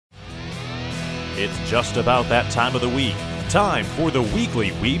It's just about that time of the week. Time for the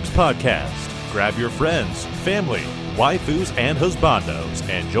Weekly Weebs Podcast. Grab your friends, family, waifus, and husbandos,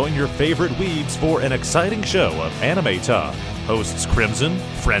 and join your favorite weebs for an exciting show of anime talk. Hosts Crimson,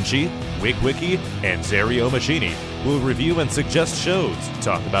 Frenchie, WickWiki, and Zerio Machini will review and suggest shows,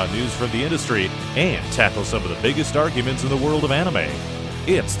 talk about news from the industry, and tackle some of the biggest arguments in the world of anime.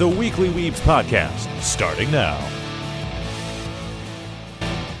 It's the Weekly Weebs Podcast, starting now.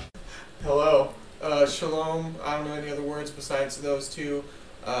 Hello. Shalom. I don't know any other words besides those two.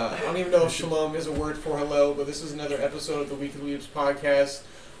 I don't even know if shalom is a word for hello, but this is another episode of the Weekly Weebs Podcast.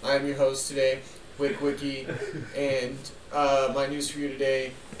 I'm your host today, WickWiki, and my news for you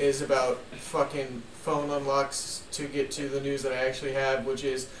today is about fucking phone unlocks to get to the news that I actually have, which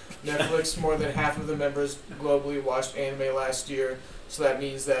is Netflix. More than half of the members globally watched anime last year, so that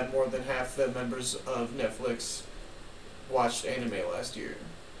means that more than half the members of Netflix watched anime last year.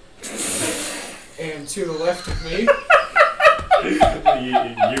 And to the left of me...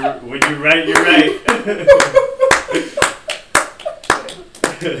 When you're right, you're right.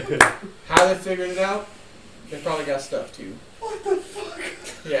 How they figured it out? They probably got stuff too. What the fuck?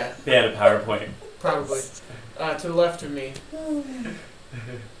 Yeah, They had a PowerPoint. probably. To the left of me.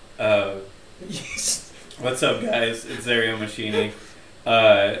 Yes. What's up, guys? It's Zerio Machini.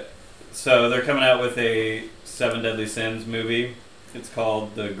 So they're coming out with a Seven Deadly Sins movie. It's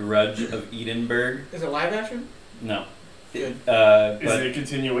called The Grudge of Edinburgh. Is it live action? No. Good. Is But it a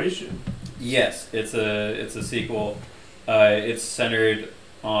continuation? yes, it's a sequel. It's centered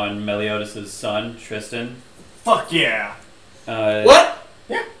on Meliodas' son, Tristan. Fuck yeah! What?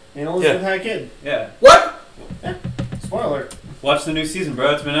 And Elizabeth had a kid. Yeah. What? Spoiler. Watch the new season,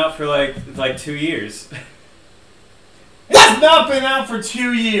 bro. It's been out for like 2 years. It's not been out for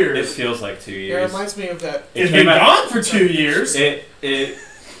 2 It years. feels like 2 Yeah, it years. reminds me of that. It It's came been out- gone for 2 years. It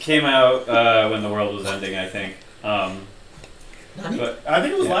came out when the world was ending, I think. Nani? But I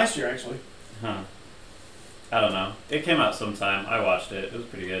think it was Yeah. last year, actually. I don't know. It came out sometime. I watched it. It was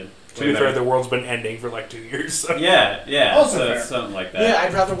pretty good. To be fair, the world's been ending for like 2 years. So. Yeah. Also So fair. it's something like that. Yeah,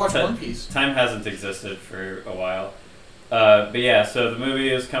 I'd rather watch That- One Piece. Time hasn't existed for a while. But yeah, so the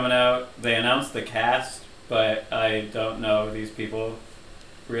movie is coming out. They announced the cast, but I don't know these people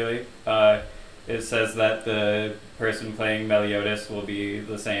really. It says that the person playing Meliodas will be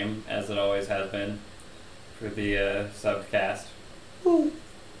the same as it always has been for the subcast.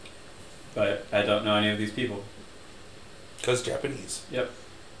 But I don't know any of these people. Because Japanese.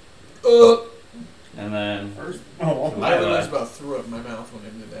 And then Oh, I realized about threw up in my mouth when I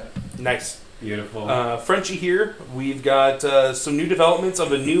did that. Nice. beautiful. Frenchie here. We've got some new developments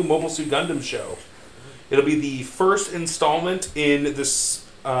of a new Mobile Suit Gundam show. It'll be the first installment in this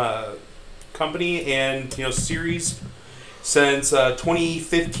company and series since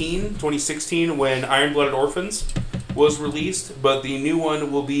 2016, when Iron Blooded Orphans was released. But the new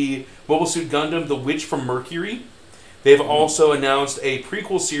one will be Mobile Suit Gundam: The Witch from Mercury. They've also announced a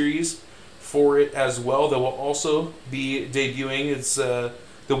prequel series for it as well that will also be debuting. It's The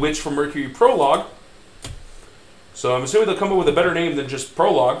Witch from Mercury Prologue. So I'm assuming they'll come up with a better name than just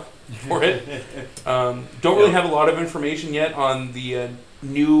Prologue for it. Don't really have a lot of information yet on the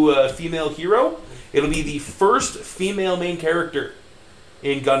new female hero. It'll be the first female main character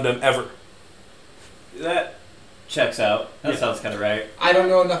in Gundam ever. That checks out. That Yeah. sounds kind of right. I don't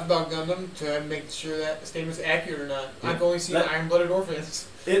know enough about Gundam to make sure that statement's accurate or not. I've only seen That- Iron Blooded Orphans.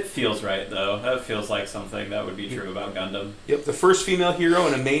 It feels right, though. That feels like something that would be true about Gundam. Yep, the first female hero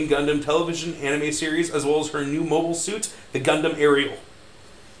in a main Gundam television anime series, as well as her new mobile suit, the Gundam Ariel.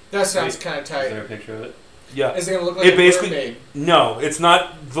 That sounds Wait, kind of Is tight. there a picture of it? Yeah. Is it gonna look like It a basically- mermaid? No, it's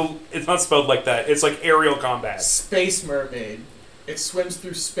not spelled like that. It's like aerial combat. Space mermaid. It swims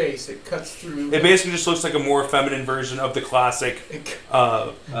through space. It cuts through. It basically just looks like a more feminine version of the classic It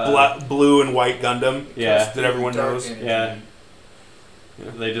blue and white Gundam Yeah. cuts that everyone dark knows. energy. Yeah.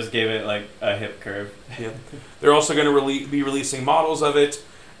 Yeah. They just gave it like a hip curve. They're also going to be releasing models of it,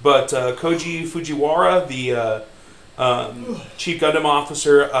 but Koji Fujiwara, the chief Gundam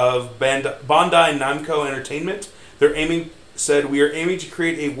officer of Bandai Namco Entertainment, said, "We are aiming to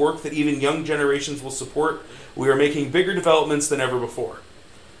create a work that even young generations will support. We are making bigger developments than ever before."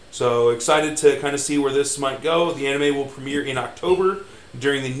 So excited to kind of see where this might go. The anime will premiere in October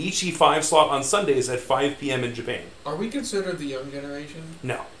during the Nichi 5 slot on Sundays at 5 p.m. in Japan. Are we considered the young generation?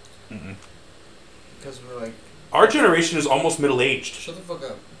 No. Because we're like, Our generation is almost middle-aged. shut the fuck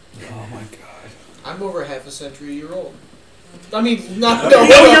up. Oh my god. I'm over half a century year old. I mean, not. No,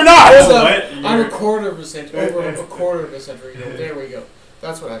 you're not! Hold up. What? I'm a quarter of a century. Over a quarter of a century year old. There we go.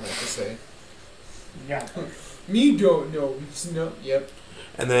 That's what I meant to say. Yeah. Me don't know. No. Yep.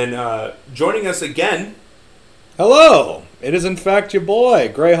 And then joining us again. Hello! It is in fact your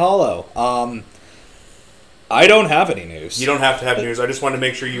boy, Gray Hollow. I don't have any news. You don't have to have news. I just wanted to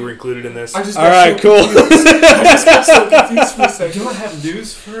make sure you were included in this. I just All got right, so cool. confused. I just got so confused for a You second. don't have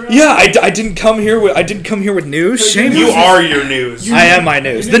news for us? Yeah, I didn't come here with news. Shame You on are your news. I am my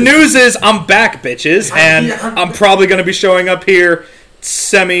news. The news is I'm back, bitches, and I'm probably going to be showing up here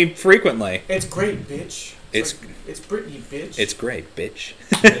semi-frequently. It's great, bitch. It's Britney, bitch. It's great, bitch.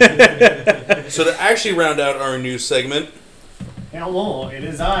 So to actually round out our news segment, Hello, it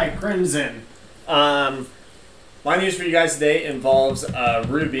is I, Crimson. My news for you guys today involves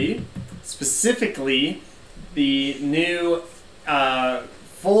Ruby, specifically the new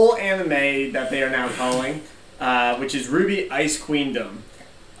full anime that they are now calling, which is Ruby Ice Queendom.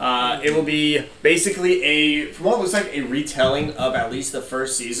 It will be basically from what looks like a retelling of at least the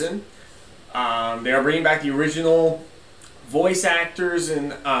first season. They are bringing back the original voice actors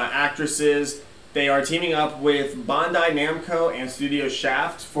and actresses. They are teaming up with Bandai Namco and Studio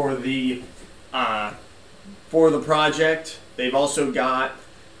Shaft for the project. They've also got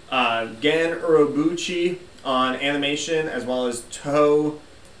Gen Urobuchi on animation, as well as To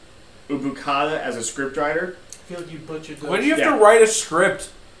Ubukata as a scriptwriter. I feel like you butchered those. why do you have to write a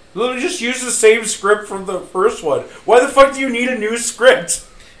script? Literally just use the same script from the first one. Why the fuck do you need a new script?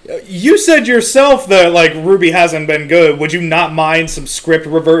 You said yourself that, like, Ruby hasn't been good. Would you not mind some script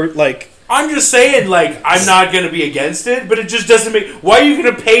revert, like... I'm just saying, like, I'm not going to be against it, but it just doesn't make... Why are you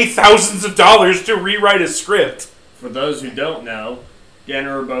going to pay thousands of dollars to rewrite a script? For those who don't know, Gen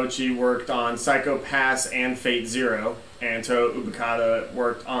Urobuchi worked on Psycho Pass and Fate Zero, and To Ubukata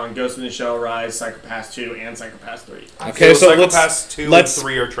worked on Ghost in the Shell Rise, Psycho Pass 2, and Psycho Pass 3. Okay, so Psycho let's... Pass 2 let's- and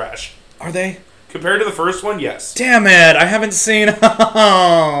 3 are trash. Are they? Compared to the first one, yes. Damn it, I haven't seen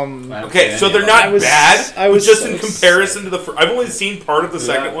Okay, so they're not I was- bad, I was just so in comparison to the first... I've only seen part of the They're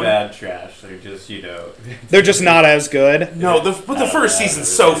second not one. bad trash. They're just, you know. They're just not as good. No, but the first season's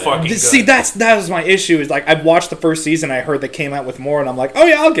so fucking good. See, that was my issue. Is like I watched the first season, I heard they came out with more, and I'm like, oh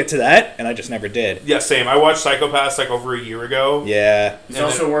yeah, I'll get to that, and I just never did. Yeah, same. I watched Psycho Pass like over a year ago. Yeah. He's And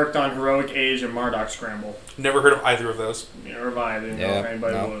also worked on Heroic Age and Marduk Scramble. Never heard of either of those. Never mind, didn't know Yeah, if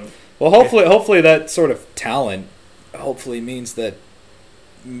anybody no. would. Well, hopefully that sort of talent, hopefully means that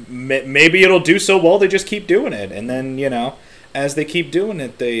maybe it'll do so well they just keep doing it, and then as they keep doing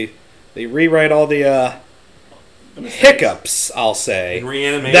it, they rewrite all the hiccups, I'll say, And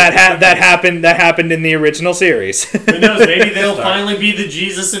reanimate. that happened in the original series. Who knows? Maybe they'll finally be the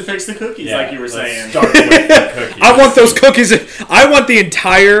Jesus and fix the cookies, like you were let's saying. Start with the cookies. I want those cookies. I want the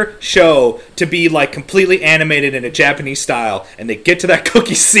entire show to be like completely animated in a Japanese style, and they get to that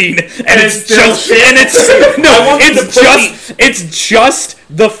cookie scene, and it's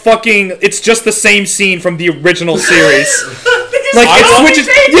just the same scene from the original series. Like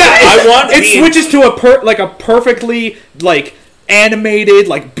it switches to a perfectly like animated,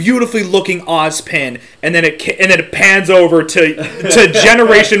 like beautifully looking Ozpin, and then it pans over to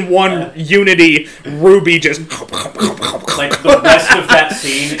Generation 1 Unity Ruby just Like, the rest of that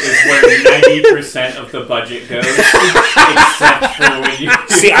scene is where 90% of the budget goes, except for when you...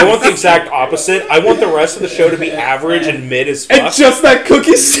 See, I want the exact opposite. I want the rest of the show to be average and mid as fuck. and just that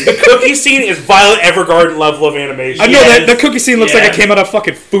cookie scene. The cookie scene is Violet Evergarden level of animation. I know that the cookie scene looks like Yes. it came out of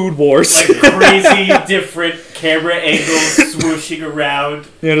fucking Food Wars. Like, crazy different camera angles swooshing around.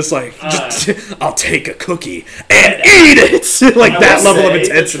 Just like, I'll take a cookie and eat it! Like that level of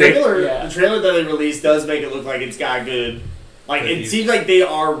intensity. The trailer that they released does make it look like it's got good. Like it seems like they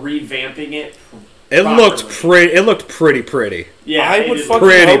are revamping it. It looked pretty. Yeah, I it would is- fucking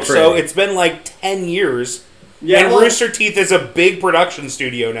Pretty, hope so. pretty. It's been like 10 years. Yeah, and well, Rooster Teeth is a big production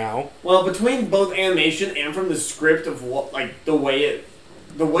studio now. well, between both animation and from the script of what, like the way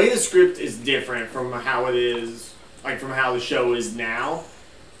the script is different from how it is, like from how the show is now.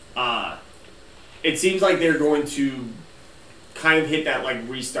 It seems like they're going to kind of hit that like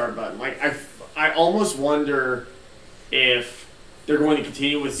restart button. Like I almost wonder if they're going to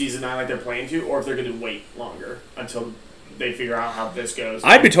continue with season 9 like they're planning to, or if they're going to wait longer until they figure out how this goes.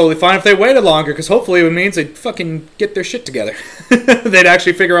 I'd be totally fine if they waited longer, because hopefully it means they'd fucking get their shit together. They'd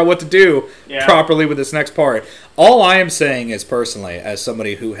actually figure out what to do properly with this next part. All I am saying is, personally, as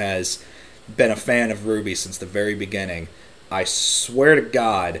somebody who has been a fan of Ruby since the very beginning, I swear to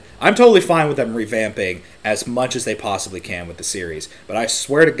God, I'm totally fine with them revamping as much as they possibly can with the series. But I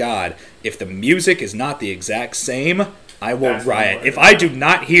swear to God, if the music is not the exact same, I will riot. If I do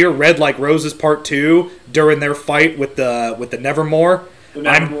not hear Red Like Roses Part 2 during their fight with the Nevermore,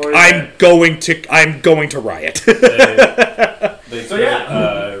 I'm going to riot. They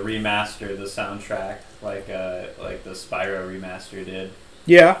could remaster the soundtrack like the Spyro remaster did.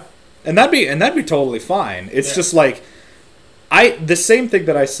 Yeah, and that'd be totally fine. It's just like the same thing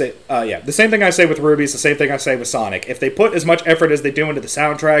that I say. The same thing I say with Ruby is the same thing I say with Sonic. If they put as much effort as they do into the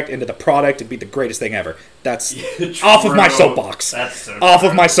soundtrack, into the product, it'd be the greatest thing ever. That's off of my soapbox. That's so off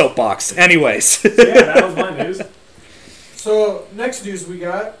of my soapbox. Anyways. That was my news. So, next news we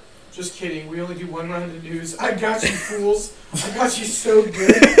got. Just kidding. We only do one round of news. I got you, fools. I got you so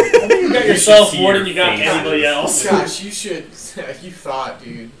good. I think you got yourself more than you got anybody else. Gosh, you should. You thought,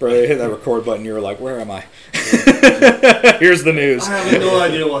 dude. Bro, you hit that record button, you were like, where am I? Here's the news. I have no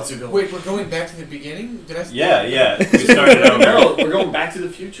idea what to go. Wait, we're going back to the beginning? Did I? Yeah. We started over. No, we're going back to the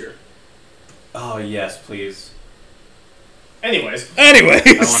future. Oh yes, please. Anyways. I want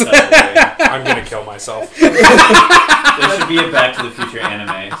that movie. I'm gonna kill myself. There should be a Back to the Future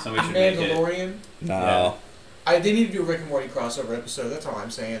anime. Somebody should make it. Mandalorian? No. They need to do a Rick and Morty crossover episode. That's all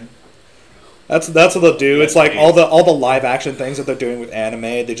I'm saying. That's what they'll do. It's like all the live action things that they're doing with anime,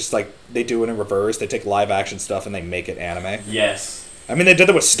 they just like they do it in reverse. They take live action stuff and they make it anime. Yes. I mean, they did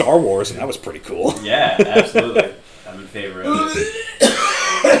that with Star Wars, and that was pretty cool. Yeah, absolutely. I'm in favor of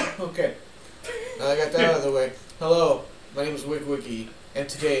it. Okay. Now I got that out of the way. Hello, my name is WickWiki, and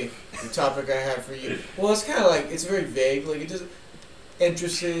today the topic I have for you. Well, it's kind of like it's very vague. Like it doesn't.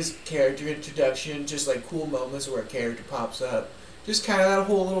 Entrances, character introduction, just like cool moments where a character pops up. Just kind of that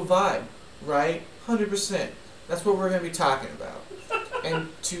whole little vibe, right? 100%. That's what we're going to be talking about. And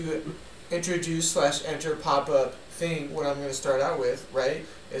to introduce / enter pop-up thing, what I'm going to start out with, right,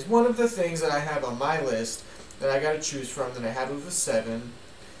 is one of the things that I have on my list that I got to choose from that I have of a 7.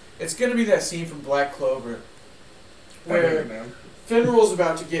 It's going to be that scene from Black Clover where Finral's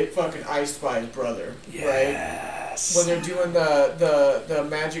about to get fucking iced by his brother, right? When they're doing the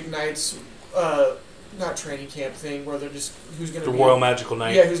Magic Knights, not training camp thing, where they're just Royal Magical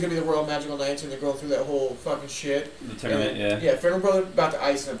Knight. Yeah, who's gonna be the Royal Magical Knights, and they're going through that whole fucking shit. The tournament, Yeah, Finral brother about to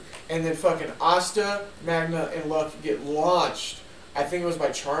ice him, and then fucking Asta, Magna, and Luck get launched. I think it was by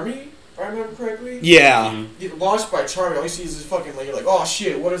Charmy, if I remember correctly. Yeah. Mm-hmm. Get launched by Charmy. All you see is this fucking, like, you're like, oh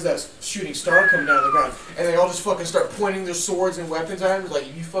shit, what is that shooting star coming down the ground? And they all just fucking start pointing their swords and weapons at him. Like,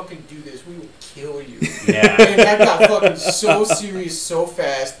 if you fucking do this, we will kill you. Yeah. And that got fucking so serious so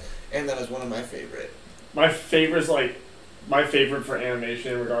fast, and that is one of my favorite. My favorite for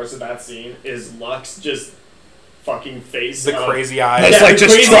animation in regards to that scene is Lux just fucking face. The crazy eyes. It's like,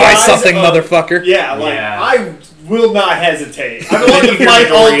 just try something, motherfucker. Yeah, I will not hesitate. I want to Hear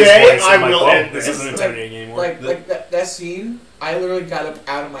fight all Midoriya's day. voice, I I'm like, will well, end this this. isn't intimidating anymore. Like that scene, I literally got up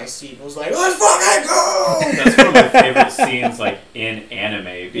out of my seat and was like, let's fucking go! That's one of my favorite scenes, like, in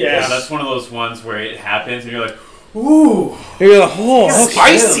anime, because Yeah. that's one of those ones where it happens and you're like, ooh. You're like, oh,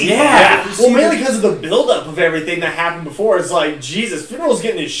 Spicy! Yeah. Well, mainly because of the buildup of everything that happened before. It's like, Jesus, Finral's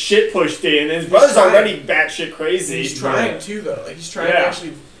getting his shit pushed in, and his brother's trying. already batshit crazy. He's trying too, though. Like, he's trying to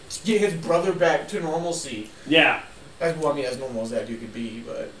actually get his brother back to normalcy. Yeah. As well, I mean, as normal as that dude could be,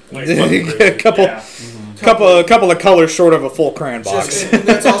 but a couple of colors short of a full crayon box. and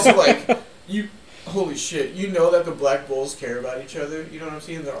that's also like you. Holy shit! You know that the Black Bulls care about each other. You know what I'm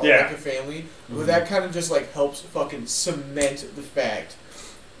saying? They're all like a family. But that kind of just like helps fucking cement the fact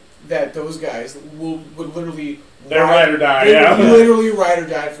that those guys would literally ride or die. They would literally ride or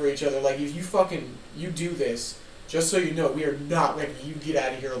die for each other. Like if you do this, just so you know, we are not letting you get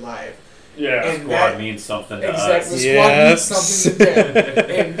out of here alive. Yeah. And Squad means something to exactly, us. the squad means something to them.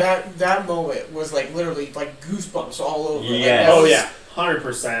 And that moment was like literally like goosebumps all over. Yes. Like, Oh yeah,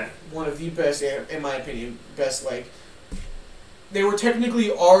 100%. one of the best, in my opinion, like, they were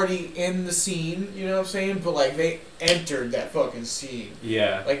technically already in the scene, you know what I'm saying? But, like, they entered that fucking scene.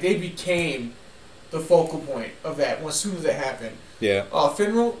 Yeah. Like, they became the focal point of that as soon as it happened. Yeah. Oh,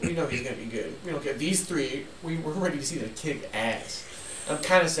 Finral, we know he's going to be good. We don't care. These three, we're ready to see them kick ass. I'm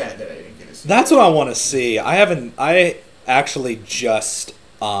kind of sad that I didn't get to see That's what I want to see. I actually just,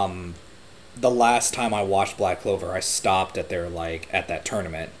 the last time I watched Black Clover, I stopped at at that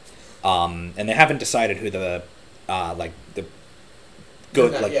tournament. And they haven't decided who the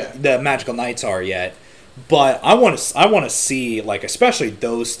Magical Knights are yet. But I want to see, like, especially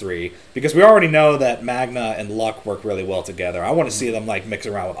those three, because we already know that Magna and Luck work really well together. I want to see them, like, mix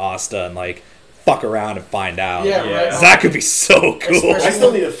around with Asta and, like, fuck around and find out. Yeah, right. That could be so cool. I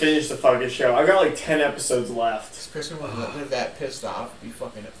still need to finish the fucking show. I've got like 10 episodes left. Especially when they're that pissed off, it'd be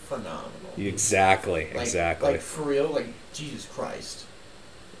fucking phenomenal. Exactly. Like, for real, like, Jesus Christ.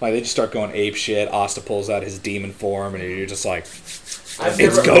 Like, they just start going ape shit. Asta pulls out his demon form, and you're just like,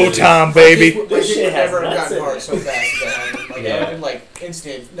 It's go time, baby. This shit has never nuts gotten in hard it. so fast as that happened. Like, Yeah. that would have been, like,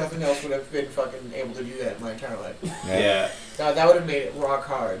 instant. Nothing else would have been fucking able to do that in my entire life. Yeah. That would have made it rock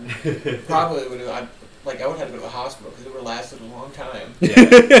hard. Probably would have. like I would have to go to the hospital because it would have lasted a long time. Yeah.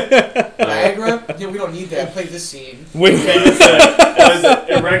 Viagra? Yeah, we don't need that. Play this scene. It was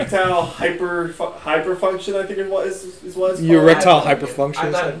erectile hyperfunction, I think it was. Is what it's called. Erectile hyperfunction.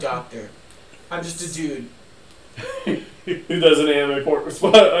 I'm not a doctor. I'm just a dude. Who does an anime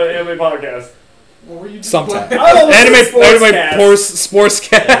podcast? What were you doing? Sometimes. Anime sportscast.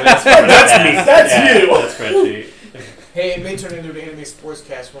 That's me. That's you. That's Frenchie. Hey, it may turn into an anime sports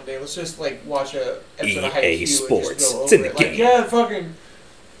cast one day. Let's just like watch a episode of EA Haikyuu Sports. and just go It's over in it. the Like, game. yeah, fucking.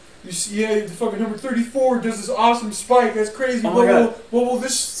 You see, yeah, the fucking number 34 does this awesome spike. That's crazy. Oh my God. What will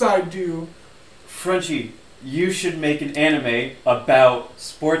this side do? Frenchie, you should make an anime about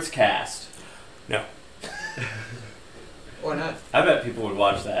Sportscast. No. Why not? I bet people would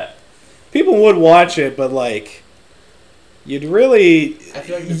watch that. People would watch it, but like, you'd really. I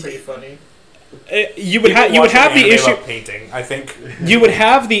feel like it's pretty funny. You would have the issue. Painting, I think. You would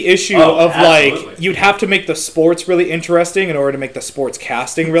have the issue of like you'd have to make the sports really interesting in order to make the sports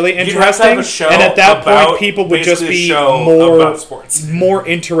casting really You'd have to interesting, have a show and at that about point, people would just basically a be show about sports. more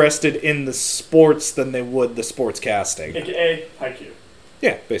interested in the sports than they would the sports casting. AKA Haikyuu.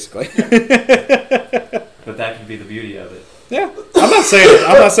 Yeah, basically. But that could be the beauty of it. Yeah, I'm not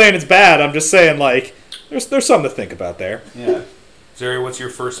saying it's bad. I'm just saying like there's something to think about there. Yeah. Zeri, what's your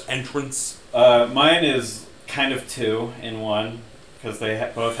first entrance? Mine is kind of two in one because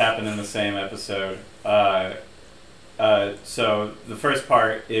they both happen in the same episode. So the first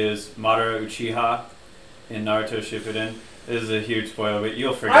part is Madara Uchiha in Naruto Shippuden. This is a huge spoiler, but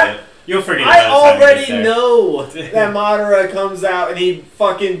you'll forget it. You'll forget it. I by the time you already get there. know that Madara comes out and he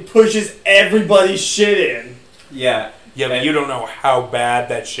fucking pushes everybody's shit in. Yeah. Yeah, but you don't know how bad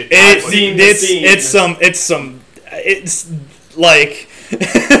that shit It's like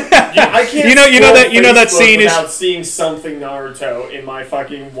I can't you know that Facebook scene without is seeing something Naruto in my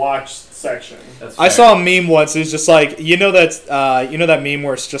fucking watch section. That's I fair. saw a meme once. It's just like that meme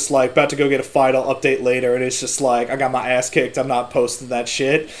where it's just like about to go get a final update later, and it's just like I got my ass kicked. I'm not posting that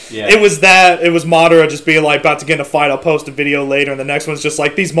shit. Yeah. It was Madara just being like about to get in a fight. I'll post a video later, and the next one's just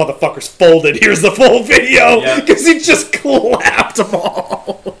like these motherfuckers folded. Here's the full video because he just clapped them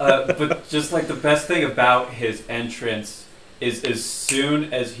all. But just like the best thing about his entrance is as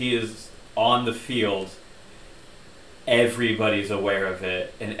soon as he is on the field, everybody's aware of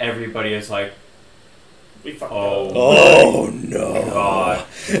it, and everybody is like, We fucked "Oh no, God,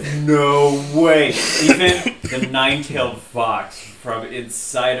 no way!" Even the nine-tailed fox from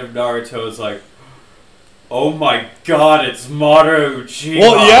inside of Naruto is like, "Oh my God, it's Madara Uchiha."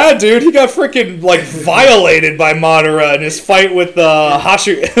 Well, yeah, dude, he got freaking like violated by Madara in his fight with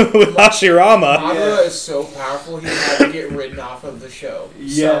Hashirama. Madara is so powerful, he had to get written off of the show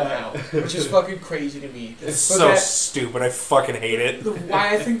somehow, which is fucking crazy to me. It's But so stupid. I fucking hate it.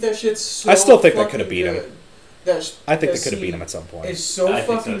 why I think that shit's so I still think they fucking could have beat him. good. I think they could have beat him at some point. It's so I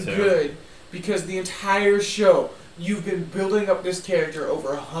think so, fucking too. good because the entire show, you've been building up this character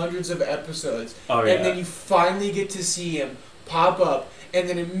over hundreds of episodes, Oh, yeah. and then you finally get to see him pop up and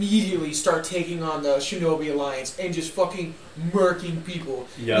then immediately start taking on the Shinobi Alliance and just fucking murking people.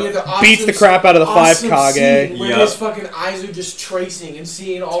 Yep. You have the Beats the crap out of the five awesome Kage. scene where Yep. his fucking eyes are just tracing and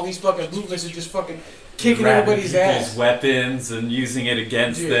seeing all these fucking movements and just fucking kicking Grabbing everybody's people's ass. weapons and using it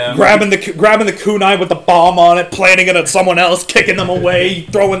against Dude. them. Grabbing the kunai with the bomb on it, planting it at someone else, kicking them away,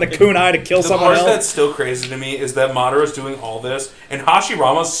 throwing the kunai to kill The someone part else. that's still crazy to me is that Madara's doing all this, and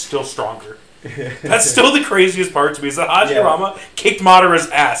Hashirama's still stronger. That's still the craziest part to me, is that Hashirama kicked Madara's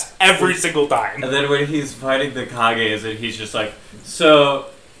ass every single time. And then when he's fighting the Kages, and he's just like, "So,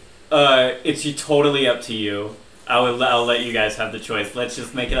 it's totally up to you. I'll let you guys have the choice. Let's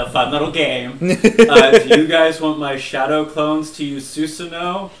just make it a fun little game. Do you guys want my shadow clones to use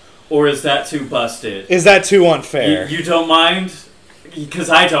Susanoo, or is that too busted? Is that too unfair? You don't mind? Because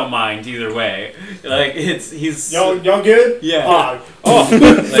I don't mind either way. Like he's Y'all good? Yeah. Hog. Oh,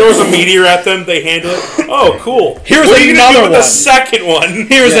 throws a meteor at them, they handle it. Oh, cool. Here's what are you gonna another do with the one. second one?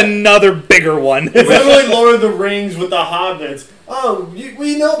 Here's another bigger one. It's literally Lord of the Rings with the hobbits. Oh,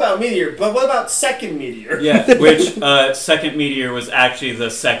 we know about Meteor, but what about Second Meteor? Yeah, which second meteor was actually the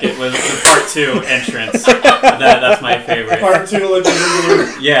part 2 entrance. That's my favorite. Part 2 Legend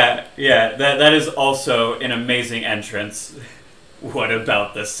of Meteor. Yeah, that is also an amazing entrance. What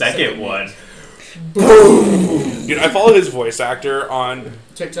about the second one? Dude, I follow his voice actor on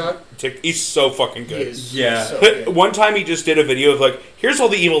TikTok? He's so fucking He good. is Yeah. so good. One time he just did a video of like, here's all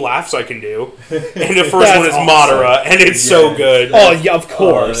the evil laughs I can do. And the first That's one is awesome. Madara, and it's so good. Oh yeah, of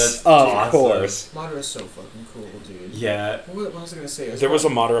course, that's of awesome. course. Madara's so fucking cool, dude. Yeah. What was I gonna say? There was a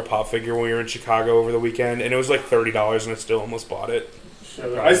Madara pop figure when we were in Chicago over the weekend, and it was like $30, and I still almost bought it.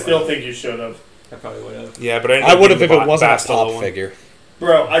 I still think you should have. I probably would have. Yeah, but I would have if it wasn't a pop figure.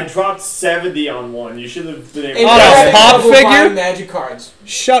 Bro, I dropped 70 on one. You should have been able to... a pop figure? Magic cards.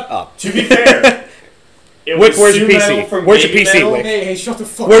 Shut up. To be fair, it Wick, was where's your Sue PC? Metal from Where's your Baby PC, Metal. Wick? Hey, shut the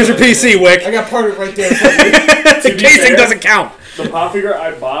fuck Where's up. your PC, Wick? I got part of it right there. The be casing fair- doesn't count. The pop figure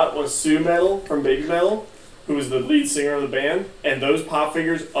I bought was Sue Metal from Baby Metal, who was the lead singer of the band, and those pop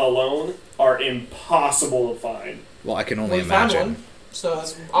figures alone are impossible to find. Well, I can Well, only you found imagine. one. So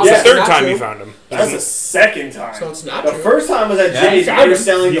that's It's Yeah, the third not time true. you found him. That's the second time. So it's not the true. first time was at Yeah, Jay's. you They were found it.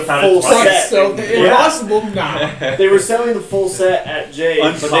 selling You the found it full twice. set. So Yeah. impossible? Nah. They were selling the full set at Jay's,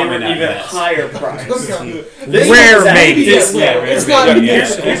 but they were Uncommon at even best. higher price. Okay. This Rare was at maybe. Disney. Yeah, It's rare not maybe. even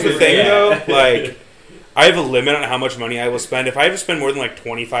Here's the thing, Yeah. though. Like, I have a limit on how much money I will spend. If I have to spend more than like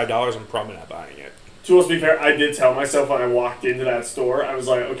 $25, I'm probably not buying it. To be fair, I did tell myself when I walked into that store, I was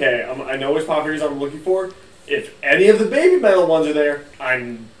like, okay, I know which pop figures I'm looking for. If any of the Baby Metal ones are there,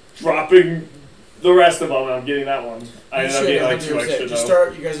 I'm dropping the rest of them and I'm getting that one. I You ended up should getting like 100%. 2 extra Just though.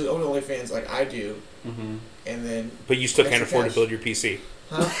 start. You guys own OnlyFans like I do, Mm-hmm. and then. But you still can't Extra afford to cash. build your PC.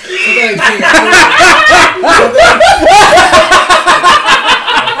 Huh?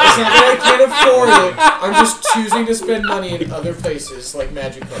 It's not that I can't afford it. I'm just choosing to spend money in other places like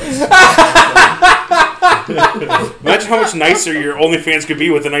magic cards. Imagine how much nicer your OnlyFans could be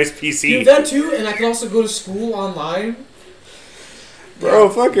with a nice Do PC. that too, and I can also go to school online. Bro,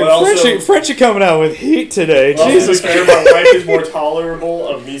 fucking But also- Frenchie coming out with heat today. Well, Jesus to be fair, Christ. my wife is more tolerable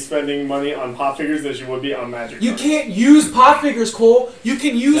of me spending money on pop figures than she would be on magic You cards. can't use pop figures, Cole. You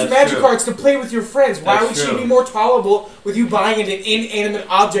can use That's magic true. cards to play with your friends. Why That's would she true. be more tolerable with you buying an inanimate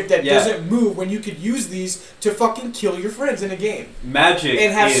object that Yeah. doesn't move when you could use these to fucking kill your friends in a game Magic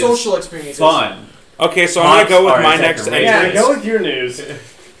and have is social experiences? fun. Okay, so I'm going to go with Pops my are next decorated. Yeah, entrance. go with your news.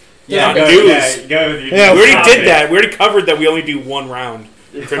 Yeah, News. go with your Yeah, We already topic. did that. We already covered that we only do one round.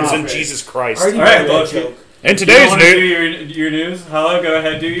 Your Crimson, topic. Jesus I Christ. already All right, made well, that if you- joke. In You don't today's want to do news, your news? Hello, go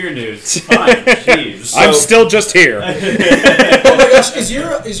ahead, do your news. Fine, jeez. I'm So- still just here. Oh my gosh, is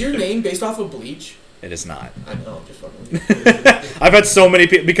your name based off of Bleach? It is not. I know, I'm just fucking. I've had so many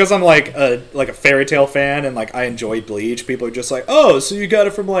people because I'm like a fairy tale fan and like I enjoy Bleach. People are just like, oh, so you got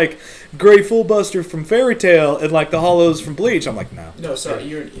it from like Grateful Buster from Fairy Tale and like the Hollows from Bleach. I'm like, no, No, sorry,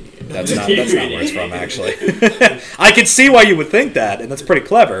 you're an idiot. that's not where it's from. Actually, I could see why you would think that, and that's pretty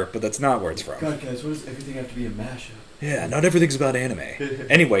clever, but that's not where it's from. God, guys, what does everything have to be a mashup? Yeah, not everything's about anime.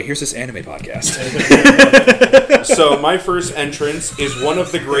 Anyway, here's this anime podcast. So my first entrance is one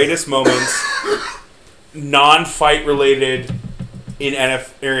of the greatest moments, non-fight related, in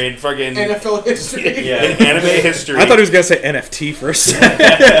NFL history. Yeah. in anime history. I thought he was gonna say NFT for a second.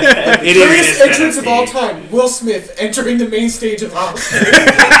 it Greatest is. entrance of all time: Will Smith entering the main stage of Oscar.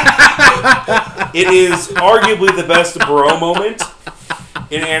 It is arguably the best bro moment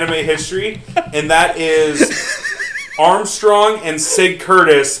in anime history, and that is Armstrong and Sid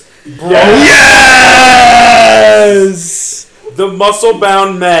Curtis, bro, Yes. the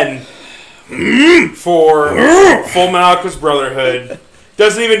muscle-bound men for Full Metal Alchemist Brotherhood.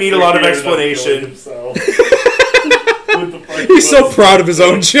 Doesn't even need a lot of explanation. He's so proud of his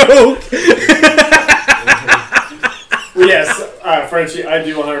own joke. Yes, Frenchie, I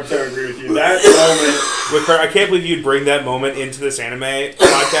do 100% agree with you. That moment, With her, I can't believe you'd bring that moment into this anime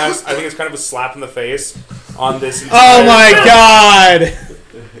podcast. I think it's kind of a slap in the face on this. Oh my god.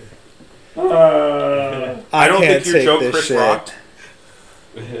 I don't can't think your take joke, this Chris, shit. rocked.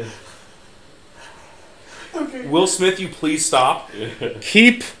 Okay. Will Smith, you please stop.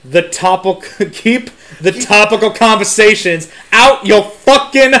 Keep the topical conversations out your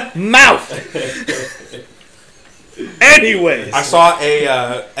fucking mouth. Anyways, I saw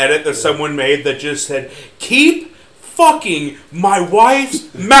a edit that someone made that just said, "Keep fucking my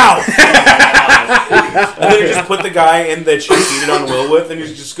wife's mouth," and then he just put the guy in that she cheated on Will with, and he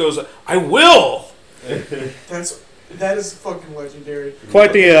just goes, "I will." That is fucking legendary.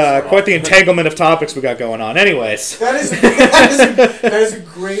 quite the entanglement of topics we got going on. Anyways, That is a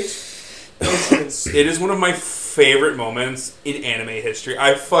great entrance. It is one of my favorite moments in anime history.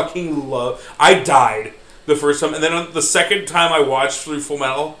 I fucking love. I died the first time, and then on the second time I watched through Full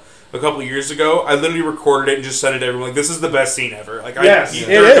Metal a couple years ago, I literally recorded it and just sent it to everyone. Like, this is the best scene ever. Like, Yes,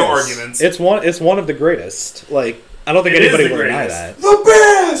 there are no arguments. It's one of the greatest. Like, I don't think It is anybody the will deny greatest. that. The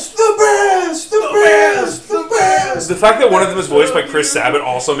best, the best, the best, the best. The fact that one of them is voiced by Chris Sabat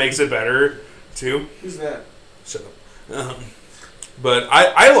also makes it better, too. Who's that? Shut up. But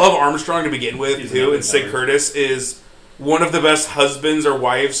I love Armstrong to begin with, He's too, another and Sid cover. Curtis is one of the best husbands or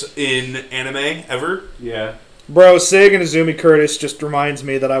wives in anime ever. Yeah. Bro, Sig and Izumi Curtis just reminds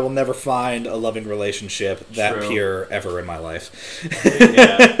me that I will never find a loving relationship that True. pure ever in my life.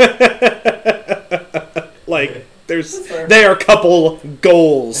 Yeah. They are couple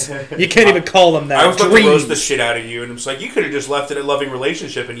goals. You can't even call them that. I was about to Dreams. roast the shit out of you, and it's like, you could have just left it a loving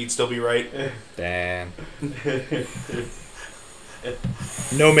relationship and you'd still be right. Damn.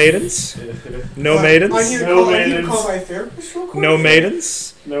 No maidens? No maidens? I need to No call, I need to maidens. call my therapist real quick. No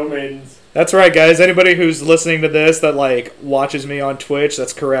maidens? No maidens. That's right, guys. Anybody who's listening to this that like watches me on Twitch,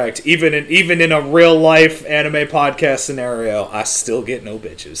 that's correct. Even in a real life anime podcast scenario, I still get no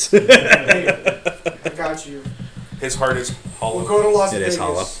bitches. Hey, I got you. His heart is hollow. We'll go to Las It Vegas. is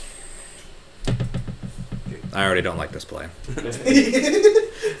hollow. I already don't like this plan.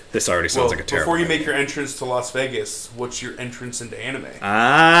 This already sounds like a terrible Before you idea. make your entrance to Las Vegas, what's your entrance into anime?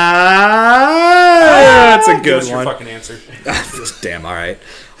 That's a Give good us your one. fucking answer. Damn, all right.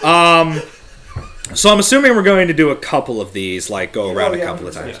 So I'm assuming we're going to do a couple of these, like go around a couple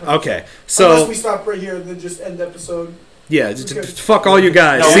of 100%. times. Yeah. Okay, Unless so we stop right here and then just end the episode. yeah, just fuck all you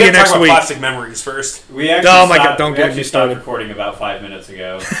guys. No, See we you gotta talk next about week. plastic memories first. We actually Oh my stopped, God, don't we get actually me stopped started. recording about 5 minutes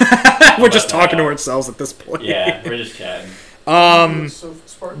ago. We're just Let that talking to out. ourselves at this point. Yeah, we're just chatting. So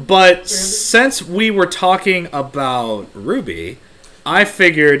Spartan. But since we were talking about Ruby, I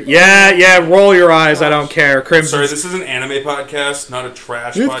figured, yeah, roll your eyes. I don't care. Crimson. Sorry, this is an anime podcast, not a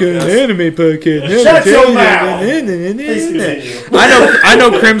trash It's an podcast. anime podcast. Shut your mouth. Please continue. I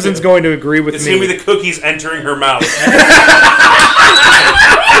know Crimson's going to agree with It's me. gonna be the cookies entering her mouth.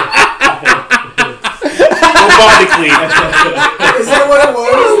 Robotically. Is that what it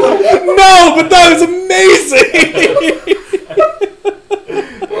was? No, but that was amazing.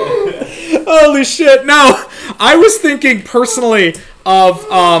 Holy shit! No, I was thinking personally of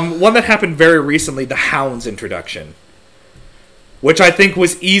one that happened very recently, the Hound's introduction, which I think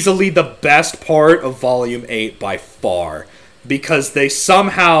was easily the best part of Volume 8 by far, because they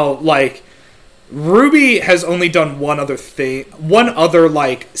somehow, like, Ruby has only done one other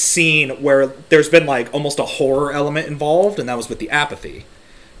like scene where there's been like almost a horror element involved, and that was with the apathy,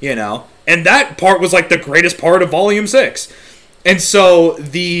 you know, and that part was like the greatest part of Volume 6. And so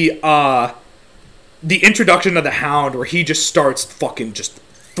the introduction of the Hound, where he just starts fucking just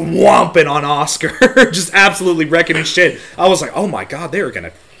thwomping on Oscar, just absolutely wrecking his shit. I was like, oh my god, he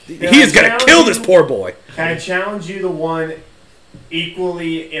is gonna kill this poor boy. Can I challenge you to one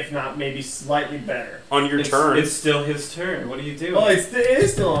equally, if not maybe slightly better? On your turn. It's still his turn. What are you doing? Well, it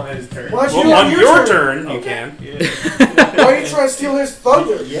is still on his turn. Why don't you Well, have on your your turn? turn, you can. Why are you trying to steal his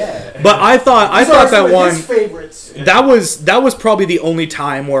thunder? Yeah. But I thought These are that some of one. his favorites. That was probably the only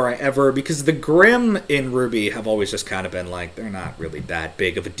time where I ever, because the Grimm in Ruby have always just kind of been like, they're not really that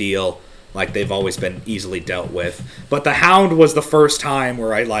big of a deal. Like, they've always been easily dealt with. But the Hound was the first time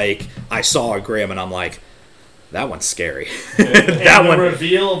where I saw a Grimm and I'm like, that one's scary. And That the one,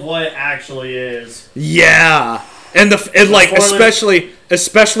 reveal of what it actually is. yeah. And like Spoilers.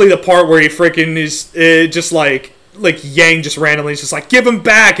 especially the part where he freaking is just like Yang just randomly is just like, give him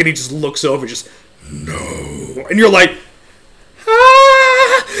back, and he just looks over, just no, and you're like,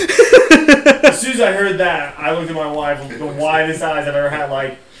 ah. As soon as I heard that, I looked at my wife with the widest eyes I've ever had,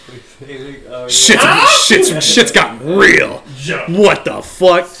 like, Shit's gotten real. jump. What the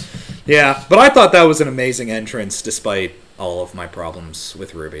fuck? Yeah, but I thought that was an amazing entrance, despite all of my problems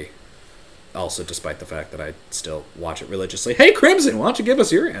with Ruby. Also, despite the fact that I still watch it religiously. Hey, Crimson, why don't you give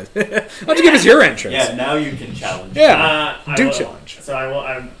us your entrance? Yeah, now you can challenge. Yeah, I do will. challenge. So I will.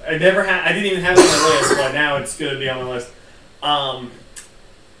 I didn't even have it on my list, but now it's going to be on my list.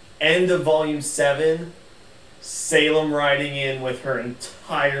 End of Volume 7, Salem riding in with her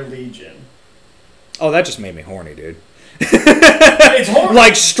entire legion. Oh, that just made me horny, dude. It's horrible.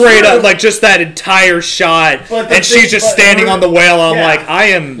 Like straight up, like just that entire shot, But the and she's thing- just but standing her- on the whale. I'm yeah. like, I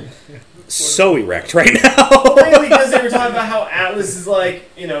am so erect right now. Mainly because they were talking about how Atlas is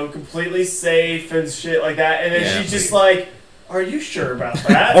like, completely safe and shit like that, and then Yeah. she's just like, "Are you sure about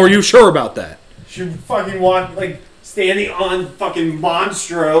that?" Are you sure about that? She fucking walked like standing on fucking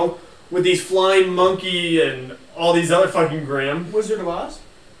Monstro with these flying monkey and all these other fucking Grimm. Wizard of Oz?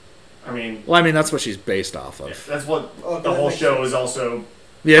 I mean, Well, I mean, that's what she's based off of. that's what Oh, the that whole makes show sense. is also.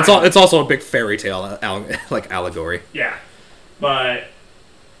 Yeah, it's also a big fairy tale, like allegory. Yeah, but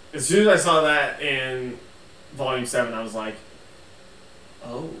as soon as I saw that in Volume 7, I was like,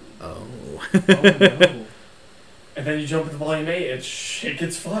 oh Oh. no. And then you jump into Volume 8 and shit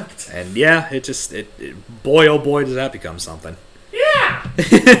gets fucked. And yeah, boy, oh boy, does that become something. Yeah!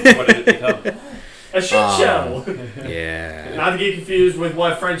 What did it become? A shit show. Yeah. Not to get confused with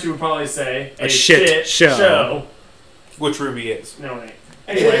what French would probably say. A shit show. Which Ruby is. No, it ain't.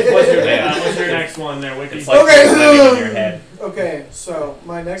 Anyway, what's your next one there, Wiki? It's like Okay. you're living in your head. Okay, so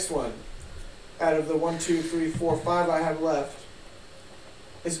my next one, out of the 1, 2, 3, 4, 5 I have left,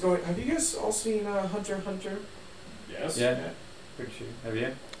 is going. Have you guys all seen Hunter x Hunter? Yes. Yeah. Pretty sure. Have you? You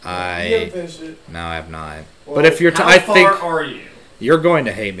haven't I finished it. no, I have not. Well, But if you're, How I far think are you? you're going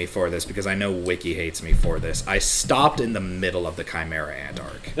to hate me for this because I know Wiki hates me for this. I stopped in the middle of the Chimera Ant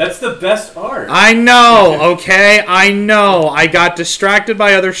arc. That's the best art. I know, okay? I know. I got distracted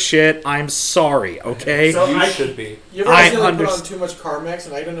by other shit. I'm sorry, okay? So You I- should be. You ever I accidentally put on underst- too much Carmex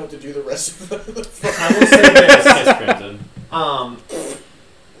and I don't know what to do the rest of the I will say this. Kiss Crimson.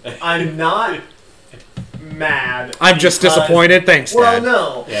 I'm not mad. I'm just because- disappointed. Thanks, Well, Dad.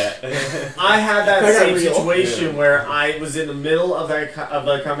 no. Yeah. I had that I got same real. situation where I was in the middle of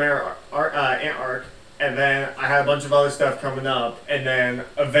the Chimera Ant arc, and then I had a bunch of other stuff coming up, and then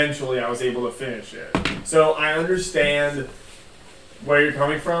eventually I was able to finish it. So I understand where you're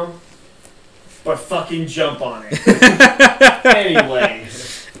coming from, but fucking jump on it. Anyway.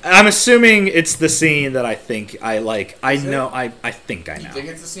 I'm assuming it's the scene that I think I like. I Is it? know. I think I You know. think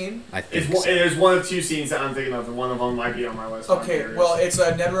it's a scene? I think It's one, so. there's one of two scenes that I'm thinking of, and one of them might be on my list. I'm Okay, curious. well, it's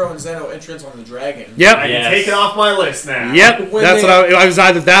Netero and Zeno entrance on the dragon. Yep. I can Yes. take it off my list now. Yep. When That's they- what I was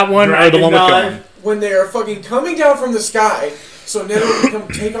either that one or the Dragon one with dive. Gon. When they are fucking coming down from the sky, so Netero can come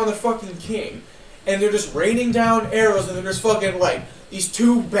take on the fucking king, and they're just raining down arrows, and they're just fucking like these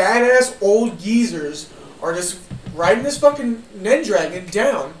two badass old geezers are just riding this fucking Nen dragon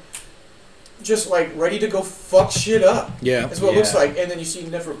down, just like ready to go fuck shit up. Yeah. That's what it looks Yeah. like, and then you see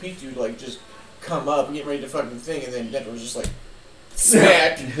Neferpitu like just come up and get ready to fucking thing, and then Nefer's just like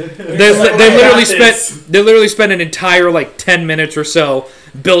smack. They Like, literally got this. spent an entire like 10 minutes or so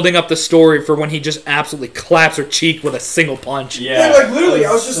building up the story for when he just absolutely claps her cheek with a single punch. Yeah. Yeah, like literally,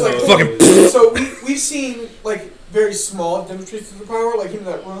 I was just like, Fucking- So we've seen like very small demonstrations of power, like in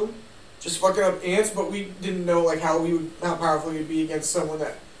that room, just fucking up ants, but we didn't know like how powerful he would be against someone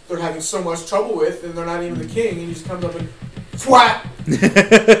that they're having so much trouble with, and they're not even the king, and he just comes up and fwat.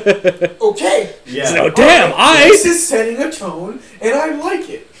 Okay, Yeah. So damn, this is setting a tone, and I like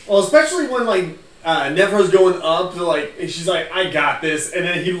it. Well, especially when like Nephro's going up to like, and she's like, "I got this," and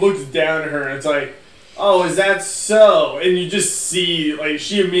then he looks down at her, and it's like, "Oh, is that so?" And you just see like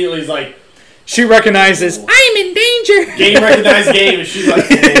she immediately is like, she recognizes I'm in danger. "Game recognized game," and she's like,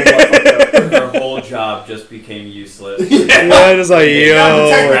 Her whole job just became useless. Yeah, it's like Protect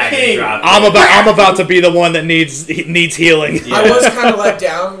yo, the king. I'm about to be the one that needs healing. Yeah. I was kind of let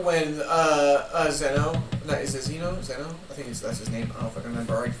down when Zeno, is it Zeno? I think that's his name. I don't know if I can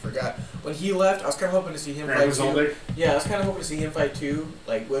remember. I already forgot. When he left, I was kind of hoping to see him fight too. Zoldyck. Yeah, I was kind of hoping to see him fight too,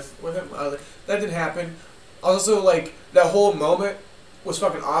 like with him. That didn't happen. Also, like that whole moment was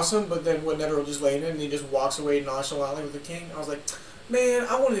fucking awesome. But then when Netero just laying in and he just walks away nonchalantly with the king, I was like, man,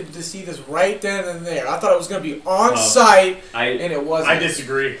 I wanted to see this right then and there. I thought it was gonna be on site, and it wasn't. I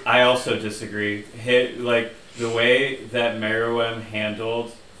disagree. I also disagree. Like the way that Meruem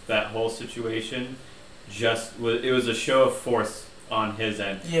handled that whole situation, it was a show of force on his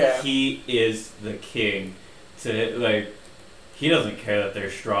end. Yeah. He is the king. He doesn't care that they're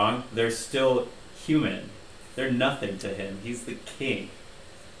strong. They're still human. They're nothing to him. He's the king.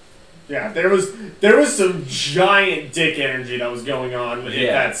 Yeah, there was some giant dick energy that was going on in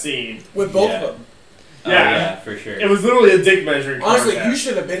Yeah. that scene. With both Yeah. of them. Oh, Yeah. yeah, for sure. It was literally a dick measuring Honestly, contest. you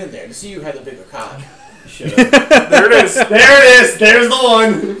should have been in there to see who had the bigger cock. Should've. There it is. There it is. There's the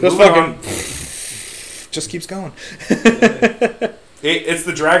one. Just fucking just keeps going. It's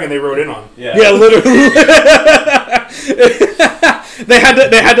the dragon they rode in on. Yeah. Yeah, literally. they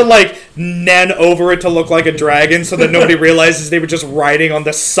had to like nen over it to look like a dragon so that nobody realizes they were just riding on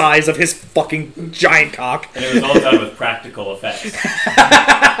the size of his fucking giant cock. And it was all done with practical effects.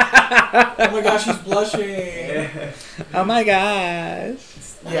 Oh my gosh, he's blushing. Oh my gosh.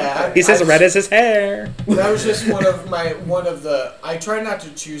 Yeah, He's as red as his hair. That was just one of the. I try not to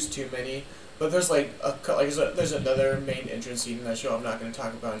choose too many, but there's there's another main entrance scene in that show I'm not going to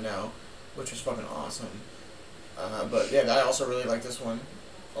talk about now, which was fucking awesome. But yeah, I also really like this one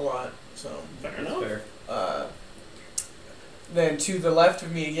a lot. So Fair enough. Fair. then to the left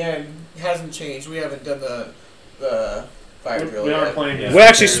of me again hasn't changed. We haven't done the fire drill We yet. aren't playing. Yeah. We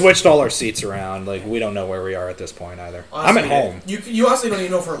actually switched all our seats around. Like we don't know where we are at this point either. I'm at Honestly, home. You honestly don't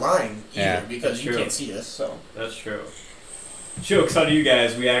even know if we're lying either Yeah. because That's you true. can't see us. So That's true. Jokes on you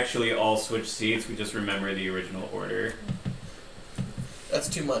guys. We actually all switched seats. We just remember the original order. that's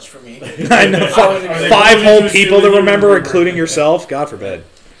too much for me. I know. Are they Five really whole just people to doing you remember, remember? including yourself. God forbid.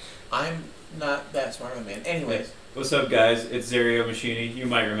 I'm not that smart of a man. Anyways. What's up, guys? It's Zerio Machini. You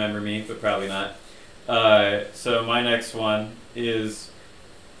might remember me, but probably not. So my next one is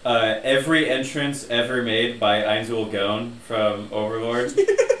every entrance ever made by Ainzul Gon from Overlord.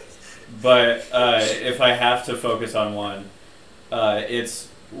 But if I have to focus on one, it's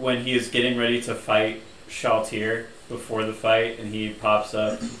when he is getting ready to fight Shaltir before the fight, and he pops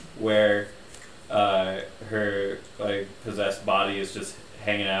up where her like possessed body is just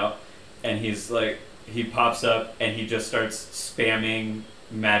hanging out, and he pops up and he just starts spamming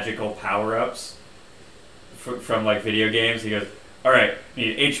magical power-ups from like video games. He goes, all right, I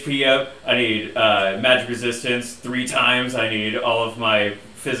need HP up, I need magic resistance 3 times, I need all of my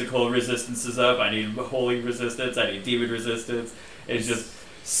physical resistances up, I need holy resistance, I need demon resistance. It's just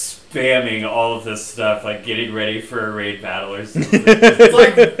spamming all of this stuff, like getting ready for a raid battle or something.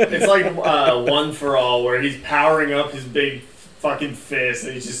 It's like One for All, where he's powering up his big fucking fist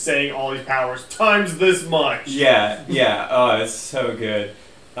and he's just saying all these powers times this much. Yeah. Oh, it's so good.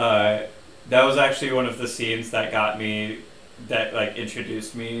 That was actually one of the scenes that got me, that like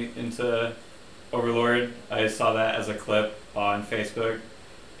introduced me into Overlord. I saw that as a clip on Facebook,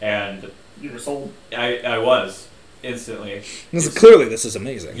 and You were sold. I was instantly. Clearly, this is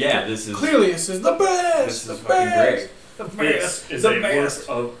amazing. Yeah, this is the best. This is the fucking best. great. The This best. is the a best.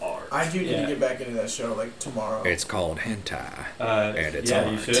 work of art. I do need Yeah. to get back into that show like tomorrow. It's called hentai. And it's yeah,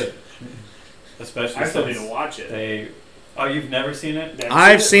 you art. should. Especially I still need since to watch it. they. Oh, you've never seen it? Never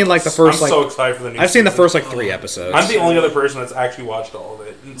I've seen like the I'm first so excited for the new I've seen the season. first like 3 episodes. I'm the only other person that's actually watched all of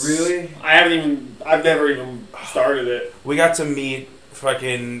it. I've never even started it. We got to meet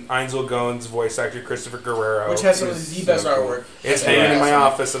fucking Ainzel Goen's voice actor Christopher Guerrero. Which has some of It's the best so cool. artwork. It's I've hanging ever in my seen.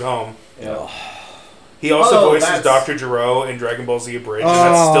 office at home. Yeah. He also Oh, voices that's- Dr. Gero in Dragon Ball Z Abridged, and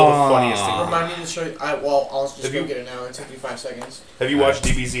that's still the funniest thing. Remind me to show you. I'll just Have go you- get it now. It took me 5 seconds. Have you watched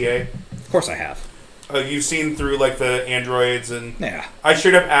DBZA? Of course I have. You've seen through like the androids, and Yeah. I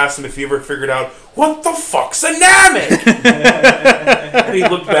straight up asked him if he ever figured out what the fuck's a Namek. And he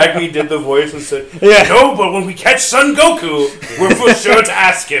looked back and he did the voice and said, Yeah. "No, but when we catch Son Goku, we're for sure to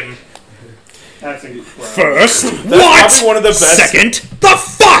ask him." That's incredible. First, That's what? probably one of the best. Second, the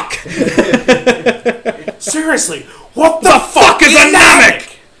fuck? Seriously, what The fuck is a Namek?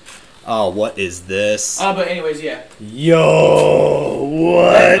 Oh, what is this? But anyways, yeah. Yo,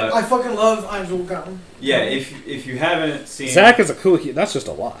 what? I fucking love Ainzel Goen. Yeah, if you haven't seen Zach is a cool. That's just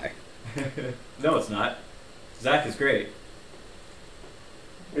a lie. No, it's not. Zach is great.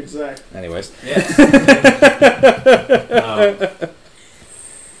 Exactly. Anyways. Yes.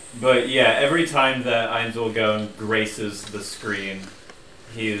 But yeah, every time that Ainzel Goen graces the screen,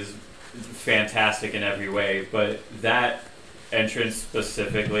 he is fantastic in every way. But that entrance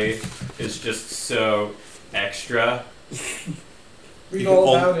specifically is just so extra. Read You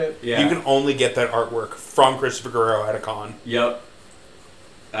all can about it. Yeah. You can only get that artwork from Christopher Guerrero at a con. Yep.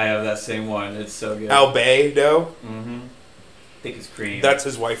 I have that same one. It's so good. Albedo, Mm-hmm. Thick as cream. that's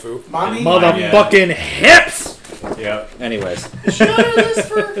his waifu. Mommy? Motherfucking hips! Yep. Anyways. Is she on this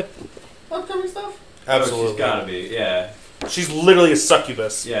for upcoming stuff? Absolutely. Oh, she's gotta be. Yeah. She's literally a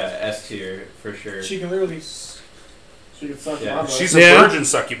succubus. Yeah. S tier for sure. She can literally. She could suck Yeah. my butt. She's a Yeah. virgin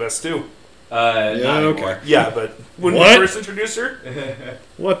succubus too. Not okay. anymore. Yeah, but when What? we first introduced her,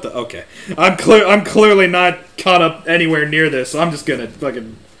 What the? Okay. I'm clearly not caught up anywhere near this, so I'm just gonna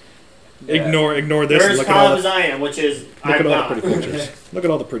fucking Yeah. ignore this. You're And as look at calm all as the, I am, which is look I'm at all not. the pretty pictures. Look at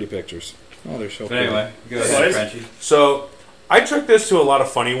all the pretty pictures. Oh, they're so But pretty. anyway, go Boys? ahead, Frenchie. so I took this to a lot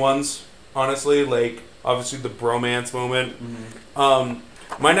of funny ones. Honestly, like obviously the bromance moment.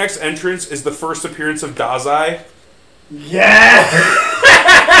 My next entrance is the first appearance of Dazai Yes!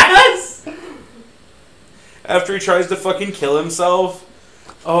 after he tries to fucking kill himself.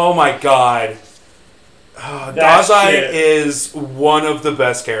 Oh my god. That Dazai shit. is one of the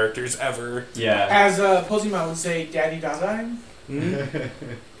best characters ever. Yeah. As Posima would say, Daddy Dazai.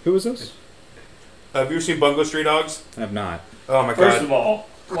 Who is this? Have you ever seen Bungo Stray Dogs? I have not. Oh my First god. of all,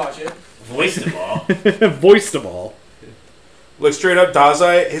 Watch it. Voiced of all. Voiced of all. Like straight up,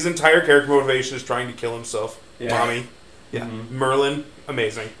 Dazai, his entire character motivation is trying to kill himself. Yeah. Mommy. Yeah. Mhm. Merlin,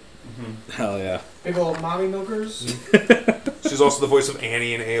 amazing. Hell yeah. Big old mommy milkers. She's also the voice of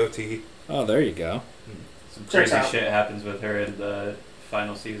Annie in AOT. Oh, there you go. Some Checks crazy out. shit happens with her in the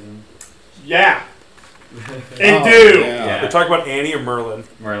final season. yeah, it Oh, do. yeah. Yeah. We're talking about Annie or Merlin.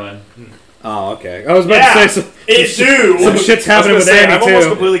 Merlin. Oh, okay. I was about Yeah. to say It do. some shit's happening I was with gonna say, Annie I'm almost too.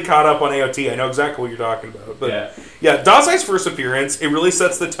 completely caught up on AOT. I know exactly what you're talking about. But Yeah. yeah, Dazai's first appearance, it really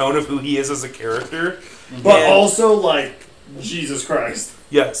sets the tone of who he is as a character. But And- also, like, Jesus Christ.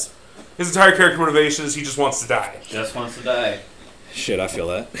 Yes. His entire character motivation is he just wants to die. Just wants to die. Shit, I feel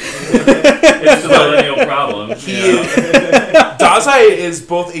that. It's a millennial problem. You know? Dazai is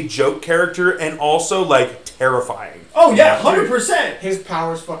both a joke character and also, like, terrifying. Oh yeah, 100%. His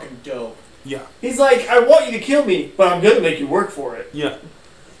power's fucking dope. Yeah. He's like, I want you to kill me, but I'm gonna make you work for it. Yeah.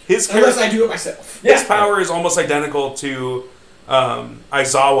 His Unless character, I do it myself. his power is almost identical to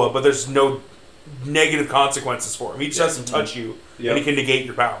Aizawa, but there's no negative consequences for him. He just has to touch you, Yep. and he can negate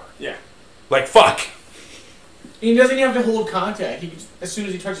your power. Yeah. Like, fuck. He doesn't even have to hold contact. He can, as soon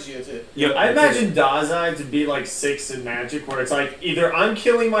as he touches you, that's it. Yep, I that's it. imagine Dazai to be like 6 in Magic, where it's like either I'm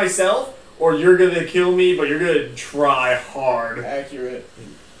killing myself or you're gonna kill me, but you're gonna try hard. Accurate.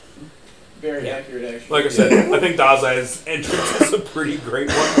 Very accurate, actually. Like I said, I think Dazai's entrance is a pretty great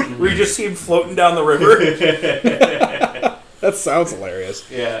one. Where you just see him floating down the river. That sounds hilarious.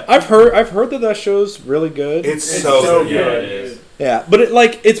 Yeah. I've heard that show's really good. It's It's so so good. Yeah, good. it is. Yeah, but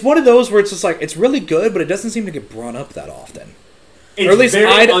it's one of those where it's just like it's really good, but it doesn't seem to get brought up that often. It's Or at least very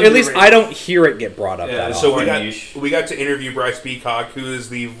I underrated. don't hear it get brought up Yeah, that So often. we got to interview Bryce Peacock, who is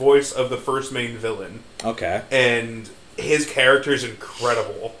the voice of the first main villain, Okay. and his character is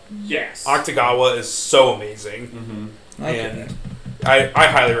incredible. Yes. Octagawa is so amazing, Mm-hmm. Okay. and I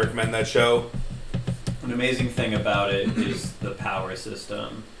highly recommend that show. An amazing thing about it is the power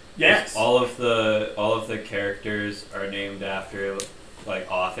system. Yes. All of the characters are named after like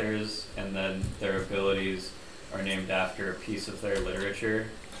authors, and then their abilities are named after a piece of their literature.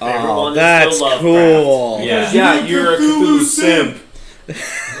 Favorite Oh, one is that's still Lovecraft. cool. Yeah. Yeah, you're a Cthulhu simp.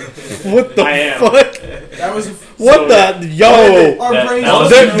 What the I am. fuck? That was What So, the yo? our That- brains. that was-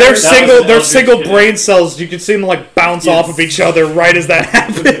 They're that was single Eldritch brain cells. You can see them like bounce off of each other right as that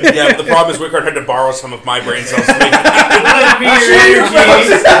happens. Yeah, but the problem is Wickard had to borrow some of my brain cells to make it.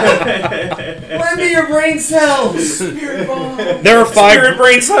 Lend me your brain cells. Spirit bomb. There are Spirit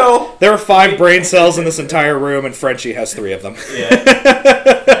brain cell. There are 5 brain cells in this entire room, and Frenchie has 3 of them.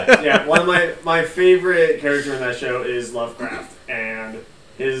 Yeah. Yeah, one of my favorite character in that show is Lovecraft, and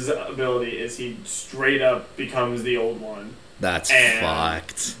his ability is he straight up becomes the old one. That's And-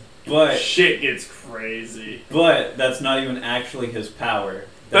 fucked. But Shit gets crazy. that's not even actually his power.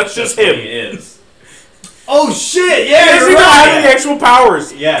 That's just what him. he is. Oh shit! He Yeah, doesn't you're even have right. any actual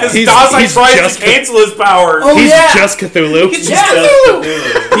powers. Yeah. Because He's Dazai tries just to cancel his powers. Oh, He's yeah. just Cthulhu. He's Yeah. just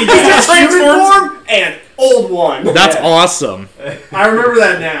Cthulhu. He just just human transforms- form and old one. That's Yeah. awesome. I remember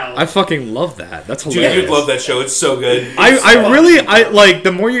that now. I fucking love that. That's Dude, hilarious. you'd love that show. It's so good. I really like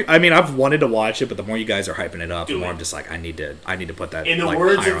the more you. I mean, I've wanted to watch it, but the more you guys are hyping it up, the Do more it. I'm just like, I need to put that. In the like,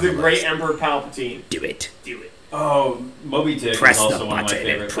 words higher of on the great list. Emperor Palpatine, Do it. do it. Oh, Moby Dick Press is the also one of my button and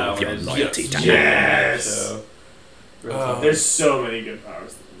favorite prove your powers. loyalty to Yes. So, real talk. There's so many good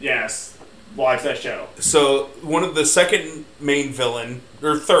powers. Yes. Watch that show. So, one of the second main villain,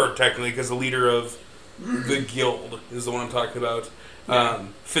 or third technically, because the leader of the guild is the one I'm talking about,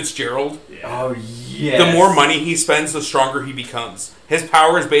 Fitzgerald. Yeah. Oh yes. The more money he spends, the stronger he becomes. His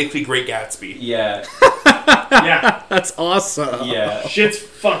power is basically Great Gatsby. Yeah. Yeah. That's awesome. Yeah. Shit's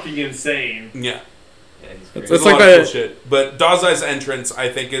fucking insane. Yeah. Yeah, he's great. It's There's a like lot of the- cool shit. But Dazai's entrance, I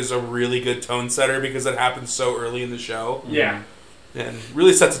think, is a really good tone setter because it happens so early in the show Yeah. and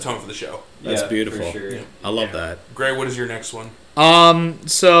really sets a tone for the show. That's Yeah, beautiful. For sure. Yeah. I love that. Gray, what is your next one?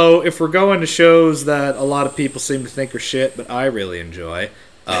 So if we're going to shows that a lot of people seem to think are shit, but I really enjoy,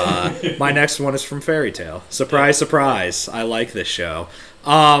 my next one is from Fairy Tail. Surprise, surprise! I like this show.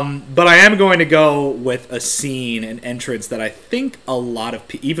 But I am going to go with a scene, an entrance that I think a lot of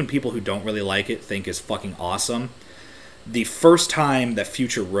even people who don't really like it think is fucking awesome. The first time that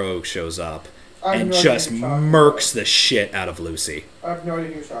Future Rogue shows up I have and no idea just who you're talking murks the shit out of Lucy. I have no idea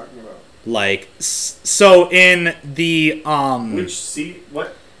who you're talking about. Like, so in the Which seat?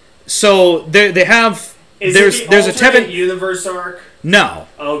 What? so they have Is there's it the there's a alternate Tevin. universe arc? No.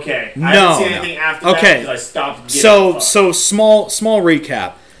 Okay. I No, haven't seen no. anything after Okay. that because I stopped getting So a fuck. so small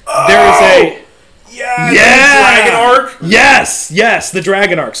recap. There is a Yeah! Yeah! The Dragon Arc! yes, the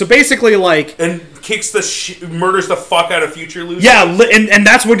Dragon Arc. So basically, like, And kicks murders the fuck out of Future Lucy. yeah, and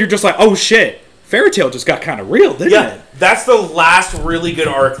that's when you're just like, oh shit, Fairy Tail just got kind of real, didn't Yeah, it? that's the last really good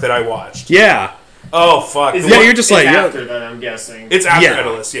arc that I watched. Yeah. Oh, fuck. Is The Yeah, one- you're just it's like, yeah. after that, I'm guessing. It's after Yeah.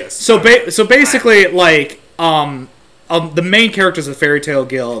 Edalus, yes. So basically, like, the main characters of the Fairy Tail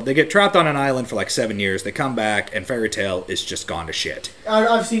Guild, they get trapped on an island for like 7 years. They come back, and Fairy Tail is just gone to shit.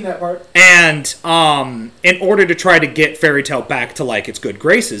 I've seen that part. And in order to try to get Fairy Tail back to like its good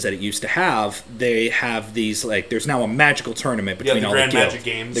graces that it used to have, they have these like there's now a magical tournament between the all Grand the guild. Magic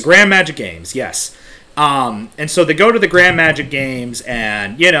Games. The Grand Magic Games, yes. And so they go to the Grand Magic Games,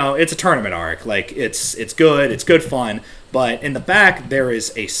 and you know it's a tournament arc. Like it's good fun. But in the back there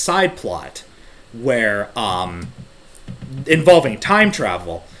is a side plot where involving time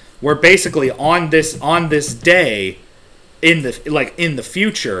travel, where basically on this day in the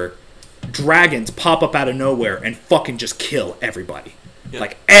future, dragons pop up out of nowhere and fucking just kill everybody. Yeah.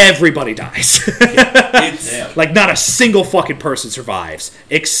 Like everybody dies. It's, Damn. Like not a single fucking person survives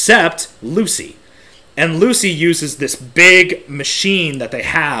except Lucy. And Lucy uses this big machine that they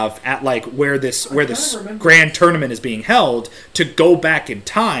have at like where this grand tournament is being held to go back in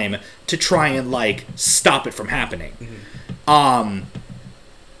time to try and like stop it from happening.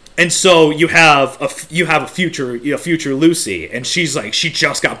 And so you have a future Lucy, and she's like, she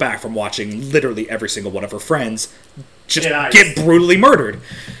just got back from watching literally every single one of her friends just get brutally murdered.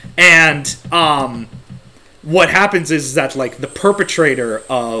 And what happens is that like the perpetrator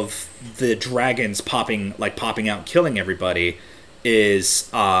of the dragons popping out and killing everybody is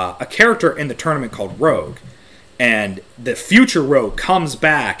a character in the tournament called Rogue. And the future Rogue comes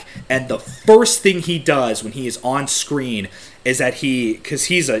back, and the first thing he does when he is on screen is that because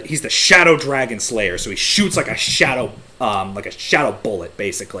he's the Shadow Dragon Slayer, so he shoots like a shadow bullet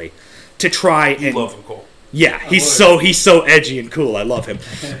basically to try and You love him, Cole. Yeah, he's so edgy and cool. I love him.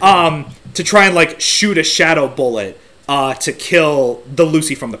 To try and like shoot a shadow bullet to kill the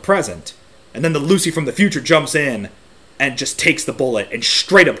Lucy from the present, and then the Lucy from the future jumps in and just takes the bullet and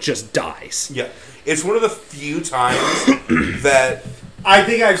straight up just dies. Yeah, it's one of the few times that I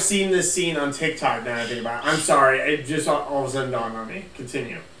think I've seen this scene on TikTok now that I think about it. I'm sorry, it just all of a sudden dawned on me.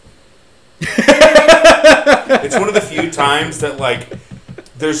 Continue. it's one of the few times that like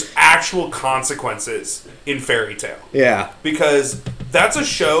there's actual consequences in Fairy Tail. Yeah. Because that's a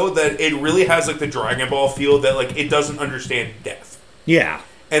show that it really has like the Dragon Ball feel that like it doesn't understand death. Yeah.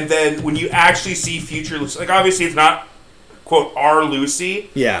 And then when you actually see future Lucy, like obviously it's not quote our Lucy.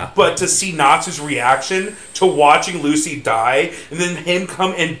 Yeah. But to see Natsu's reaction to watching Lucy die and then him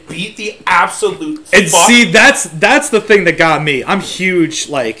come and beat the absolute and see that's the thing that got me. I'm huge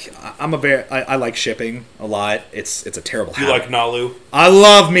like I like shipping a lot. It's a terrible habit. You like Nalu? I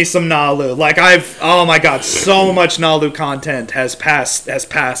love me some Nalu. Like oh my god, so much Nalu content has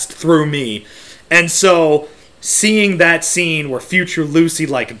passed through me. And so seeing that scene where future Lucy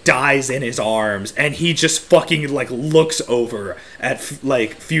like dies in his arms and he just fucking like looks over at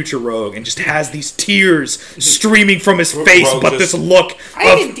like future Rogue and just has these tears streaming from his face, but this look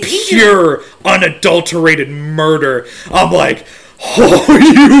of pure unadulterated murder. I'm like, oh,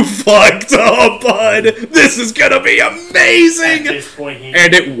 you fucked up, bud. This is gonna be amazing. At this point,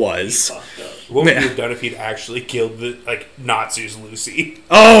 and it was. What would you have done if he'd actually killed the Natsu's Lucy?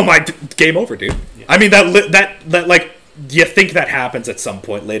 Oh my! Game over, dude. Yeah. I mean that like you think that happens at some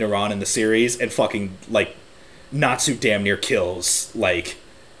point later on in the series, and fucking like Natsu damn near kills like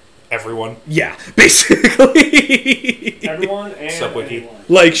everyone. Yeah, basically everyone and Subwiki.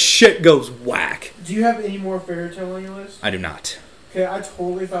 Like shit goes whack. Do you have any more Fairy Tail on your list? I do not. Okay, I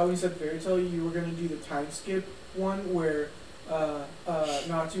totally thought when you said Fairy Tail, you were gonna do the time skip one where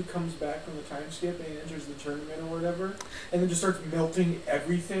Natsu comes back from the time skip and enters the tournament or whatever, and then just starts melting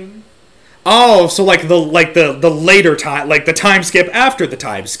everything. Oh, so like the later time, like the time skip after the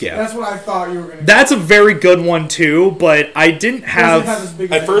time skip. That's what I thought you were gonna. That's a very good one too, but I didn't have.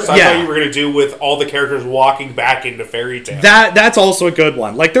 At first, I thought you were gonna do with all the characters walking back into Fairy Tail. That's also a good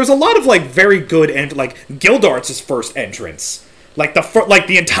one. Like, there's a lot of like very good and like Gildart's first entrance. Like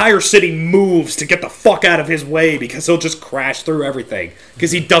the entire city moves to get the fuck out of his way because he'll just crash through everything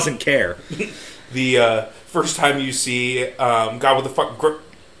because he doesn't care. The first time you see God, what the fuck?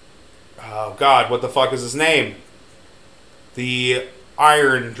 Oh God, what the fuck is his name? The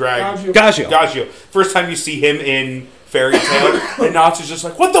Iron Dragon. Gagio. First time you see him in Fairy Tail, and Natsu's just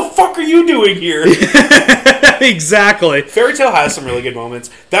like, "What the fuck are you doing here?" Exactly. Fairy Tail has some really good moments.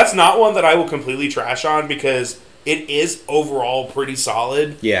 That's not one that I will completely trash on because it is overall pretty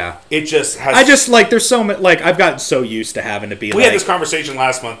solid. Yeah. It just has... I just, like, there's so much... Like, I've gotten so used to having to be, We had this conversation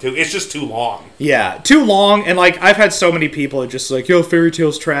last month, too. It's just too long. Yeah, too long, and, like, I've had so many people just like, yo, Fairy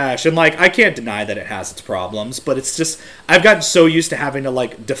Tail's trash. And, like, I can't deny that it has its problems, but it's just... I've gotten so used to having to,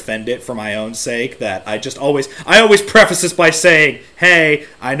 like, defend it for my own sake that I always preface this by saying, hey,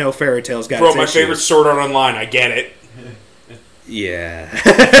 I know Fairy Tail's got its issues. My favorite Sword Art Online. I get it. Yeah.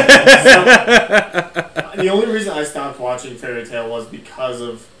 The only reason I stopped watching Fairy Tail was because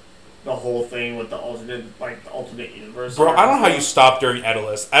of the whole thing with the alternate universe. Bro, I don't know how you stopped during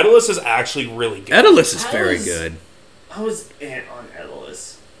Edalus. Edalus is actually really good. Edalus is very good. I was in on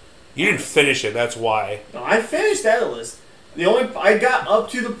Edalus. You didn't finish it, that's why. No, I finished Edalus. I got up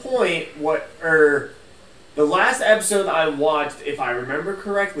to the point the last episode I watched, if I remember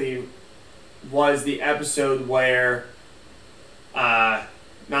correctly, was the episode where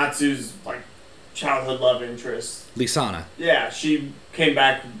Natsu's childhood love interest, Lisana. Yeah, she came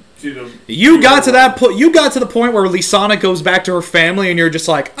back to the. You got to the point where Lisana goes back to her family, and you're just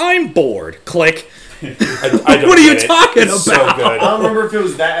like, I'm bored. Click. I don't what are you talking about? So good. I don't remember if it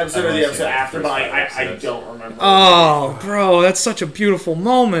was that episode or the episode after, but I don't remember. Oh, bro, that's such a beautiful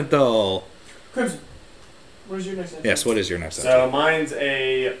moment, though. Crimson, What is your next entrance? Yes, what is your next So entrance? mine's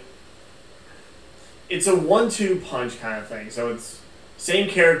it's a 1-2 punch kind of thing. So it's same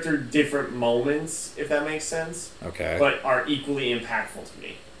character, different moments, if that makes sense, Okay. but are equally impactful to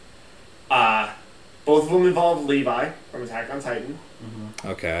me. Both of them involve Levi from Attack on Titan.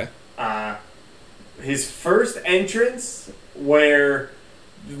 Okay. His first entrance, where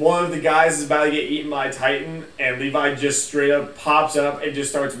one of the guys is about to get eaten by a Titan, and Levi just straight up pops up and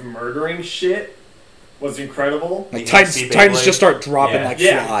just starts murdering shit, was incredible. Like The Titans MC Beyblade. just start dropping Yeah. like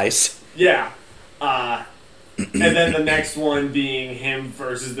Yeah. flies. Yeah. And then the next one being him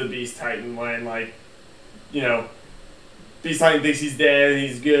versus the Beast Titan, when, like, you know, Beast Titan thinks he's dead and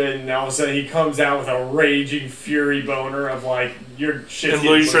he's good, and all of a sudden he comes out with a raging fury boner of, like, your shit's And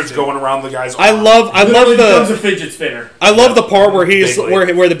Louis getting starts busted. going around the guy's I arm. love Literally becomes a the fidget spinner. I love the part where he's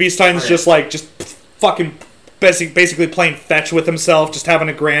Beyblade. where the Beast Titan's Okay. just fucking basically playing fetch with himself, just having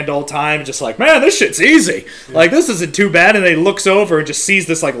a grand old time, just like, man, this shit's easy. Like, this isn't too bad. And then he looks over and just sees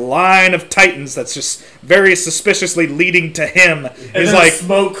this like line of Titans that's just very suspiciously leading to him. And He's then like,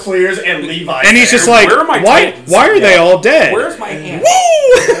 smoke clears and Levi. and he's just Where like, are my why? Titans? Why are they all dead? Where's my hand?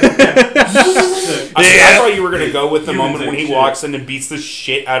 Yeah. I thought you were going to go with the Humans moment when he ain't shit. walks in and beats the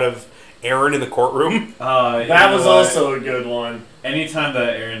shit out of Aaron in the courtroom. That was also a good one. Anytime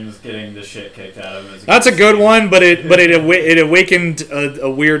that Aaron's getting the shit kicked out of him is That's a good one, but it awakened a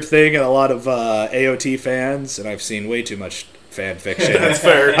weird thing in a lot of AOT fans, and I've seen way too much fan fiction. That's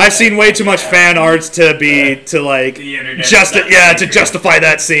fair. I've seen way too much fan arts to like The internet to justify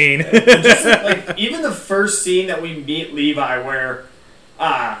that scene. Just, like, even the first scene that we meet Levi, where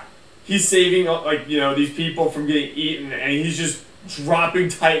he's saving, like, you know, these people from getting eaten, and he's just dropping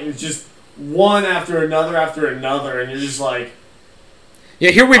Titans just one after another, and you're just like,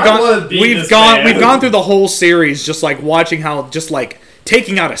 Yeah, here we've I wanna beat this man. we've gone through the whole series just like watching how just like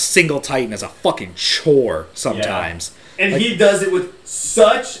taking out a single Titan is a fucking chore sometimes. and Like- he does it with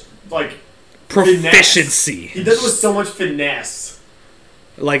such, like, Proficiency. He does it with so much finesse.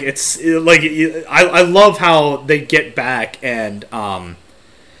 Like it's like I love how they get back and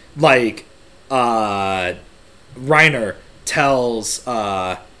Reiner tells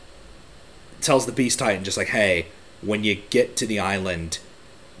the Beast Titan just like, hey, when you get to the island,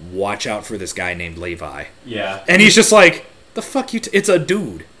 watch out for this guy named Levi. Yeah. And he's just like, the fuck you it's a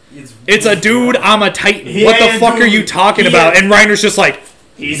dude. It's a dude, I'm a Titan. He What the ain't fuck dude. are you talking He about? ain't- And Reiner's just like,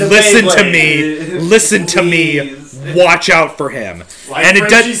 He's a listen to Beyblade. me. Listen to me. Please. Watch out for him. Like and it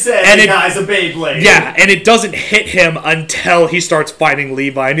Frenchie does said, and the it guy's a Beyblade. yeah, and it doesn't hit him until he starts fighting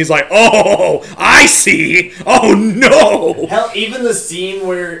Levi, and he's like, "Oh, I see. Oh no!" Hell, even the scene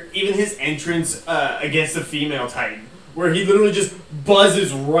where, even his entrance against the female Titan, where he literally just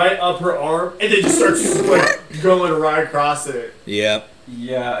buzzes right up her arm, and then just starts, like, going right across it. Yep.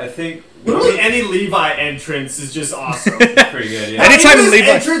 Yeah, I think Literally any Levi entrance is just awesome. pretty good. Yeah. Anytime Even his Levi-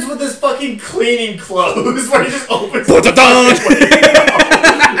 entrance with his fucking cleaning clothes, where he just opens Dun-dun-dun!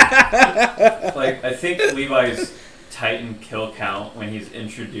 Like, I think Levi's Titan kill count when he's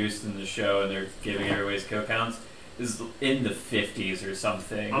introduced in the show and they're giving everybody his kill counts is in the 50s or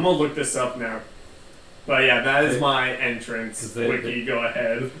something. I'm gonna look this up now. But yeah, that is my 'Cause entrance. they- Wiki, go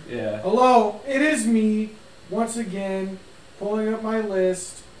ahead. Yeah. Hello, it is me, once again, pulling up my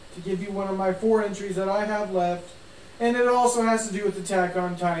list to give you one of my 4 entries that I have left, and it also has to do with Attack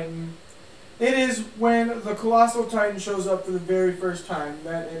on Titan. It is when the Colossal Titan shows up for the very first time,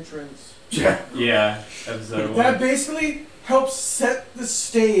 that entrance. Yeah. Episode That 1. basically helps set the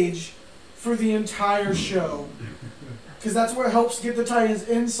stage for the entire show. Because that's what helps get the Titans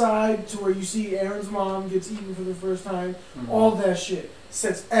inside to where you see Aaron's mom gets eaten for the first time. All that shit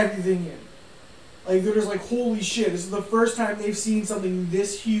sets everything in. Like, they're just like, holy shit, this is the first time they've seen something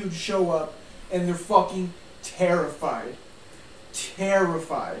this huge show up, and they're fucking terrified.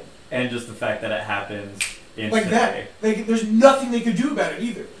 Terrified. And just the fact that it happens instantly. Like that. Like, there's nothing they could do about it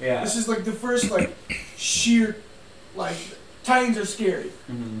either. Yeah. This is like the first, like, sheer, like, Titans are scary.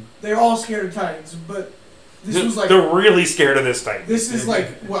 Mhm. They're all scared of Titans, but this was like, They're really scared of this Titan. this is like,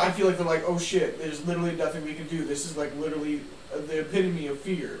 well, I feel like they're like, oh shit, there's literally nothing we can do. This is like literally the epitome of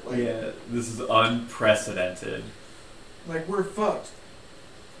fear. Like, Yeah, this is unprecedented. like we're fucked.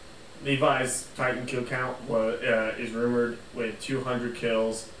 Levi's Titan kill count is rumored with 200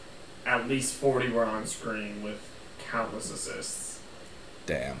 kills. At least 40 were on screen with countless assists.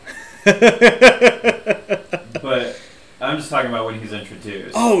 Damn. But I'm just talking about when he's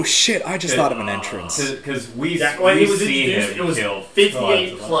introduced. Oh shit! I just thought of an entrance. Because we When he we was see introduced, him it was kill 58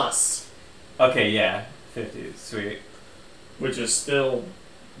 tons of plus, Okay, yeah. 50. Sweet. which is still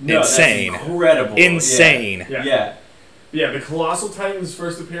No, Insane. That's incredible. Insane. Yeah. Yeah. Yeah, the Colossal Titan's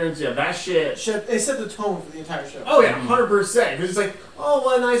first appearance, that shit. It set the tone for the entire show. Oh yeah, 100%. Because it's like, oh,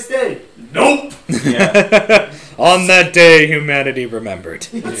 what a nice day. Nope. Yeah. On that day, humanity remembered.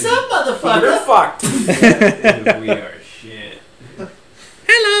 What's up, You're motherfucker? fucked. We are shit.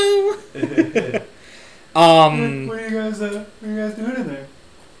 Hello. What are you guys doing in there?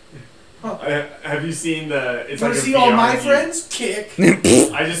 Have you seen the? It's You like want a to see all VR my view- friends kick?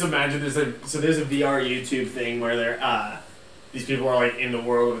 I just imagine there's a VR YouTube thing where these people are like in the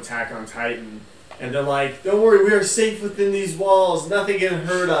world of Attack on Titan, and they're like, "Don't worry, we are safe within these walls. Nothing can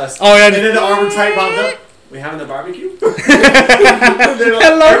hurt us." Oh yeah. And then the Armor Titan pops up. We having a barbecue? Hello,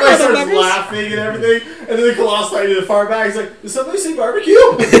 everybody starts motherfuckers. laughing and everything, and then the Colossal Titan in the far back is like, "Did somebody say barbecue?"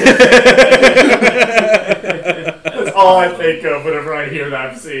 That's all I think of whenever I hear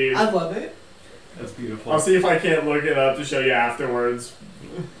that scene. I love it. That's beautiful. I'll see if I can't look it up to show you afterwards.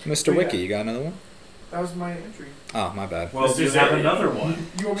 Mr. Wiki, you got another one? That was my entry. Oh, my bad. Well, Let's you just have say- another one.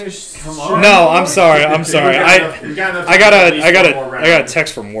 You want me to Come on. No, I'm sorry. I'm sorry. I got a round.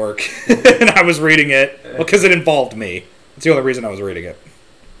 text from work, and I was reading it because it involved me. It's the only reason I was reading it.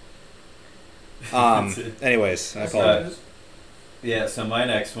 Anyways, I apologize. Yeah, so my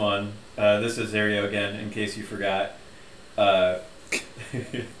next one, this is Ario again, in case you forgot.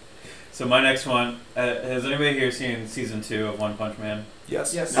 So my next one, has anybody here seen season 2 of One Punch Man?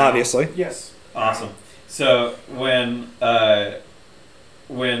 Yes. Yes. Obviously. Yes. Awesome. So when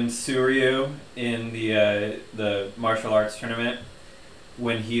Suryu in the martial arts tournament,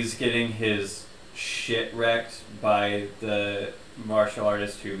 when he's getting his shit wrecked by the martial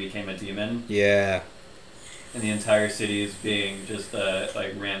artist who became a demon, Yeah. and the entire city is being just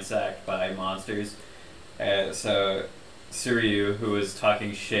like ransacked by monsters. So Suryu, who was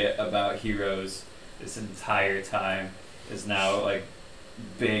talking shit about heroes this entire time, is now like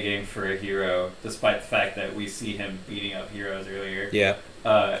begging for a hero, despite the fact that we see him beating up heroes earlier. Yeah.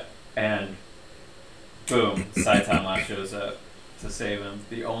 And boom, Saitama shows up to save him,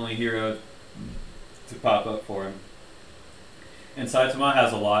 the only hero to pop up for him. And Saitama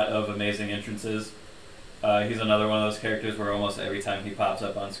has a lot of amazing entrances. He's another one of those characters where almost every time he pops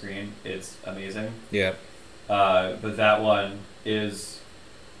up on screen, it's amazing. Yeah. But that one is...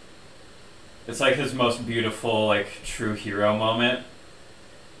 It's like his most beautiful, like, true hero moment.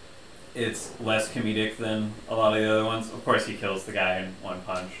 It's less comedic than a lot of the other ones. Of course, he kills the guy in one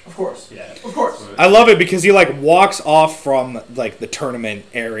punch. Of course. Yeah. Of course. So I love it because he like walks off from like the tournament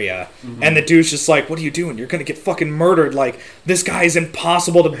area, and the dude's just like, "What are you doing? You're gonna get fucking murdered! Like this guy is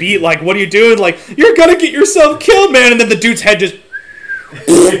impossible to beat! Like what are you doing? Like you're gonna get yourself killed, man!" And then the dude's head just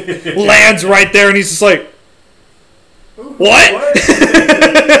lands right there, and he's just like, "What?"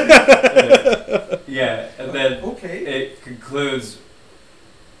 yeah, and then Okay. it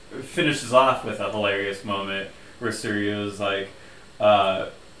finishes off with a hilarious moment where Surya is like,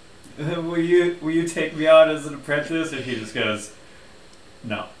 will you take me on as an apprentice? And he just goes,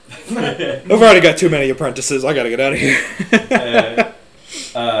 no. I've already got too many apprentices. I gotta get out of here.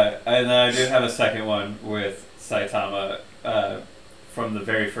 And then I do have a second one with Saitama from the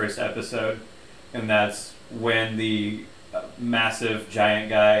very first episode, and that's when the massive giant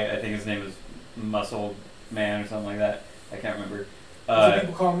guy, I think his name is Muscle Man or something like that, I can't remember. That's what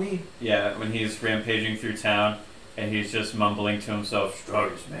people call me. Yeah, when he's rampaging through town and he's just mumbling to himself,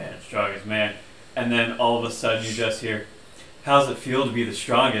 strongest man. And then all of a sudden you just hear, how's it feel to be the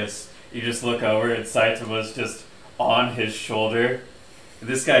strongest? You just look over and Saitama's just on his shoulder.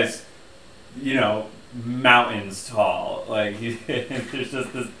 This guy's, mountains tall. Like, there's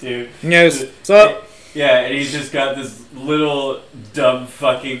just this dude. Yes. What's up? Yeah, and he's just got this little dumb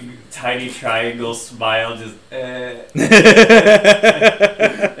fucking tiny triangle smile, just just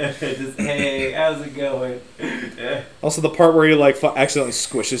hey, how's it going? Also, the part where he like accidentally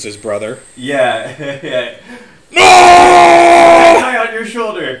squishes his brother. Yeah, yeah. No! Guy on your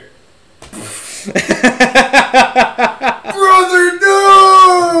shoulder. Brother,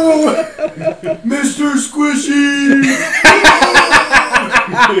 no! Mr. Squishy!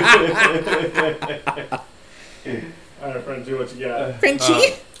 Alright, Frenchie, what you got?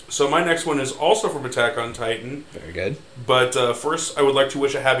 Frenchie. So my next one is also from Attack on Titan. Very good. But first, I would like to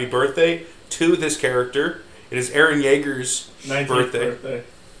wish a happy birthday to this character. It is Eren Yeager's 19th birthday.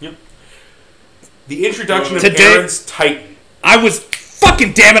 Yep. The introduction of Today- Eren's Titan. I was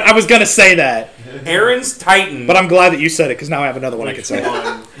fucking damn it. I was gonna say that, Eren's Titan. but I'm glad that you said it because now I have another one I can say.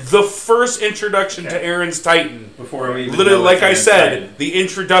 The first introduction to Eren's Titan. Before we even Literally, know like what's I in said, inside. the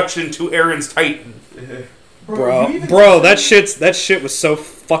introduction to Eren's Titan. Bro, that shit was so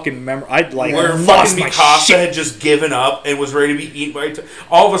fucking memorable. I Where lost fucking my Mikasa shit. had just given up and was ready to be eaten by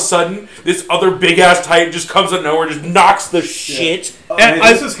all of a sudden, this other big ass Titan just comes out of nowhere and just knocks the shit. And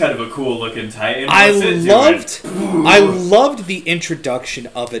this is kind of a cool looking Titan. I loved the introduction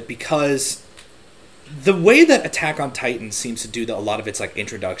of it because the way that Attack on Titan seems to do a lot of its like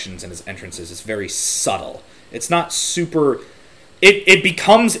introductions and its entrances is very subtle. It's not super. It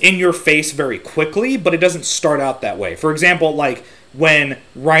becomes in your face very quickly, but it doesn't start out that way. For example, like when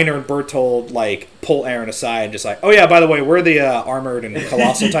Reiner and Bertold like pull Eren aside and just like, oh yeah, by the way, we're the armored and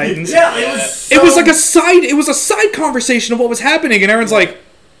colossal Titans. Yeah, it was like a side conversation of what was happening, and Eren's like,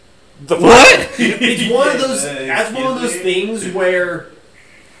 The what? It's one of those. That's one of those things where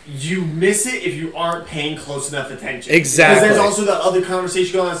you miss it if you aren't paying close enough attention. Exactly. Because there's also that other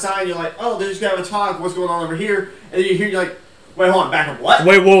conversation going on outside. You're like, oh, they're just gonna have a talk. What's going on over here? And then you hear, you're like, wait, hold on, back up. What?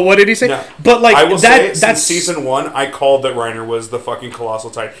 Wait, well, what did he say? No. But like I will say, that's since season 1, I called that Reiner was the fucking Colossal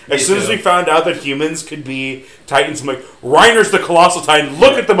Titan. As soon as we found out that humans could be Titans, I'm like, Reiner's the Colossal Titan.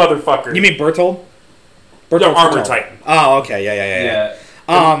 Look at the motherfucker. You mean Bertold? The Armored Titan. Oh, okay, yeah.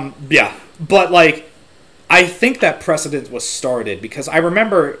 Yeah. But like, I think that precedent was started because I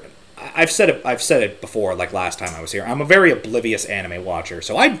remember. I've said it before, like last time I was here. I'm a very oblivious anime watcher,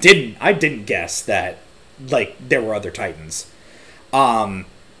 so I didn't guess that like there were other Titans.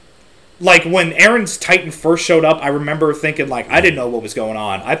 Like when Eren's Titan first showed up, I remember thinking like I didn't know what was going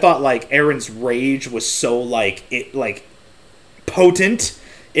on. I thought like Eren's rage was so like potent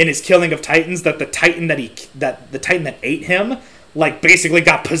in his killing of Titans that the Titan that ate him like basically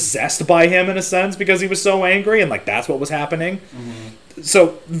got possessed by him in a sense because he was so angry, and like that's what was happening. Mm-hmm.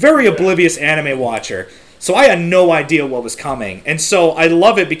 So very oblivious anime watcher. So I had no idea what was coming, and so I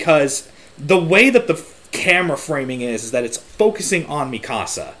love it because the way that the camera framing is that it's focusing on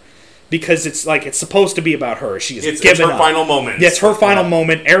Mikasa. Because it's like it's supposed to be about her. She's given her up. final moment. Yeah, it's her final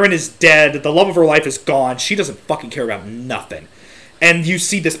moment. Eren is dead. The love of her life is gone. She doesn't fucking care about nothing. And you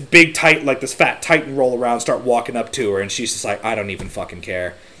see this big Titan, like this fat Titan, roll around, start walking up to her, and she's just like, "I don't even fucking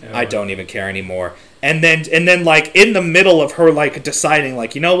care. I don't even care anymore." And then like in the middle of her like deciding,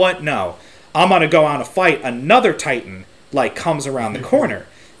 like, you know what? No, I'm gonna go out and fight. Another Titan like comes around the corner.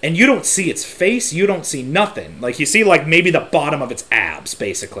 And you don't see its face, you don't see nothing. Like, you see, like, maybe the bottom of its abs,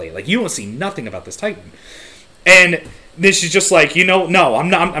 basically. Like, you don't see nothing about this Titan. And then she's just like, you know, no, I'm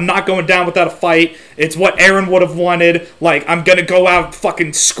not going down without a fight. It's what Eren would have wanted. Like, I'm gonna go out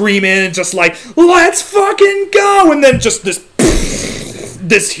fucking screaming and just like, let's fucking go! And then just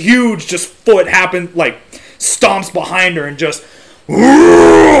this huge just foot happened, like, stomps behind her and just,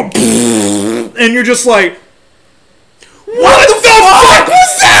 and you're just like, what the fuck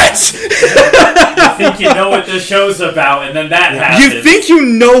was that? You think you know what the show's about, and then that happens. You think you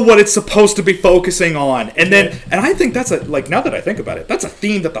know what it's supposed to be focusing on, and then, and I think that's now that I think about it, that's a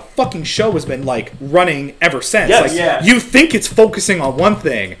theme that the fucking show has been like running ever since. Yes. Like, you think it's focusing on one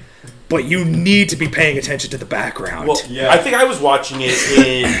thing, but you need to be paying attention to the background. Well, I think I was watching it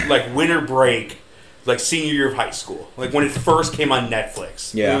in like winter break, like senior year of high school, like when it first came on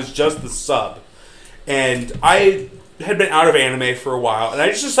Netflix. Yeah. It was just the sub, and I had been out of anime for a while, and I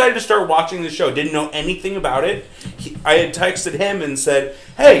just decided to start watching the show. Didn't know anything about it. I had texted him and said,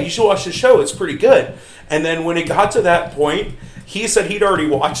 hey, you should watch the show, it's pretty good. And then when it got to that point, he said he'd already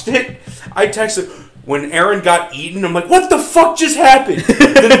watched it. I texted, when Eren got eaten, I'm like, what the fuck just happened?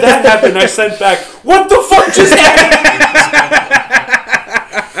 Then that happened, I sent back, what the fuck just happened?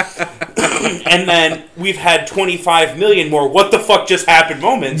 And then we've had 25 million more what the fuck just happened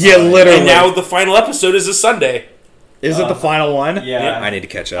moments. Yeah, literally. And now the final episode is a Sunday. Is it the final one? Yeah. I need to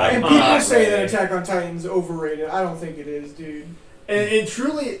catch up. And people say that Attack on Titan is overrated. I don't think it is, dude. And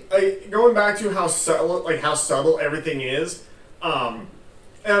truly, like, going back to how subtle everything is, and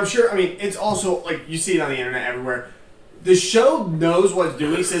I'm sure, I mean, it's also, like, you see it on the internet everywhere. The show knows what it's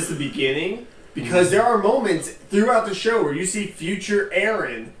doing since the beginning, because there are moments throughout the show where you see future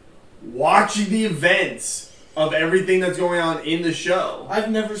Eren watching the events of everything that's going on in the show.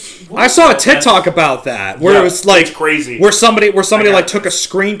 I've never. I saw a TikTok about that where it was like it's crazy. Where somebody like took a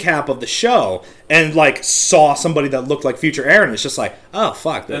screen cap of the show and like saw somebody that looked like future Eren. It's just like, oh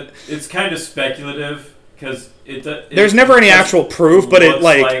fuck. It's kind of speculative because there's never any actual proof, but it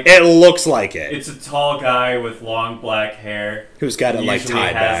looks like it. It's a tall guy with long black hair who's got it like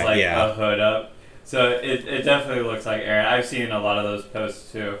tied back, like a hood up. So it definitely looks like Eren. I've seen a lot of those posts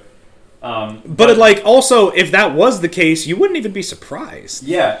too. But like also, if that was the case, you wouldn't even be surprised.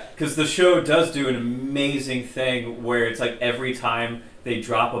 Yeah, because the show does do an amazing thing where it's like every time they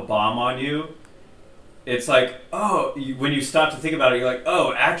drop a bomb on you, it's like, when you stop to think about it, you're like,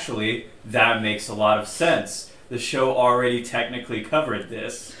 oh, actually, that makes a lot of sense. The show already technically covered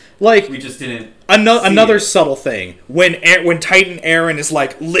this. Like, we just didn't. Another subtle thing when Titan Eren is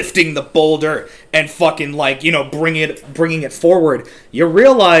like lifting the boulder and fucking like bringing it forward, you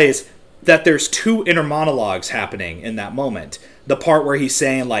realize that there's two inner monologues happening in that moment. The part where he's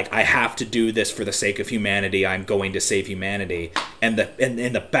saying like, I have to do this for the sake of humanity. I'm going to save humanity, and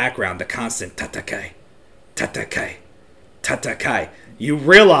in the background the constant Tatakai, Tatakai, Tatakai. You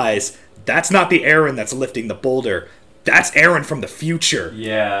realize that's not the Eren that's lifting the boulder. That's Eren from the future.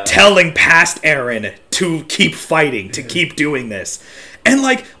 Yeah. Telling past Eren to keep fighting, to keep doing this. And,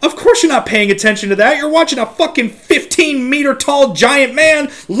 like, of course you're not paying attention to that. You're watching a fucking 15-meter tall giant man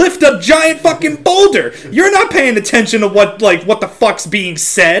lift a giant fucking boulder. You're not paying attention to what the fuck's being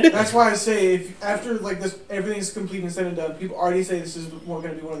said. That's why I say, if after, like, this, everything's complete and said and done, people already say this is going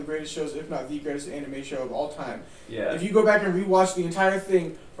to be one of the greatest shows, if not the greatest anime show of all time. Yeah. If you go back and rewatch the entire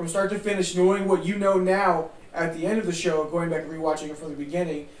thing from start to finish, knowing what you know now, at the end of the show, going back and rewatching it from the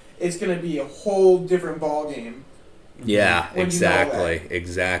beginning, it's going to be a whole different ball game. Yeah, exactly.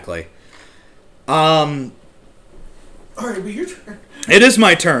 Alright, but your turn. It is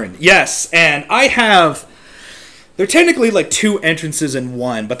my turn, yes, and I have... They're technically like two entrances in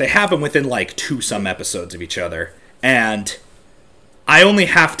one, but they happen within like some episodes of each other. And I only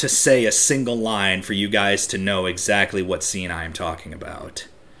have to say a single line for you guys to know exactly what scene I am talking about.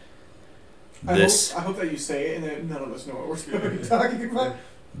 I hope that you say it and that none of us know what we're going to be talking about.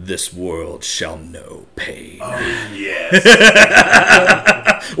 This world shall know pain. Oh, yes.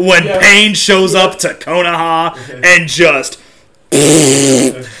 When pain shows up to Konoha and just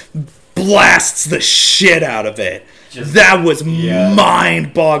blasts the shit out of it. That was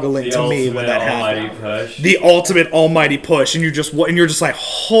mind-boggling to me when that happened. Push. The ultimate almighty push, and you're just like,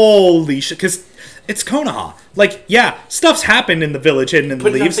 holy shit, because it's Konoha. Like, yeah, stuff's happened in the village hidden in the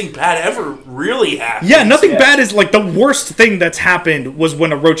leaves. But nothing bad ever really happened. Yeah, nothing bad is, like, the worst thing that's happened was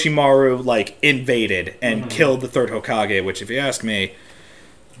when Orochimaru, like, invaded and killed the third Hokage, which, if you ask me,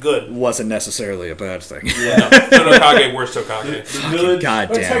 good. Wasn't necessarily a bad thing. Yeah, third Hokage, worst Hokage. Village,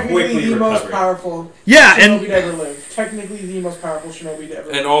 goddamn. Technically the most powerful shinobi to ever live. Technically the most powerful shinobi to ever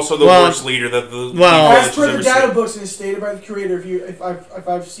live. And also the worst leader that the as per the data books and stated by the creator, if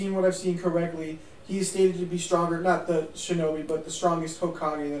I've seen what I've seen correctly, he is stated to be stronger, not the shinobi, but the strongest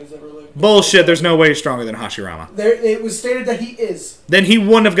Hokage that has ever lived. Bullshit, there's no way he's stronger than Hashirama. It was stated that he is. Then he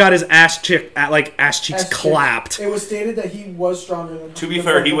wouldn't have got his ass cheeks clapped. It was stated that he was stronger than To be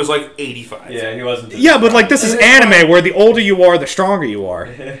fair, he was like 85. Yeah, he wasn't. Yeah, but like this is anime where the older you are, the stronger you are.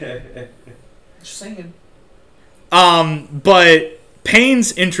 Just saying. But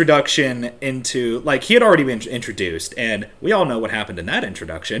Pain's introduction into, like, he had already been introduced, and we all know what happened in that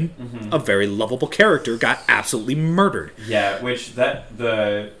introduction. A very lovable character got absolutely murdered. Yeah, which that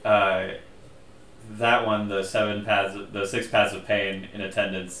one, the 6 paths of pain in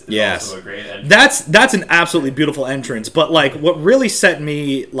attendance is also a great entrance. That's an absolutely beautiful entrance, but like what really set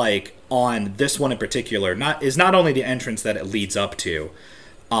me like on this one in particular is not only the entrance that it leads up to,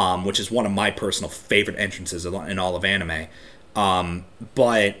 which is one of my personal favorite entrances in all of anime.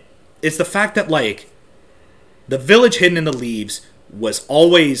 But it's the fact that, like, the village hidden in the leaves was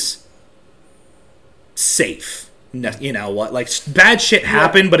always safe. You know what? Like, bad shit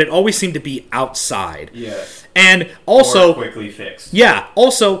happened, but it always seemed to be outside. Yeah. And also... Or quickly fixed. Yeah.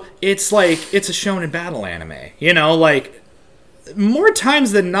 Also, it's like, it's a shonen battle anime. You know, like, more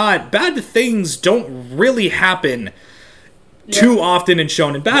times than not, bad things don't really happen too often in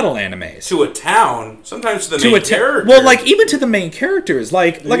shonen battle animes. To a town, sometimes to the main character. Well, like even to the main characters,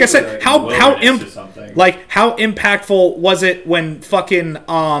 like I said, how impactful was it when fucking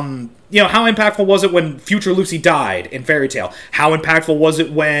how impactful was it when Future Lucy died in Fairy Tail? How impactful was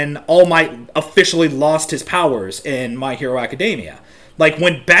it when All Might officially lost his powers in My Hero Academia? Like,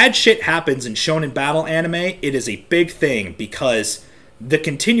 when bad shit happens in shonen battle anime, it is a big thing because the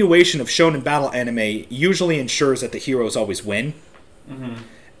continuation of shonen battle anime usually ensures that the heroes always win.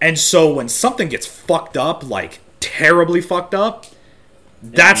 And so when something gets fucked up, like terribly fucked up,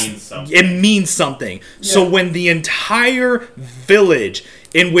 it means something. Yeah. So when the entire village,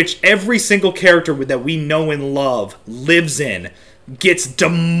 in which every single character that we know and love lives in, gets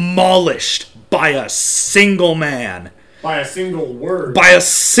demolished by a single man. By a single word.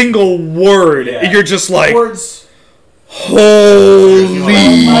 Yeah. You're just like... Words. Holy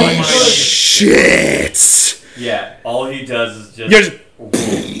shit! Yeah, all he does is just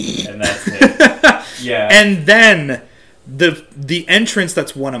and that's it. Yeah. And then the entrance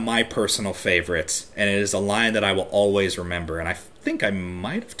that's one of my personal favorites, and it is a line that I will always remember, and think I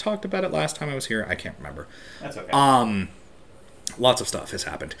might have talked about it last time I was here. I can't remember. That's okay. Lots of stuff has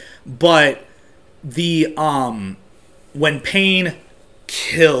happened. But the when Pain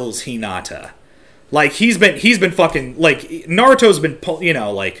kills Hinata, like he's been fucking, like, Naruto's been, you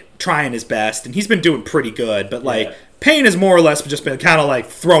know, like trying his best and he's been doing pretty good, but like Pain has more or less just been kind of like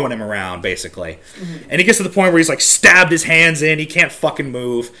throwing him around basically. And he gets to the point where he's like stabbed his hands in, he can't fucking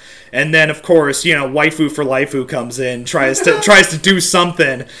move. And then of course, you know, waifu for Lifu comes in, tries to do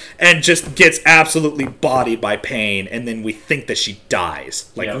something and just gets absolutely bodied by Pain, and then we think that she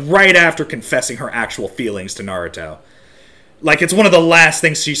dies, like right after confessing her actual feelings to Naruto. Like, it's one of the last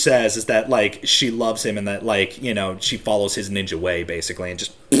things she says is that, like, she loves him and that, like, you know, she follows his ninja way, basically, and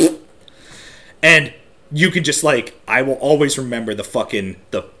just... And you could just, like, I will always remember the fucking...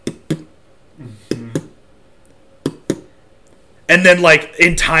 And then, like,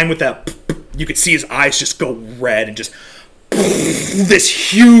 in time with that, you could see his eyes just go red and just...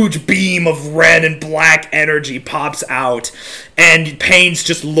 This huge beam of red and black energy pops out, and Pain's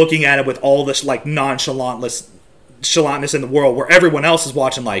just looking at it with all this, like, nonchalantness in the world, where everyone else is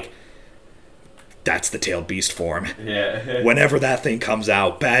watching like, that's the tailed beast form. Yeah. Whenever that thing comes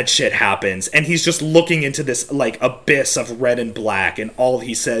out, bad shit happens, and he's just looking into this like abyss of red and black, and all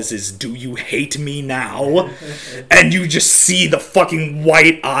he says is, "Do you hate me now?" And you just see the fucking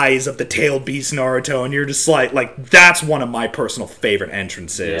white eyes of the tailed beast Naruto, and you're just like that's one of my personal favorite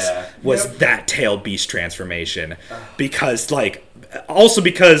entrances. Was that tailed beast transformation, because like, also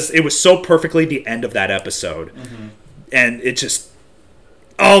because it was so perfectly the end of that episode, and it just,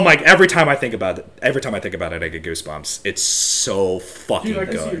 oh my! Every time I think about it, I get goosebumps. It's so fucking good.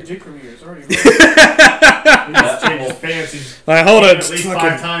 Dude, I can see your dick from here. It's already fancy. Hold on. At least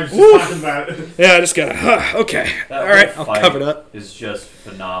 5 times just talking about it. Yeah, I just gotta. Okay. That all right. whole I'll cover it up. Is just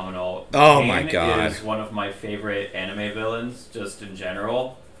phenomenal. Oh Pain my god! is one of my favorite anime villains, just in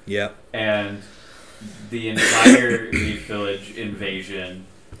general. Yep. And the entire Leaf Village invasion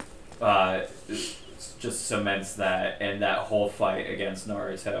just cements that, and that whole fight against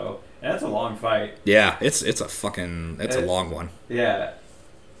Naruto. And that's a long fight. Yeah, it's a long one. Yeah.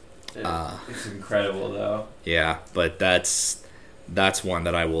 It's incredible though. Yeah, but that's one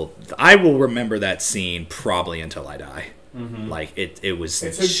that I will remember that scene probably until I die. Like it was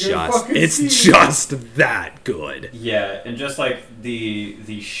just that good. Yeah, and just like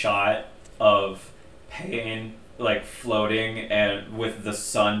the shot of Pain like floating and with the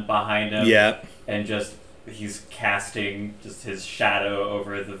sun behind him. Yeah. And just he's casting just his shadow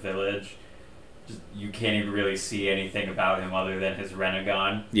over the village. Just, you can't even really see anything about him other than his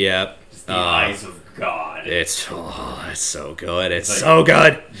Renegon. Yeah. Just the eyes of God. It's so good. It's like, so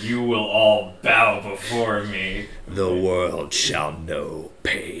good. You will all bow before me. The world shall know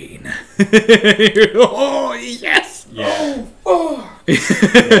pain. Oh yes. Yeah.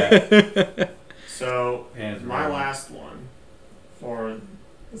 Yeah. So my last one for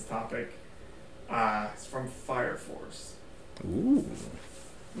this topic. It's from Fire Force. Ooh.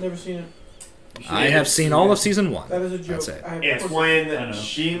 Never seen it. I have seen all of season 1. That is a joke. That's it. It's when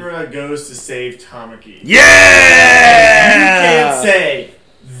Shinra goes to save Tamaki. Yeah! You can't say,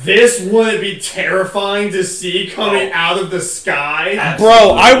 this wouldn't be terrifying to see coming out of the sky? Absolutely.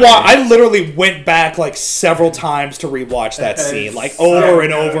 Bro, I literally went back like several times to rewatch that scene. Like over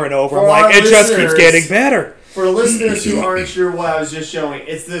and over and over. I'm like, it just keeps getting better. For listeners who aren't sure what I was just showing,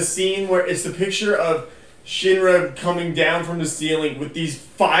 it's the scene where it's the picture of Shinra coming down from the ceiling with these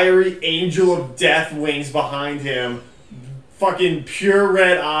fiery angel of death wings behind him, fucking pure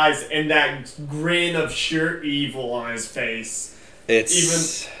red eyes, and that grin of sheer evil on his face.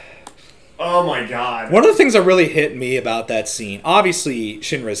 Oh my god. One of the things that really hit me about that scene, obviously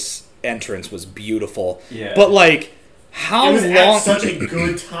Shinra's entrance was beautiful, but like, how it was long at such a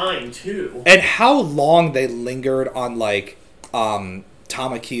good time too, and how long they lingered on like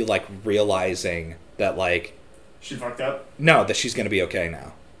Tamaki like realizing that like she fucked up. No, that she's gonna be okay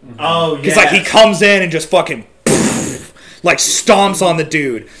now. Oh yeah, because like he comes in and just fucking like stomps on the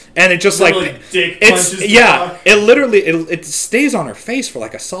dude, and it just literally like it literally it stays on her face for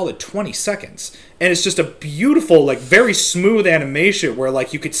like a solid 20 seconds, and it's just a beautiful like very smooth animation where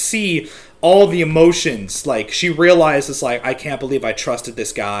like you could see all the emotions. Like she realizes like, I can't believe I trusted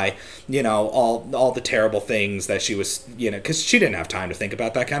this guy, you know, all the terrible things that she was, you know, because she didn't have time to think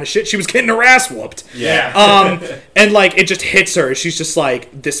about that kind of shit. She was getting her ass whooped. And like it just hits her. She's just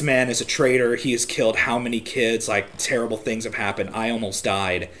like, this man is a traitor. He has killed how many kids? Like terrible things have happened. I almost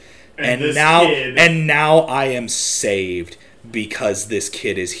died, and now I am saved because this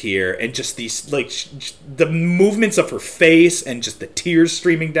kid is here. And just these like the movements of her face and just the tears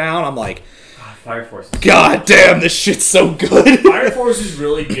streaming down. I'm like, Fire Force. God damn, this shit's so good. Fire Force is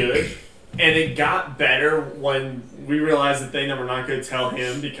really good, and it got better when we realized that they were not going to tell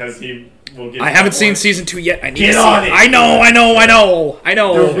him because he will get. I haven't seen season 2 yet. I need Get to see on it. it. I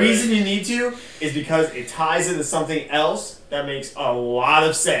know. The reason you need to is because it ties into something else that makes a lot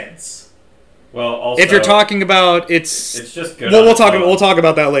of sense. Well, also, If you're talking about it's just good. well, on we'll its talk. own. We'll talk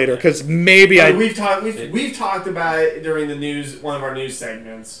about that later because maybe We've talked about it during the news, one of our news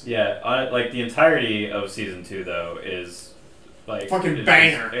segments. Yeah, like the entirety of season 2 though is like Fucking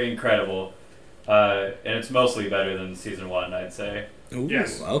banger. incredible, and it's mostly better than season 1, I'd say. Ooh,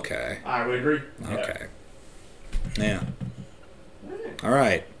 Yes. Okay. I would agree. Okay. Yeah. All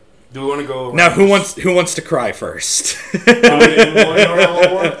right. Do we want to go around? Now, who wants to cry first? Because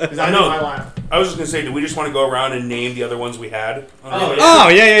I know my line. I was just gonna say, do we just want to go around and name the other ones we had? Oh, Oh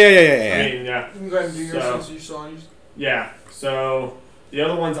yeah. I mean, yeah. You can go ahead and do yours So- since you saw yours. Yeah. So the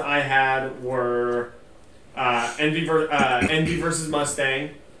other ones I had were Envy versus Mustang,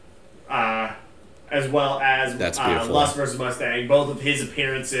 as well as That's beautiful. Lust versus Mustang. Both of his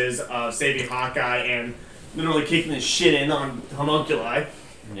appearances of saving Hawkeye and literally kicking his shit in on Homunculi.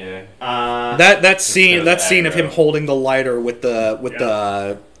 Yeah. That scene goes of him aggro. holding the lighter with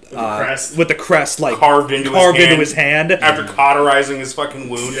the crest like Carved into his hand. after cauterizing his fucking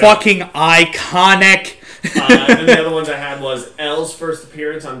wound. Fucking iconic. And then the other ones I had was L's first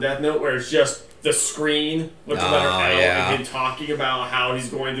appearance on Death Note, where it's just the screen with the letter L yeah. and him talking about how he's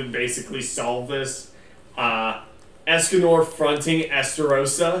going to basically solve this. Escanor fronting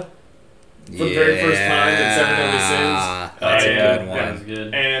Esterosa for the very first time in Seven Deadly Sins. That's a yeah, good that one. was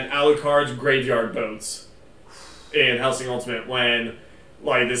good. And Alucard's graveyard boats in Hellsing Ultimate when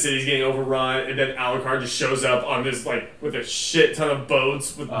like the city's getting overrun and then Alucard just shows up on this like with a shit ton of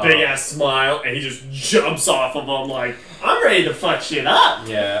boats with big ass smile and he just jumps off of them like I'm ready to fuck shit up.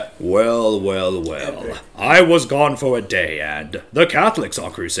 Yeah. Well. I was gone for a day, and the Catholics are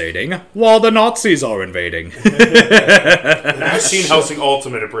crusading, while the Nazis are invading. I've seen Helsing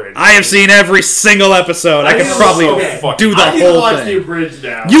Ultimate Abridged. I have seen every single episode. I I can know, probably so fucking- do the I need to whole watch the thing. abridged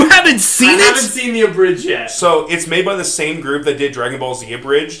now. You haven't seen I haven't it? seen the abridged yet. So it's made by the same group that did Dragon Ball Z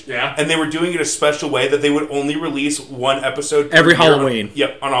Abridged. Yeah. And they were doing it a special way that they would only release one episode per Every year Halloween.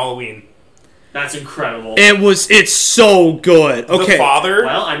 on Halloween. That's incredible. It's so good. Okay. The father.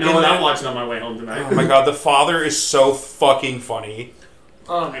 Well, I know in what that- I'm watching on my way home tonight. Oh my god, the father is so fucking funny.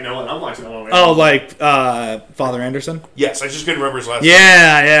 I know what I'm watching on my way Oh, home. like Father Anderson? Yes, I just couldn't remember his last name.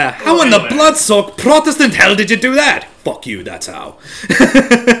 Yeah. How Well, in the anyway. blood-soaked Protestant hell did you do that? Fuck you, that's how. What's You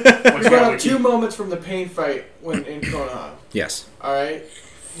wrong brought up with two you? moments from the pain fight when in Konoha. Yes. Alright?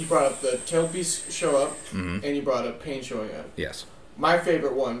 You brought up the tail piece show up, Mhm. and you brought up pain showing up. Yes. My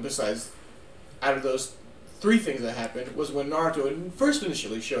favorite one, besides out of those three things that happened, was when Naruto first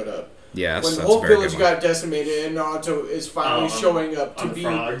initially showed up. Yes, When the that's whole a very village good one. got decimated, and Naruto is finally showing up to on the be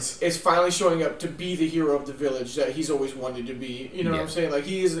frogs. is finally showing up to be the hero of the village that he's always wanted to be. You know what I'm Yeah. saying? Like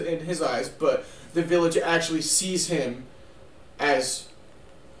he is in his eyes, but the village actually sees him as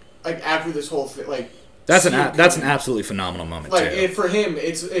like after this whole thing. Like That's see him an coming. absolutely phenomenal moment like too. for him,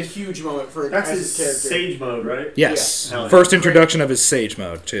 it's a huge moment for That's as his character. sage mode, right? Yes. Yeah. Hell yeah. First introduction of his sage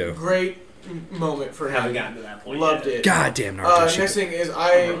mode too. Great moment for Haven't him. gotten to that point Loved yet. it. God damn Naruto Next shit. thing is I'm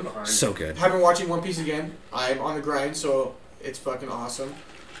I running behind. So good. have been watching One Piece again. I'm on the grind, so it's fucking awesome.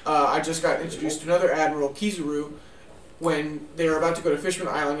 I just got introduced to another Admiral, Kizaru, when they were about to go to Fishman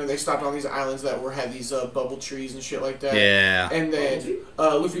Island, and they stopped on these islands that had these bubble trees and shit like that. Yeah. And then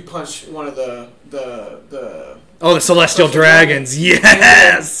Luffy punched one of the Oh, the Celestial Dragons. and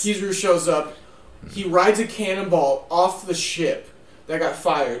Yes. then Kizaru shows up. He rides a cannonball off the ship that got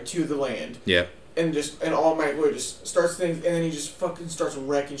fired to the land. Yeah. And All Might Glory just starts things, and then he just fucking starts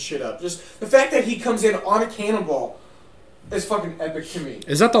wrecking shit up. Just the fact that he comes in on a cannonball is fucking epic to me.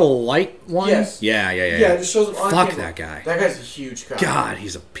 Is that the light one? Yes. Yeah. Yeah, it just shows up on a Fuck cannonball. that guy. That guy's a huge guy. God,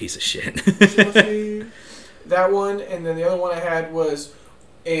 he's a piece of shit. That one, and then the other one I had was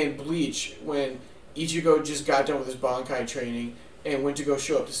in Bleach when Ichigo just got done with his Bankai training and went to go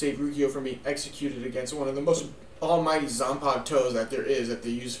show up to save Rukio from being executed against one of the most almighty Zanpakutos that there is that they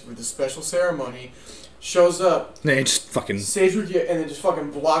use for the special ceremony. Shows up, They just fucking. saves Rukio, and then just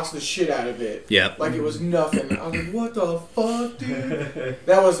fucking blocks the shit out of it. Yeah. Like it was nothing. I was like, what the fuck, dude?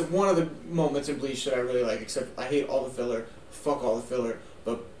 That was one of the moments in Bleach that I really like, except I hate all the filler. Fuck all the filler.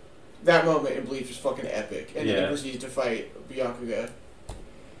 But that moment in Bleach was fucking epic. And then Yeah. he proceeds to fight Byakuga.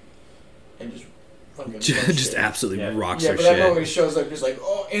 And just fucking... Just absolutely Yeah. rocks Yeah, their but that shit. moment when he shows up, just like,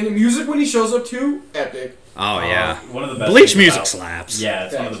 oh, and the music when he shows up too, epic. Oh, yeah. One of the best Bleach things music about- slaps. Yeah,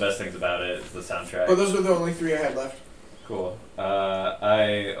 it's one of Thanks. the best things about it. Is the soundtrack. But those are the only three I had left. Cool.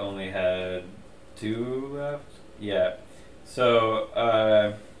 I only had 2 left. Yeah.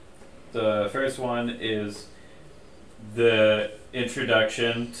 So the first one is the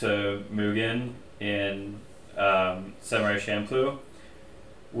introduction to Mugen in Samurai Champloo,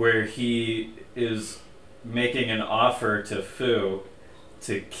 where he is making an offer to Fu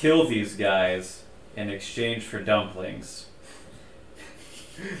to kill these guys in exchange for dumplings.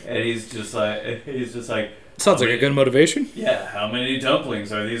 And he's just like Sounds like a good motivation. yeah, how many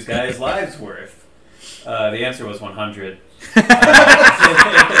dumplings are these guys' lives worth? The answer was 100.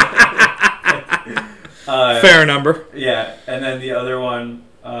 Fair number. Yeah, and then the other one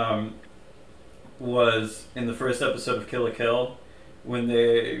was in the first episode of Kill la Kill when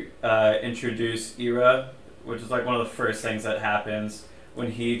they introduce Ira, which is like one of the first things that happens when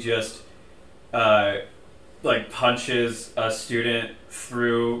he just like punches a student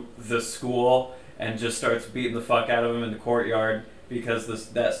through the school and just starts beating the fuck out of him in the courtyard because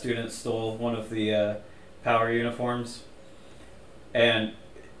that student stole one of the power uniforms. And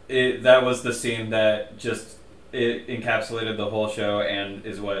that was the scene that just it encapsulated the whole show and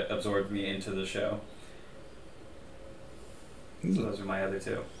is what absorbed me into the show. So those are my other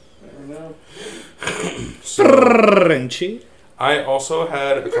two. I don't know. Frenchy. I also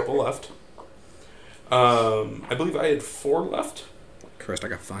had a couple left. I believe I had 4 left. Christ, I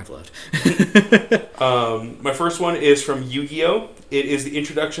got 5 left. My first one is from Yu-Gi-Oh! It is the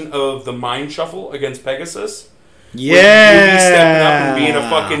introduction of the Mind Shuffle against Pegasus. Yeah. With Yugi stepping up and being a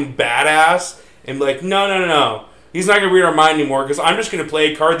fucking badass and like, no. He's not going to read our mind anymore because I'm just going to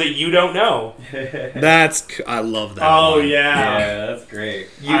play a card that you don't know. I love that. Oh, one. Yeah, that's great.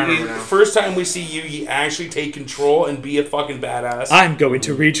 Yugi, first time we see Yugi actually take control and be a fucking badass. I'm going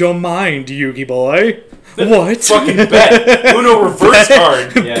to read your mind, Yugi boy. What? Fucking bet. Uno reverse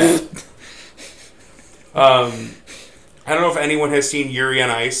card. Yeah. I don't know if anyone has seen Yuri on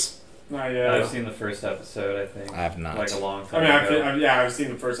Ice. Not yet. I've seen the first episode, I think. I have not. Like a long I time mean, ago. I've seen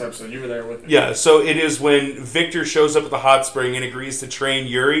the first episode. You were there with me. Yeah, so it is when Victor shows up at the hot spring and agrees to train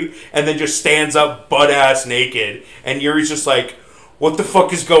Yuri, and then just stands up butt-ass naked. And Yuri's just like, what the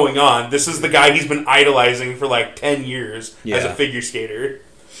fuck is going on? This is the guy he's been idolizing for like 10 years as a figure skater.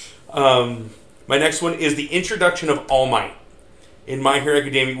 My next one is the introduction of All Might in My Hero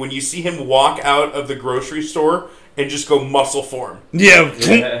Academia. When you see him walk out of the grocery store and just go muscle form. Yeah.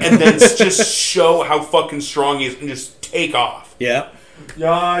 And then just show how fucking strong he is and just take off. Yeah.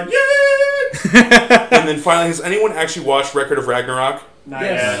 Yeah. And then finally, has anyone actually watched Record of Ragnarok? Not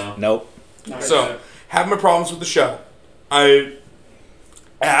Yes. yet. Nope. Not So, yet. have my problems with the show.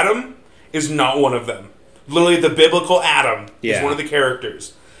 Adam is not one of them. Literally, the biblical Adam is Yeah. one of the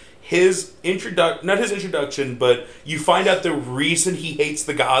characters. Not his introduction, but you find out the reason he hates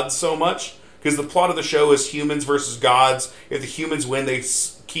the gods so much. Because the plot of the show is humans versus gods. If the humans win, they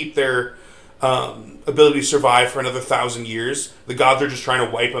keep their ability to survive for another 1,000 years. The gods are just trying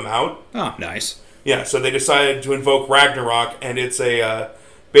to wipe them out. Oh, nice. Yeah, so they decided to invoke Ragnarok, and it's a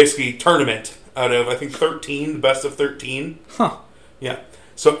basically tournament out of, I think, 13, the best of 13. Huh. Yeah.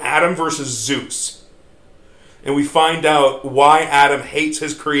 So Adam versus Zeus. And we find out why Adam hates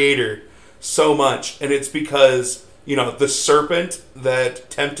his creator so much. And it's because, you know, the serpent that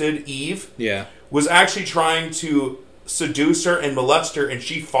tempted Eve Yeah. was actually trying to seduce her and molest her, and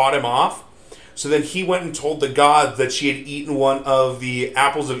she fought him off. So then he went and told the gods that she had eaten one of the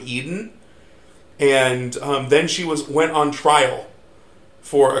apples of Eden. And then she went on trial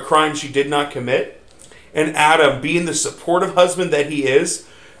for a crime she did not commit. And Adam, being the supportive husband that he is,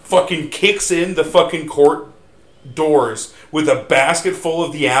 fucking kicks in the fucking court doors with a basket full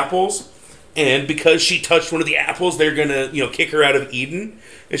of the apples. And because she touched one of the apples, they're gonna, kick her out of Eden.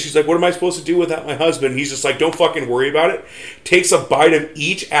 And she's like, what am I supposed to do without my husband? And he's just like, don't fucking worry about it. Takes a bite of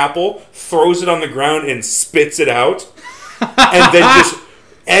each apple, throws it on the ground, and spits it out. And then just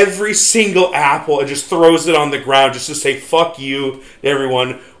every single apple and just throws it on the ground just to say, fuck you,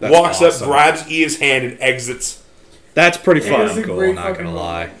 everyone. That's walks awesome. up, grabs Eve's hand, and exits. That's pretty It fucking was a cool, great not gonna fucking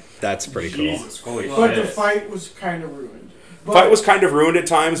lie. moment. That's pretty Jesus Holy Christ. But shit. the fight was kind of ruined. But, Fight was kind of ruined at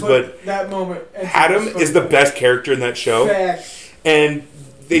times, but that moment, Adam is the best character in that show. Fact. And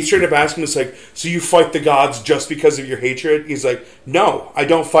they straight up ask him, it's like, so you fight the gods just because of your hatred? He's like, no, I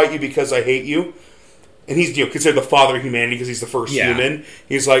don't fight you because I hate you. And he's considered the father of humanity because he's the first Yeah. human.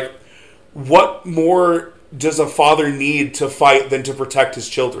 He's like, what more does a father need to fight than to protect his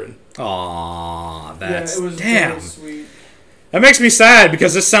children? cool. Aww, that's Yeah, it was damn. really sweet. That makes me sad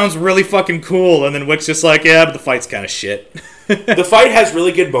because this sounds really fucking cool, and then Wick's just like, yeah, but the fight's kind of shit. The fight has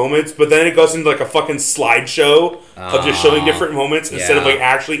really good moments, but then it goes into like a fucking slideshow of just showing different moments instead of yeah. like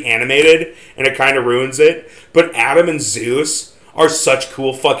actually animated, and it kind of ruins it. But Adam and Zeus are such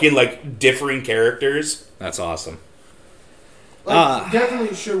cool fucking, like, differing characters. That's awesome. Like,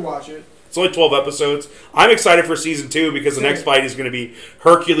 definitely should watch it. It's only 12 episodes. I'm excited for season 2 because the next fight is going to be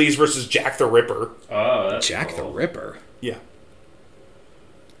Hercules versus Jack the Ripper. Oh, that's Jack the Ripper? Yeah.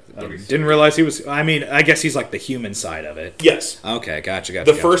 Didn't realize he was... I mean, I guess he's like the human side of it. Yes. Okay, gotcha.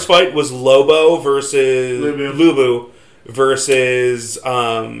 The first fight was Lobo versus... Lubu versus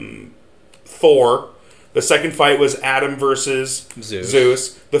Thor. The second fight was Adam versus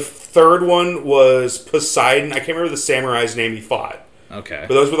Zeus. The third one was Poseidon. I can't remember the samurai's name he fought. Okay.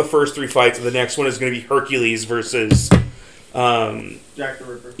 But those were the first 3 fights. And the next one is going to be Hercules versus... Jack the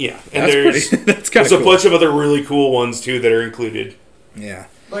Ripper. Yeah. And there's a bunch of other really cool ones, too, that are included. Yeah.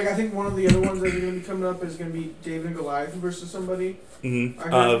 Like, I think one of the other ones that are going to be coming up is going to be David and Goliath versus somebody.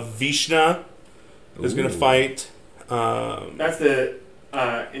 Mm-hmm. Vishnu is going to fight... That's the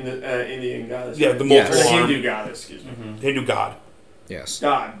Indian goddess. Yeah, the multiple arm. Hindu goddess, excuse me. Mm-hmm. Hindu god. Yes.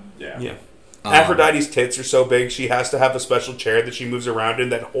 God, yeah. Aphrodite's tits are so big, she has to have a special chair that she moves around in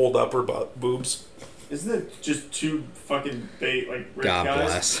that hold up her boobs. Isn't it just 2 fucking ripped God guys?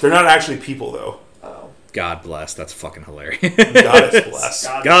 bless. They're not actually people, though. Oh. God bless. That's fucking hilarious. Goddess bless.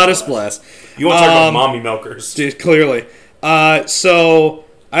 Goddess bless. You want to talk about mommy milkers. Dude, clearly. So,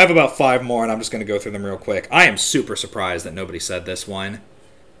 I have about 5 more, and I'm just going to go through them real quick. I am super surprised that nobody said this one.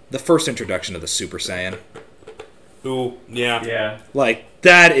 The first introduction of the Super Saiyan. Ooh, yeah. Yeah. Like,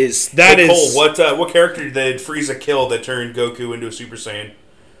 that is... Cole, what character did Frieza kill that turned Goku into a Super Saiyan?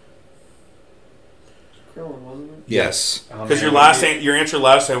 Krillin, wasn't it? Yes. Because your answer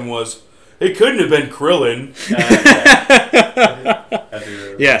last time was, it couldn't have been Krillin.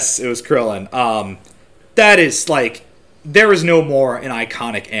 Yes, it was Krillin. That is, like... There is no more an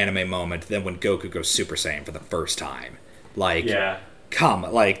iconic anime moment than when Goku goes Super Saiyan for the first time. Like... Yeah.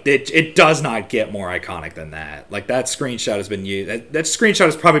 It does not get more iconic than that. Like, that screenshot has been used. That screenshot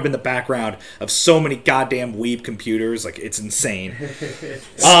has probably been the background of so many goddamn weeb computers. Like, it's insane.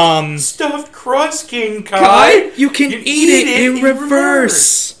 Stuffed crust, King Kai. You can eat it in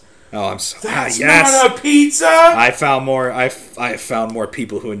reverse. Oh, I'm so... That's yes. not a pizza. I found more. I found more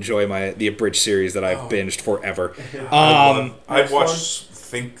people who enjoy the abridged series that I've binged forever. I've watched, I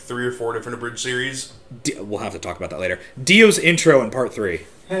think, 3 or 4 different abridged series. We'll have to talk about that later. Dio's intro in part 3.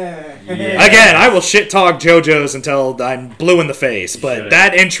 Yeah. Again, I will shit talk JoJo's until I'm blue in the face. But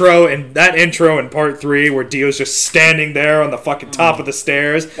that intro in part 3, where Dio's just standing there on the fucking top of the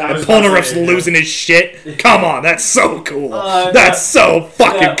stairs, and Polnareff's losing his shit. Come on, that's so cool. That's so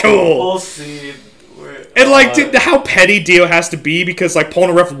fucking cool. Whole scene. And, like, dude, how petty Dio has to be, because, like,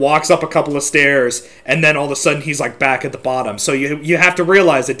 Polnareff walks up a couple of stairs, and then all of a sudden he's, like, back at the bottom. So you have to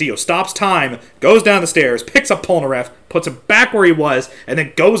realize that Dio stops time, goes down the stairs, picks up Polnareff, puts him back where he was, and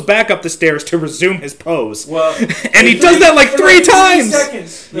then goes back up the stairs to resume his pose. Well, and he does that, like, 3 times!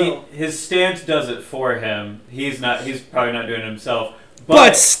 Seconds. No. His stance does it for him. He's probably not doing it himself.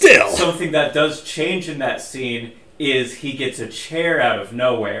 But still! Something that does change in that scene is he gets a chair out of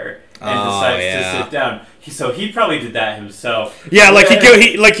nowhere and decides to sit down. So he probably did that himself. Yeah, like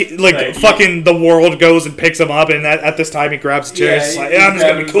fucking the world goes and picks him up, and at this time he grabs a chair. He's like, I'm just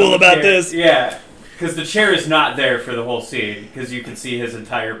gonna be cool about this. Yeah, because the chair is not there for the whole scene, because you can see his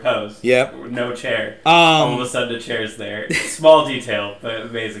entire pose. Yep. No chair. All of a sudden, the chair's there. Small detail, but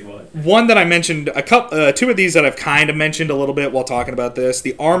amazing one. One that I mentioned, 2 of these that I've kind of mentioned a little bit while talking about this: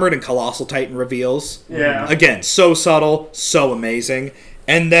 the Armored and Colossal Titan reveals. Yeah. Again, so subtle, so amazing.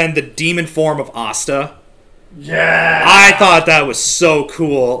 And then the demon form of Asta. Yeah. I thought that was so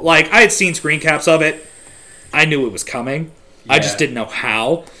cool. Like, I had seen screen caps of it. I knew it was coming. Yeah. I just didn't know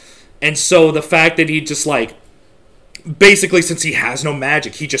how. And so the fact that he just, like, basically, since he has no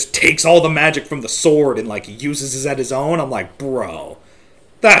magic, he just takes all the magic from the sword and, like, uses it as his own. I'm like, bro,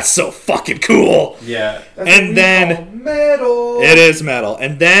 that's so fucking cool. Yeah. And then metal. It is metal.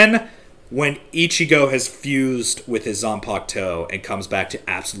 And then when Ichigo has fused with his Zanpakuto and comes back to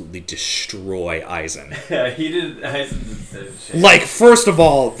absolutely destroy Aizen. Yeah, Aizen did shit. Like, first of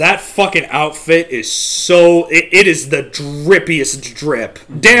all, that fucking outfit is so... It is the drippiest drip.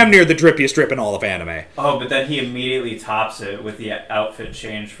 Damn near the drippiest drip in all of anime. Oh, but then he immediately tops it with the outfit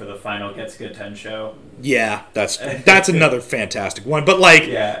change for the final Getsuga Tensho. Yeah, that's another fantastic one. But, like,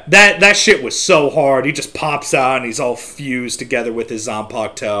 yeah. that shit was so hard. He just pops out and he's all fused together with his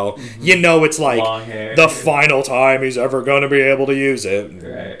Zanpakuto. Mm-hmm. You know it's like the final time he's ever going to be able to use it.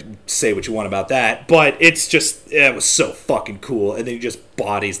 Right. say what you want about that, but it's just, it was so fucking cool. And then he just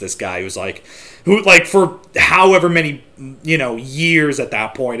bodies this guy who for however many, years at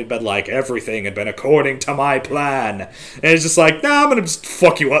that point had been like, everything had been according to my plan. And it's just like, nah, I'm going to just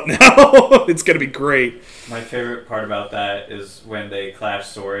fuck you up now. It's going to be great. My favorite part about that is when they clash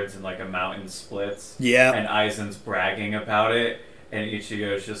swords and like a mountain splits. Yeah. And Aizen's bragging about it, and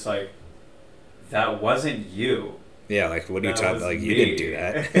Ichigo's just like, that wasn't you. Yeah, like, what are you talking about? Like, you me. didn't do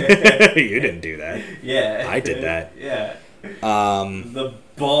that. You didn't do that. Yeah. I did that. Yeah. The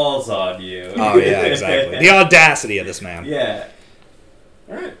balls on you. Oh, yeah, exactly. The audacity of this man. Yeah.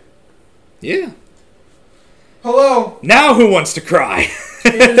 Alright. Yeah. Hello, Now who wants to cry?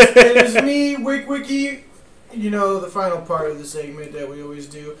 it is me, Wiki. The final part of the segment that we always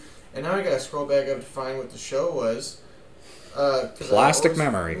do. And now I gotta scroll back up to find what the show was. Plastic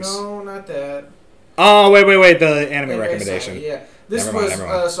Memories. No, not that. Oh, wait. The anime recommendation. Yeah. This Never mind, was,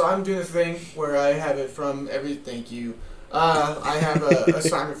 never mind. so I'm doing a thing where I have it from thank you. I have a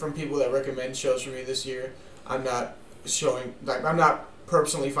assignment from people that recommend shows for me this year. I'm not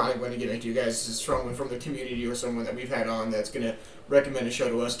personally going to get into you guys. It's someone from the community or someone that we've had on that's going to recommend a show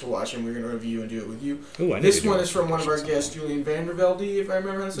to us to watch, and we're going to review and do it with you. Ooh, This one is from one of our guests, Julian Vandervelde, if I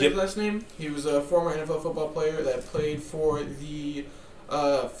remember how to say his last name. He was a former NFL football player that played for the,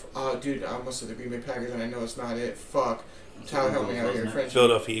 I almost said the Green Bay Packers, and I know it's not it. Fuck. Tyler, help me out here. French.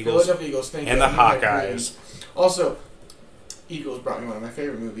 Philadelphia Eagles. Philadelphia Eagles, thank you. And the You had Hawkeyes. green. Also, Eagles brought me one of my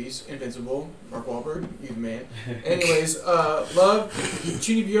favorite movies, Invincible, Mark Wahlberg, you the man. Anyways, Love,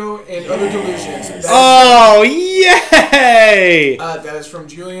 Chunibyo, and Other Delusions. Oh, yay! That is from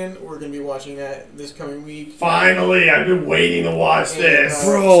Julian. We're going to be watching that this coming week. Finally, I've been waiting to watch this.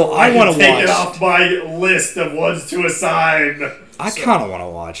 Bro, I want to take watch it off my list of ones to assign. I kind of want to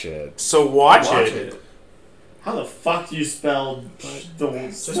watch it. So watch Watch it. it. How the fuck do you spell the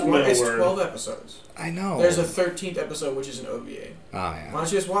It's middle it's word? 12 episodes. I know. There's a 13th episode, which is an OVA. Oh, yeah. Why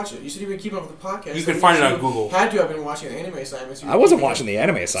don't you just watch it? You should even keep up with the podcast. You can find it on You Google. Had to have been watching the anime assignments. I wasn't watching the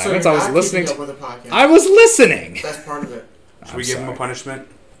anime assignments. I was listening to. to... Up with the podcast. I was listening. That's part of it. Should we give him a punishment?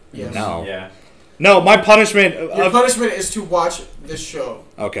 Yes. No. Yeah. No, my punishment... Your punishment is to watch this show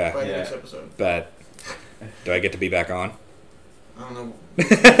Okay, by the Yeah. next episode. bet. Do I get to be back on? I don't know. I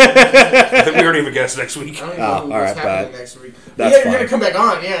think we already have a guest next week. I don't even know what's alright, happening bad. next week. That's You're fine. gonna come back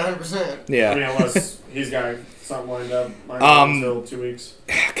on, yeah, 100%. I Yeah. mean, unless he's got something lined up until 2 weeks.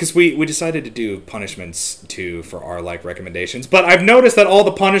 Because we decided to do punishments, too, for our, recommendations. But I've noticed that all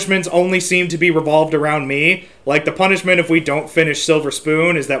the punishments only seem to be revolved around me. Like, the punishment if we don't finish Silver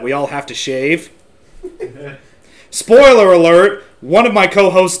Spoon is that we all have to shave. Spoiler alert, one of my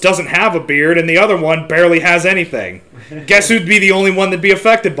co-hosts doesn't have a beard, and the other one barely has anything. Guess who'd be the only one that'd be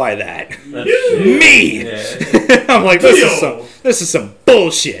affected by that? Me! Yeah. I'm like, this is some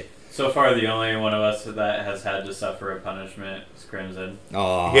bullshit. So far, the only one of us that has had to suffer a punishment is Crimson.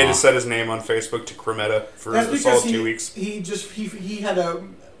 Aww. He had to set his name on Facebook to Cremetta for That's a because solid 2 weeks. he had a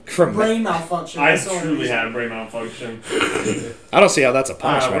From brain malfunction. I That's the only truly reason. had a brain malfunction. I don't see how that's a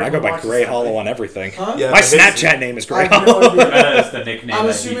punishment. we're I go by gonna watch Grey this Hollow Saturday. on everything. Huh? Yeah, My but his- Snapchat name is Grey I have no Hollow. idea. That is the nickname I'm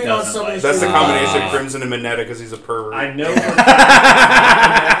that he assuming on doesn't somebody's- like. That's the combination Ah. of Crimson and Minetta because he's a pervert. I know for a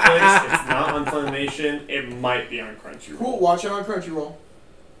fact it's on Netflix. It's not on Funimation. It might be on Crunchyroll. Cool, watch it on Crunchyroll.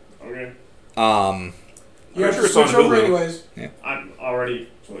 Okay. You have sure to it's on switch over Hulu. anyways. I'm already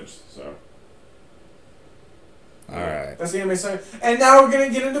switched, so. Alright. That's the anime side. And now we're gonna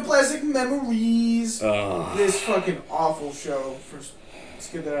get into Plastic Memories. Ugh. This fucking awful show. Let's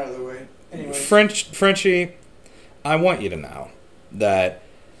get that out of the way. Anyway. Frenchie, I want you to know that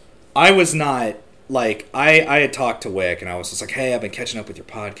I was not, I had talked to Wick, and I was just like, hey, I've been catching up with your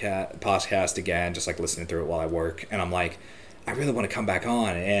podcast again, just, listening through it while I work, and I'm like, I really want to come back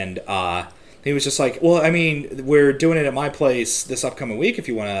on, and, he was just like, well, I mean, we're doing it at my place this upcoming week if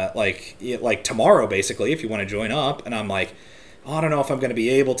you want to, tomorrow, basically, if you want to join up. And I'm like, oh, I don't know if I'm going to be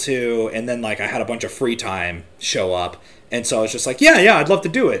able to. And then, I had a bunch of free time show up. And so I was just like, yeah, I'd love to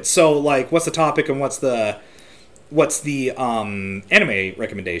do it. So, what's the topic and what's the anime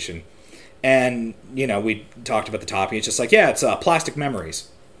recommendation? And, we talked about the topic. It's just like, yeah, it's Plastic Memories.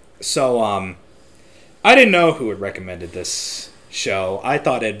 So, I didn't know who had recommended this show. I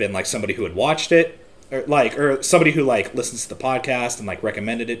thought it had been somebody who had watched it, or somebody who listens to the podcast and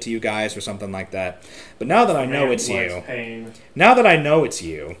recommended it to you guys or something like that. But now that I know it's you,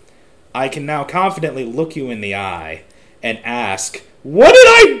 I can now confidently look you in the eye and ask, what did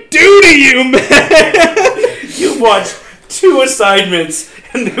I do to you, man? You watched 2 assignments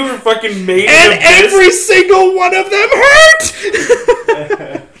and they were fucking made And of this. every single one of them hurt.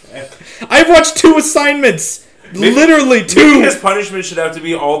 I've watched 2 assignments. Literally two. Maybe his punishment should have to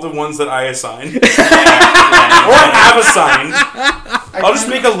be all the ones that I assign. Or have assigned. I'll just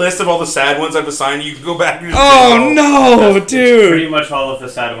make a list of all the sad ones I've assigned. You can go back and just Oh no, It's dude! pretty much all of the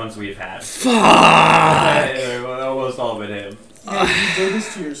sad ones we've had. Fuck! Almost all but him. Yeah, you did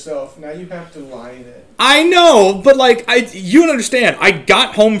this to yourself. Now you have to lie in it. I know, but like, you don't understand. I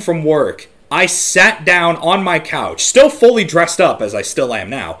got home from work. I sat down on my couch, still fully dressed up as I still am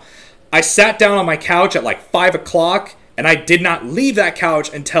now. I sat down on my couch at like 5 o'clock, and I did not leave that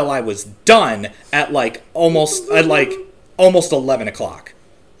couch until I was done at almost 11 o'clock.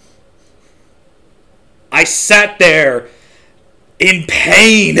 I sat there in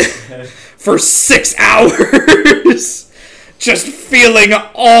pain for 6 hours, just feeling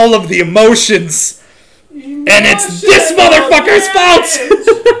all of the emotions. And it's this motherfucker's fault!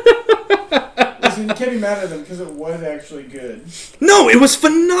 Listen, you can't be mad at them because it was actually good. No, it was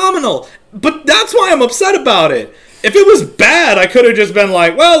phenomenal. But that's why I'm upset about it. If it was bad, I could have just been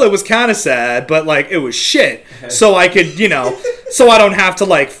like, well, it was kind of sad, but like it was shit. So I could, so I don't have to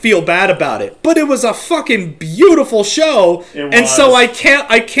like feel bad about it. But it was a fucking beautiful show. And so I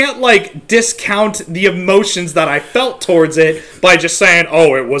can't like discount the emotions that I felt towards it by just saying,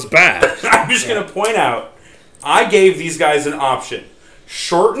 oh, it was bad. I'm just going to point out, I gave these guys an option.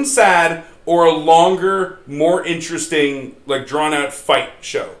 Short and sad, or a longer, more interesting, like drawn-out fight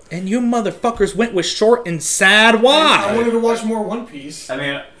show. And you motherfuckers went with short and sad. Why? I wanted to watch more One Piece. I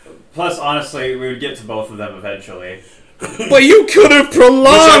mean, plus, honestly, we would get to both of them eventually. But you could have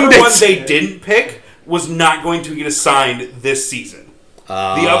prolonged Whichever one it. they didn't pick was not going to get assigned this season. The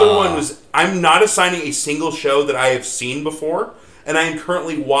other one was, I'm not assigning a single show that I have seen before, and I am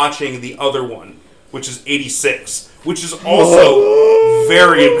currently watching the other one, which is 86, which is also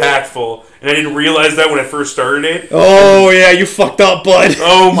very impactful. And I didn't realize that when I first started it. Oh, yeah, you fucked up, bud.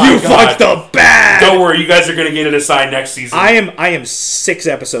 Oh, my you God. You fucked up bad. Don't worry, you guys are going to get it assigned next season. I am 6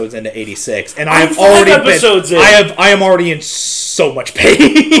 episodes into 86, and I'm I've 5 already episodes in. I am already in so much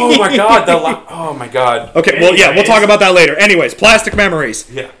pain. Oh, my God. Oh, my God. Okay, well, yeah, we'll talk about that later. Anyways, Plastic Memories.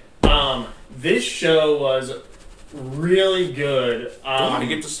 Yeah. This show was really good. I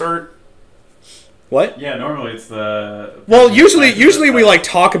get to start. What? Yeah, normally it's the... Well, usually we like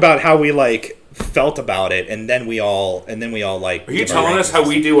talk about how we like felt about it, and then we all like. Are you telling us how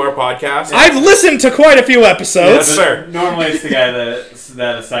we do our podcast? I've listened to quite a few episodes. Yes, sir. Normally it's the guy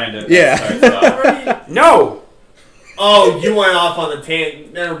that assigned it. Yeah. No. Oh, you went off on the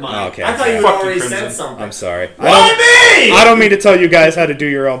tangent. Never mind. Okay. I thought you Fuck you, already Crimson. said something. I'm sorry. Why me? I don't mean to tell you guys how to do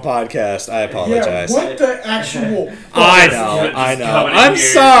your own podcast. I apologize. Yeah, what the actual... I Just know. coming in I'm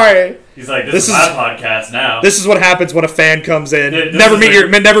here. sorry. He's like, this is my podcast now. This is what happens when a fan comes in. This Never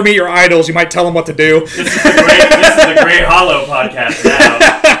is meet your idols. You might tell them what to do. This is the Grey Hollow podcast now.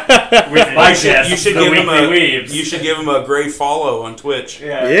 With my guest, You should the give him Weekly Weebs. You should give him a great follow on Twitch.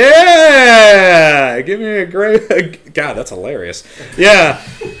 Yeah. Yeah, give me a great. God, that's hilarious. Yeah,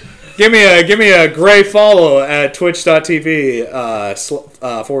 give me a gray follow at twitch.tv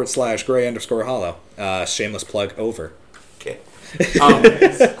 /Gray_Hollow. Shameless plug over. Okay.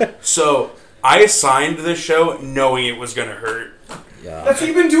 So I assigned this show knowing it was gonna hurt. Yeah. That's what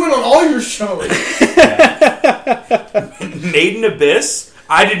you've been doing on all your shows. Made in Abyss.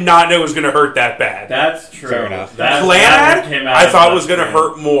 I did not know it was gonna hurt that bad. That's true. Fair enough. That Clannad, came out I of thought left was going to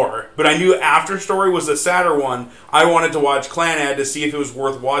field. hurt more, but I knew After Story was the sadder one. I wanted to watch Clannad to see if it was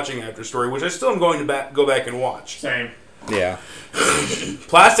worth watching After Story, which I still am going to go back and watch. Same. Yeah.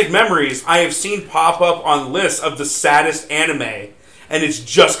 Plastic Memories, I have seen pop up on lists of the saddest anime, and it's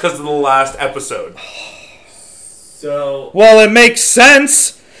just because of the last episode. So Well, it makes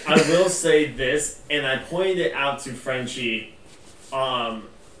sense. I will say this, and I pointed it out to Frenchie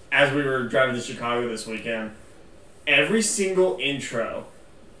as we were driving to Chicago this weekend. Every single intro,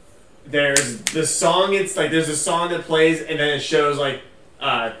 there's the song. It's like there's a song that plays, and then it shows like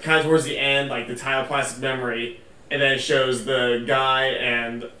kind of towards the end, like the title "Plastic Memory," and then it shows the guy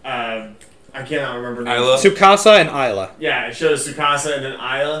and I cannot remember. the Isla? Tsukasa and Isla. Yeah, it shows Tsukasa and then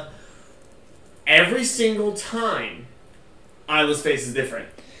Isla. Every single time, Isla's face is different.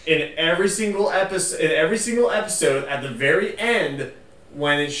 In every single episode, at the very end,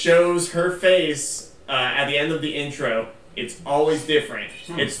 when it shows her face at the end of the intro, it's always different.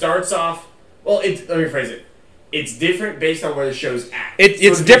 It starts off. Well, let me rephrase it. It's different based on where the show's at. It's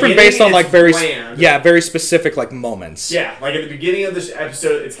So at the different based on beginning, like it's bland. very specific like moments. Yeah, like at the beginning of this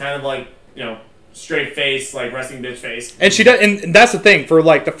episode, it's kind of like straight face, like resting bitch face. And she does, and that's the thing for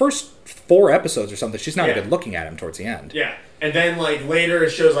like the first 4 episodes or something. She's not Yeah. even looking at him towards the end. Yeah, and then like later it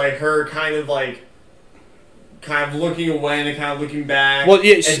shows like her kind of like kind of looking away and then kind of looking back. Well,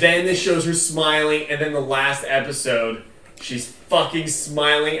 yeah, and then it shows her smiling, and then the last episode, she's fucking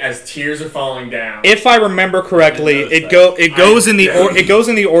smiling as tears are falling down. If I remember correctly, it goes in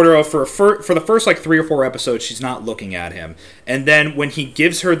the order of for the first like 3 or 4 episodes, she's not looking at him, and then when he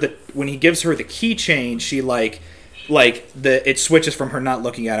gives her the keychain, she it switches from her not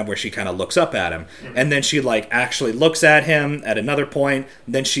looking at him where she kind of looks up at him, and then she like actually looks at him at another point,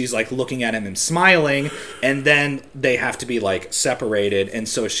 then she's like looking at him and smiling, and then they have to be like separated, and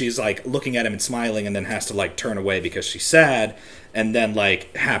so she's like looking at him and smiling and then has to like turn away because she's sad, and then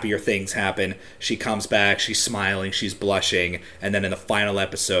like happier things happen. She comes back, she's smiling, she's blushing, and then in the final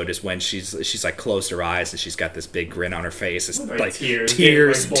episode is when she's like closed her eyes and she's got this big grin on her face. It's like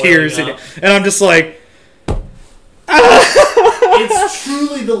tears, and I'm just like, it's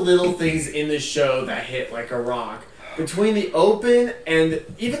truly the little things in the show that hit like a rock. Between the open and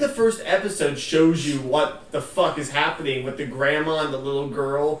even the first episode shows you what the fuck is happening with the grandma and the little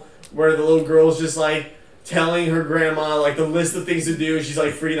girl, where the little girl's just like telling her grandma like the list of things to do, and she's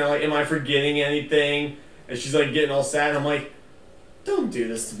like freaking out, like, am I forgetting anything? And she's like getting all sad, and I'm like, don't do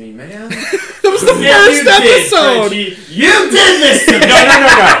this to me, man. That was the first episode. You did this to me.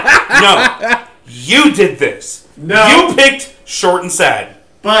 No. You did this. No. You picked short and sad.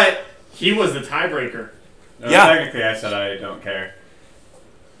 But he was the tiebreaker. No, Yeah. Technically, I said I don't care.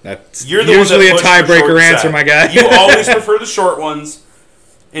 That's You're the usually a one that pushed for short tiebreaker and answer, sad. my guy. You always prefer the short ones,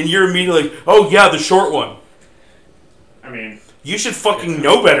 and you're immediately like, oh yeah, the short one. I mean, You should fucking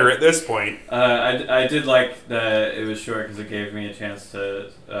know better at this point. I did like that it was short because it gave me a chance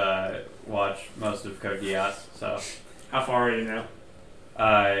to watch most of Code Geass. So, how far are you now?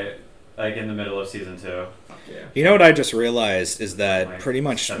 like in the middle of season 2. Yeah. You know what I just realized is that Like pretty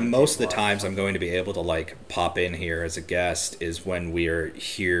much 17 most of the plus. times I'm going to be able to like pop in here as a guest is when we are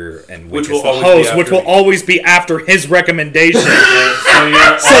here and Which Wick is will the always be host, after which will me. always be after his recommendation. So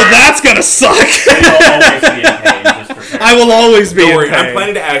So that's gonna suck. you'll always be in pain. Just prepare. I will always be Don't in worry, pain. I'm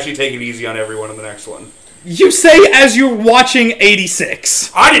planning to actually take it easy on everyone in the next one. You say as you're watching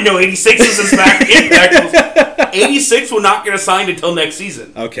 86. I didn't know 86 was as back impact. 86 will not get assigned until next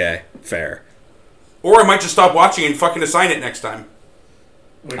season. Okay, fair. Or I might just stop watching and fucking assign it next time.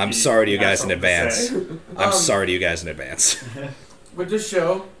 I'm sorry to you guys in Have something to advance. say. I'm sorry to you guys in advance. With this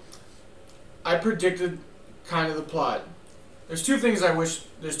show, I predicted kind of the plot. There's two things in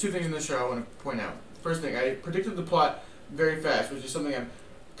the show I want to point out. First thing, I predicted the plot very fast, which is something I'm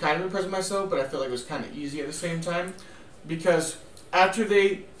kind of impressed with myself, but I feel like it was kind of easy at the same time. Because after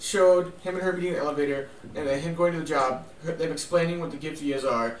they showed him and her meeting in the elevator, and then him going to the job, them explaining what the gift years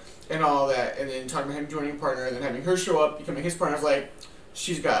are, and all that, and then talking about him joining a partner, and then having her show up, becoming his partner, I was like,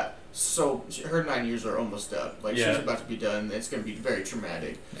 her 9 years are almost up. Like, Yeah. she's about to be done, and it's going to be very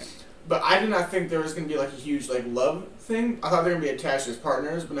traumatic. Yeah. But I did not think there was going to be, like, a huge, like, love thing. I thought they were going to be attached as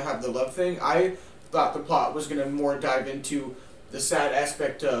partners, but not have the love thing. I thought the plot was going to more dive into the sad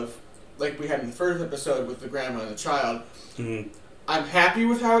aspect of, like we had in the first episode with the grandma and the child. Mm-hmm. I'm happy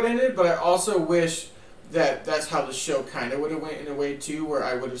with how it ended, but I also wish that that's how the show kind of would have went in a way too, where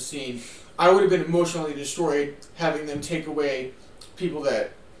I would have been emotionally destroyed having them take away people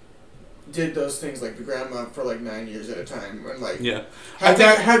that did those things, like the grandma, for like 9 years at a time, and like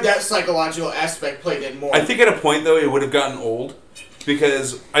had that psychological aspect played in more. I think at a point though it would have gotten old,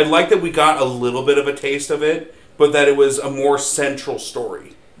 because I like that we got a little bit of a taste of it, but that it was a more central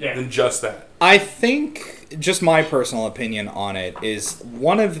story than just that. I think, just my personal opinion on it is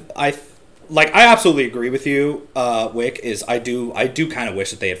I absolutely agree with you, Wick. Is I do kind of wish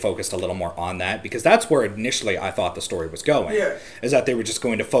that they had focused a little more on that, because that's where initially I thought the story was going. Yeah. Is that they were just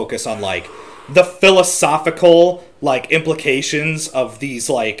going to focus on like the philosophical like implications of these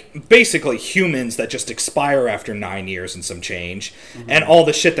like basically humans that just expire after 9 years and some change, and all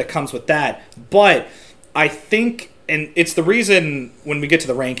the shit that comes with that. But I think, and it's the reason when we get to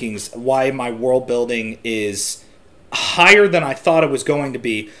the rankings why my world building is higher than I thought it was going to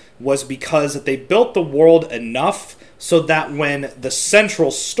be, was because they built the world enough so that when the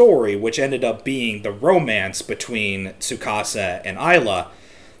central story, which ended up being the romance between Tsukasa and Ayla,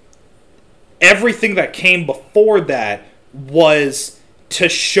 everything that came before that was to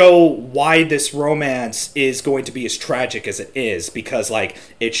show why this romance is going to be as tragic as it is, because like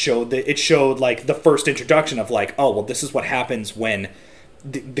it showed like the first introduction of like, oh well, this is what happens when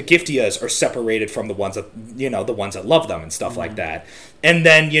the Giftias are separated from the ones that love them and stuff like that. And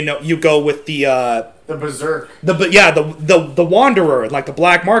then you go with the Berserk, the Wanderer, like the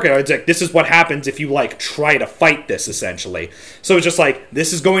black market. It's like, this is what happens if you like try to fight this, essentially. So it's just like,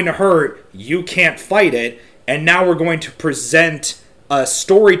 this is going to hurt, you can't fight it, and now we're going to present a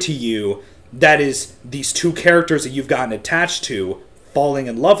story to you that is these two characters that you've gotten attached to falling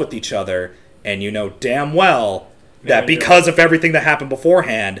in love with each other, and you know damn well that because of everything that happened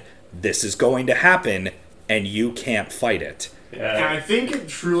beforehand, this is going to happen, and you can't fight it. Yeah. And I think it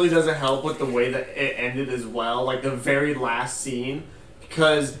truly doesn't help with the way that it ended as well, like the very last scene,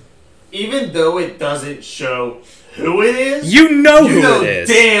 because even though it doesn't show who it is, you know who it is.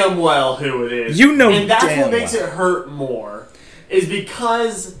 Damn well who it is. You know, and that's damn what makes well. it hurt more, is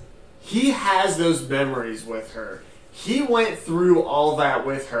because he has those memories with her. He went through all that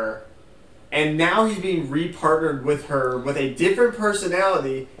with her, and now he's being repartnered with her with a different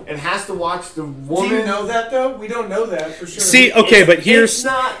personality, and has to watch the woman. Do you know that though? We don't know that for sure. See, okay, but here's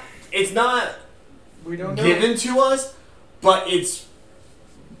it's not we don't know given to us, but it's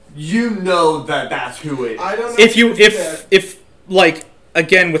that's who it is. I don't know if like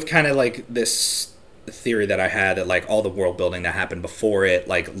again with kind of like this theory that I had that like all the world building that happened before it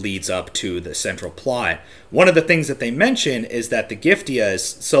like leads up to the central plot. One of the things that they mention is that the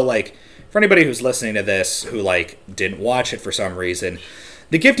Giftias, so like for anybody who's listening to this who like didn't watch it for some reason,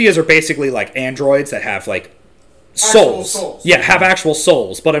 the Giftias are basically like androids that have like souls. Yeah, have actual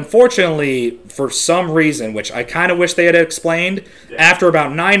souls. But unfortunately, for some reason, which I kind of wish they had explained, after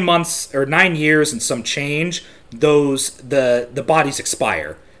about 9 months or 9 years and some change, the bodies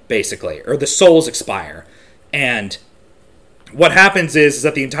expire, basically, or the souls expire. And what happens is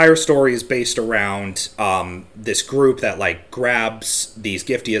that the entire story is based around this group that like grabs these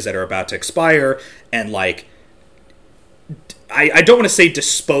Giftias that are about to expire and like I don't want to say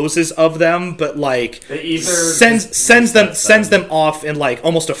disposes of them, but like sends them off in like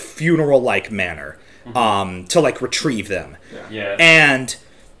almost a funeral like manner to like retrieve them. Yeah. And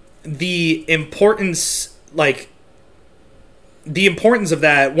the importance of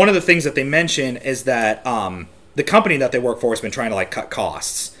that, one of the things that they mention is that the company that they work for has been trying to like cut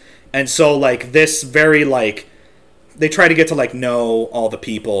costs. And so like this very like they try to get to like know all the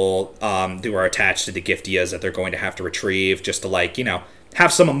people who are attached to the Giftias that they're going to have to retrieve, just to like, you know,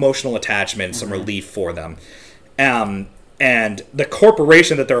 have some emotional attachment, some relief for them. And the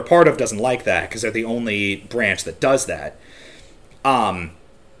corporation that they're a part of doesn't like that because they're the only branch that does that. And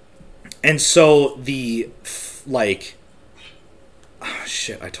so the like, oh,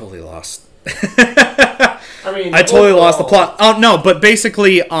 shit, I totally lost. I totally lost the plot. Oh no, but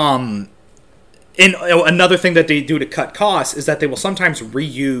basically, another thing that they do to cut costs is that they will sometimes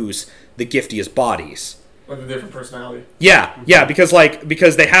reuse the Giftias' bodies. With a different personality. Yeah, because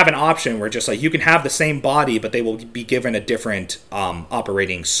they have an option where just like you can have the same body, but they will be given a different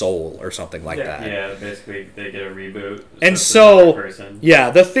operating soul or something like that. Yeah, basically they get a reboot. And so,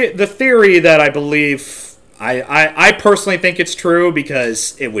 the theory that I believe, I personally think it's true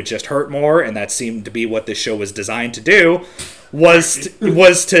because it would just hurt more, and that seemed to be what this show was designed to do. Was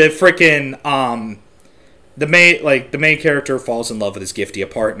to frickin' the main character falls in love with his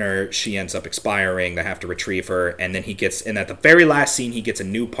Giftia partner. She ends up expiring. They have to retrieve her, and then at the very last scene he gets a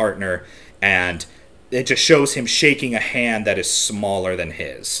new partner, and it just shows him shaking a hand that is smaller than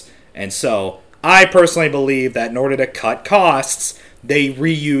his. And so I personally believe that in order to cut costs, they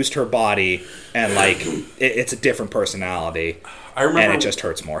reused her body, and like it's a different personality. I remember, and it just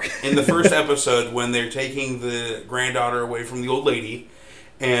hurts more. in the first episode, when they're taking the granddaughter away from the old lady,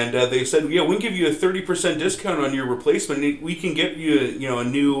 and they said, "Yeah, we can give you a 30% discount on your replacement. We can get you, a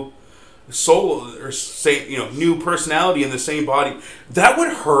new soul or new personality in the same body." That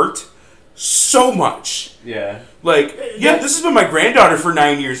would hurt so much. Yeah. This has been my granddaughter for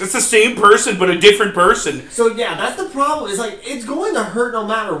 9 years. It's the same person, but a different person. So yeah, that's the problem. It's like it's going to hurt no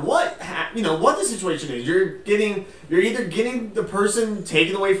matter what what the situation is. You're either getting the person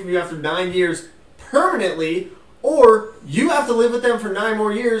taken away from you after 9 years permanently, or you have to live with them for 9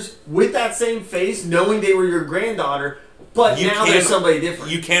 more years with that same face, knowing they were your granddaughter. But now there's somebody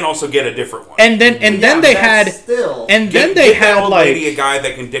different. You can also get a different one. And then they had a guy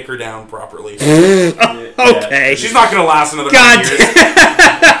that can dick her down properly. Okay, she's not going to last another 9 years.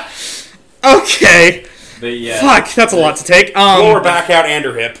 Okay. But yeah, fuck, that's a lot to take. Blow her back out and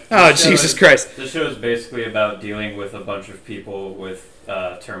her hip. Oh, Jesus Christ. The show is basically about dealing with a bunch of people with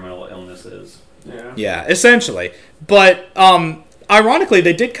terminal illnesses. Yeah, essentially. But ironically,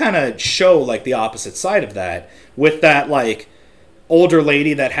 they did kind of show like the opposite side of that with that like older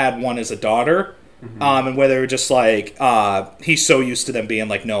lady that had one as a daughter, and where they were just like he's so used to them being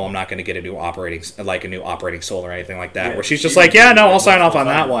like, no, I'm not going to get a new operating soul or anything like that. Yeah, where she's just like, yeah, no, I'll sign off on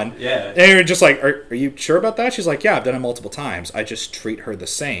that one. Yeah, and you're just like, are you sure about that? She's like, yeah, I've done it multiple times. I just treat her the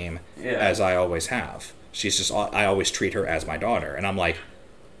same as I always have. She's just, I always treat her as my daughter, and I'm like,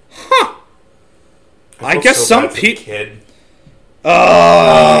 huh. I guess some people.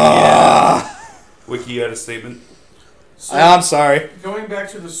 Wiki, you had a statement? So, I'm sorry. going back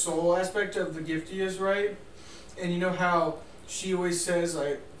to the soul aspect of the Giftias, right? And you know how she always says,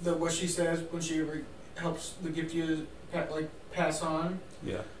 like, what she says when she helps the Giftias, pass on?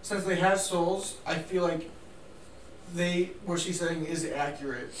 Yeah. Since they have souls, I feel like what she's saying is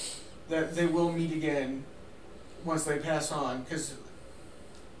accurate. That they will meet again once they pass on. Because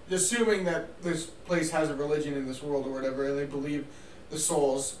assuming that this place has a religion in this world or whatever, and they believe the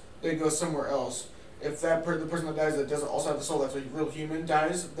souls, they go somewhere else. If the person that dies that doesn't also have the soul, that's a real human,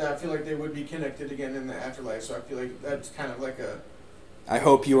 dies, that I feel like they would be connected again in the afterlife. So I feel like that's kind of like a... I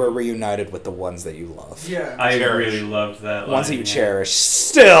hope you are reunited with the ones that you love. Yeah. I Cherish. really loved that Ones that line, you yeah. cherish.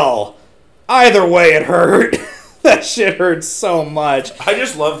 Still, either way, it hurt. That shit hurt so much. I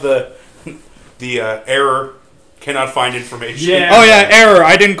just love the error, cannot find information. Yeah. Oh yeah, error.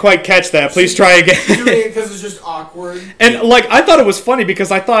 I didn't quite catch that. Please try again. Doing it because it's just awkward. And like, I thought it was funny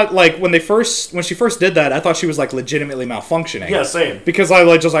because I thought like when she first did that, I thought she was like legitimately malfunctioning. Yeah, same. Because I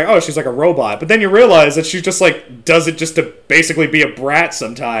like just like, oh, she's like a robot. But then you realize that she just like does it just to basically be a brat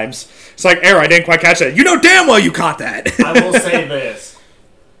sometimes. It's like, error. I didn't quite catch that. You know damn well you caught that. I will say this.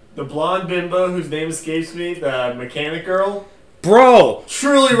 The blonde bimbo whose name escapes me, the mechanic girl, Bro,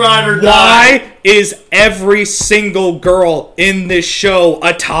 truly ride or die. why is every single girl in this show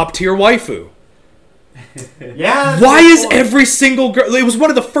a top tier waifu? Yeah. Why is every single girl... It was one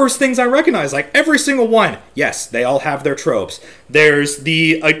of the first things I recognized. Like, every single one. Yes, they all have their tropes. There's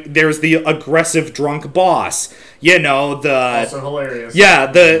the aggressive drunk boss. You know, also hilarious? Yeah,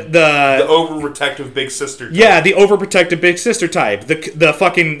 the overprotective big sister type. Yeah, the overprotective big sister type. The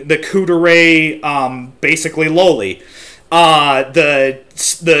kudere, basically loli. The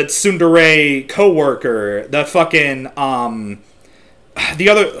tsundere coworker. The fucking, the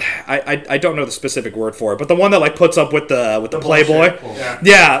other, I don't know the specific word for it, but the one that like puts up with the playboy.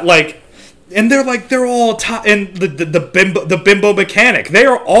 Yeah, like, and they're all top, and the bimbo mechanic. They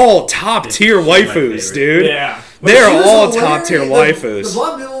are all top tier waifus, dude. Yeah, they're all top tier waifus. The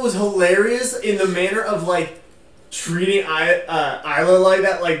blonde bimbo was hilarious in the manner of like treating Isla like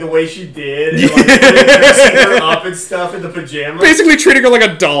that, like the way she did, and, like dressing her up and stuff in the pajamas. Basically treating her like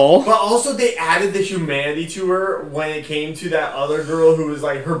a doll. But also they added the humanity to her when it came to that other girl who was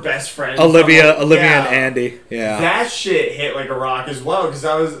like her best friend. Olivia and Andy. Yeah. That shit hit like a rock as well,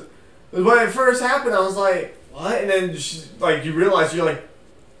 because when it first happened, I was like, what? And then you realize you're like,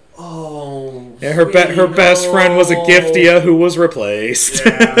 oh. Yeah, her best friend was a Giftia who was replaced.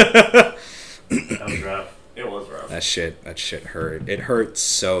 Yeah. That was rough. It was rough. That shit hurt. It hurt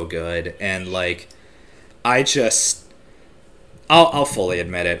so good, and like, I'll fully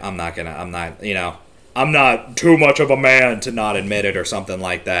admit it. I'm not too much of a man to not admit it or something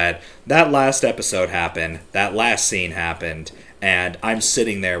like that. That last episode happened. That last scene happened. And I'm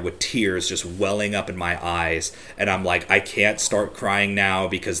sitting there with tears just welling up in my eyes. And I'm like, I can't start crying now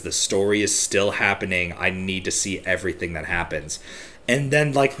because the story is still happening. I need to see everything that happens. And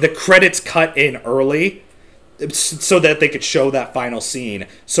then, like, the credits cut in early so that they could show that final scene.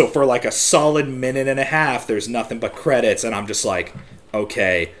 So for, like, a solid minute and a half, there's nothing but credits. And I'm just like,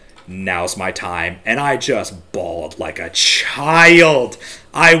 okay, now's my time. And I just bawled like a child.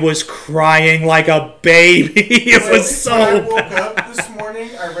 I was crying like a baby. It was so When I woke up this morning,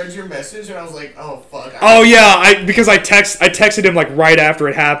 I read your message and I was like, oh fuck. Oh yeah, I texted him like right after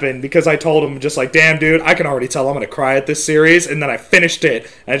it happened because I told him just like, damn dude, I can already tell I'm gonna cry at this series, and then I finished it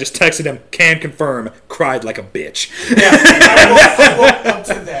and I just texted him, can confirm, cried like a bitch. Yeah, I woke up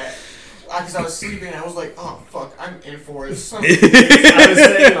to that. Because I was sleeping, and I was like, "Oh fuck, I'm in for it." I was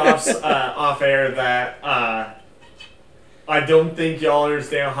saying off air that I don't think y'all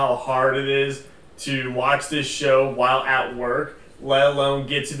understand how hard it is to watch this show while at work, let alone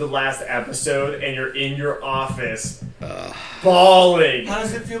get to the last episode and you're in your office bawling. How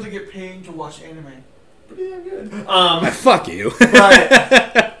does it feel to get paid to watch anime? Pretty damn good. Fuck you.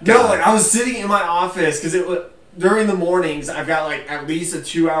 But no, like I was sitting in my office because it was. During the mornings, I've got like at least a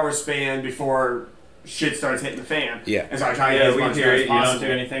 2-hour span before shit starts hitting the fan. Yeah. And so I try to get as much hear as it. possible. You don't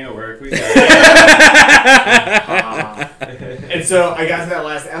do anything at work. We got it. And so I got to that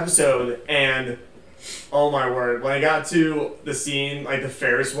last episode, and oh my word, when I got to the scene, like the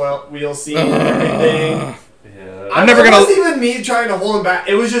Ferris wheel scene and everything, Yeah. it wasn't even me trying to hold him back.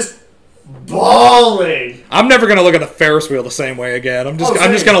 It was just bawling. I'm never gonna look at the Ferris wheel the same way again. I'm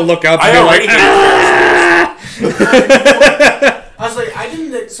just gonna look up and I be already like, I was like, I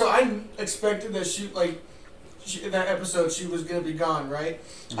expected that that episode she was gonna be gone, right?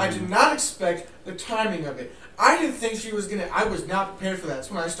 Mm-hmm. I did not expect the timing of it. I didn't think she was gonna. I was not prepared for that.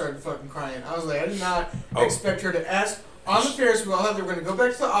 That's when I started fucking crying. I was like, I did not expect her to ask On the Ferris wheel, how they were going to go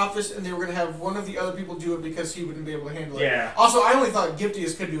back to the office and they were going to have one of the other people do it because he wouldn't be able to handle it. Yeah. Also, I only thought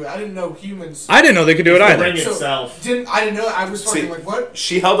Giftiest could do it. I didn't know humans. I didn't know they could do it The either. ring itself. I didn't know. I was fucking like, what?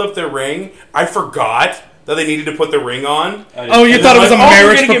 She held up their ring. I forgot that they needed to put the ring on. Oh, you And thought it I'm was a like, oh,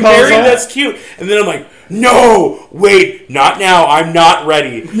 marriage we're gonna proposal? get married? That's cute. And then I'm like, no, wait, not now. I'm not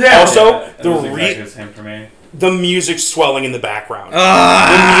ready. Yeah. Also, that was exactly the same for me. the music's swelling in the background. Ah.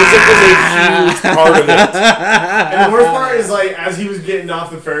 The music is a huge part of it. And the worst part is, like, as he was getting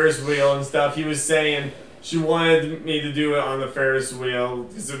off the Ferris wheel and stuff, he was saying she wanted me to do it on the Ferris wheel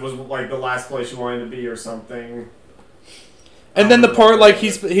because it was, like, the last place she wanted to be or something. And then the part, like,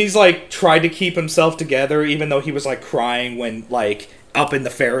 he's like tried to keep himself together, even though he was like crying when like up in the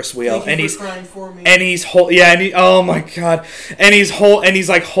Ferris wheel, Thank you for crying for me. and he's oh my god, and he's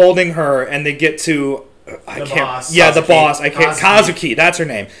like holding her, and they get to Boss. yeah, the Kazuki. boss, Kazuki. Kazuki, that's her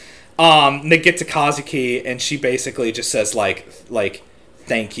name. They get to Kazuki, and she basically just says like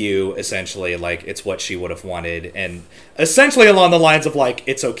thank you, essentially, like it's what she would have wanted, and essentially along the lines of like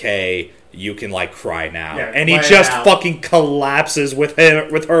it's okay. You can like cry now, Yeah, and he play it just out. fucking collapses with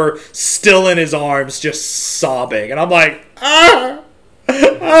her still in his arms, just sobbing, and I'm like, ah!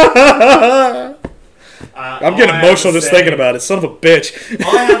 I'm getting emotional just thinking about it. Son of a bitch.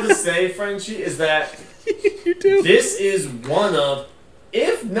 All I have to say, Frenchie, is that You do. this is one of,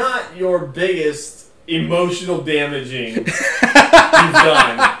 if not your biggest emotional damaging you've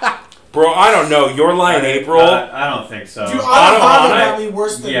done. Bro, I don't know. Your Line April. I don't think so. Dude, Anohana Anohana got me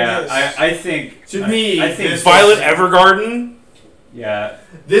worse than Yeah, this. I think To me, I think this- Violet Evergarden. yeah.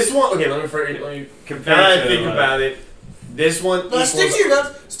 This one, okay, let me Compared now that I to, think about it, this one No, stick to your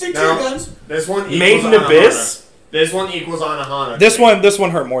guns. Stick to your guns. This one equals Made in Anohana. Abyss. This one equals Anohana. This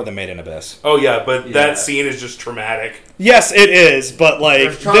one hurt more than Made in Abyss. Oh yeah, but Yeah. that scene is just traumatic. Yes, it is, but like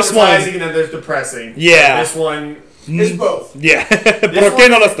There's this traumatizing one, and then there's depressing. Yeah. This one. It's both. yeah. This ¿Por qué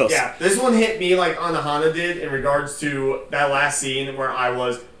no one- los dos? Yeah, this one hit me like Anohana did in regards to that last scene where I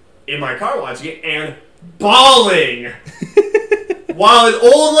was in my car watching it and bawling while an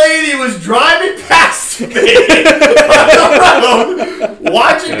old lady was driving past me on the road,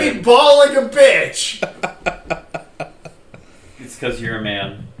 watching me bawl like a bitch. It's because you're a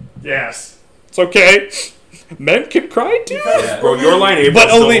man. Yes. It's okay. Men can cry too. Yeah. Bro, Your Line April But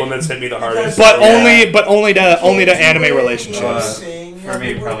is the only- one that's hit me the hardest. But Yeah. only to anime relationships. For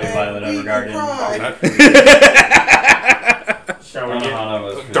me, probably Violet Evergarden. Shall we get, Anohana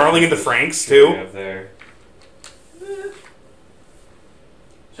was Darling in the Franks too. Up there.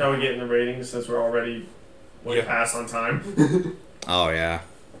 shall we get in the ratings since we're already way Yeah. past on time? Oh yeah.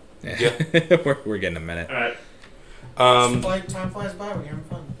 Yeah. we're getting a minute. Alright. Like time flies by when you're having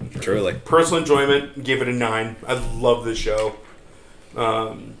fun. Truly. Personal enjoyment, give it a 9. I love this show.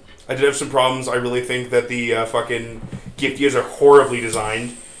 I did have some problems. I really think that the fucking Gifties are horribly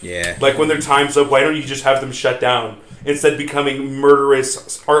designed. Yeah. Like when their time's up, why don't you just have them shut down instead of becoming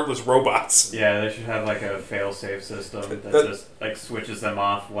murderous, heartless robots? Yeah, they should have like a fail-safe system that just like switches them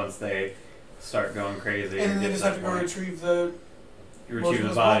off once they start going crazy. And then they get just to have to that go point. retrieve the. Retrieve the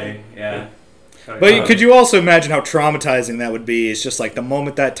motionless body. body. Yeah. But could you also imagine how traumatizing that would be? It's just like the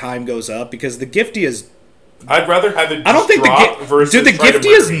moment that time goes up, because the Gifty is. I'd rather have it. I don't think drop the versus do the try to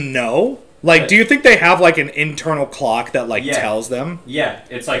Gifties murder me. know? Like, do you think they have like an internal clock that like Yeah. tells them? Yeah,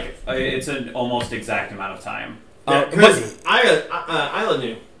 it's like it's an almost exact amount of time. But Because Isla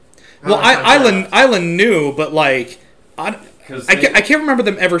knew. well, Island knew, but like, Because I can't remember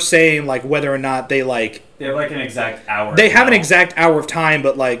them ever saying like whether or not they like they have like an exact hour. they have an now. exact hour of time,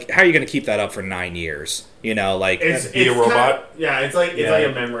 but like, how are you going to keep that up for 9 years? You know, like Be a robot? Yeah, it's like Yeah. like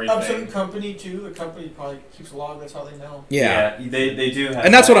a memory Up thing. some company too. The company probably keeps a log. That's how they know. yeah. They do have.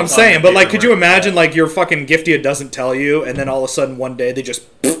 And that's what I'm it's on the saying. But like, could you paperwork, imagine but- like your fucking Giftia doesn't tell you, and then all of a sudden one day they just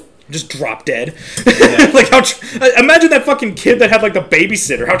drop dead? Yeah. Like how? Imagine that fucking kid that had like the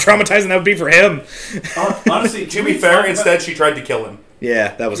babysitter. How traumatizing that would be for him. Honestly, To be fair, instead she tried to kill him.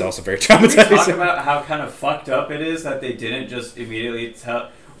 Yeah, that was also very Can we talk traumatizing. about how kind of fucked up it is that they didn't just immediately tell?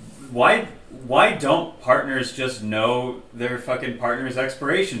 Why don't partners just know their fucking partner's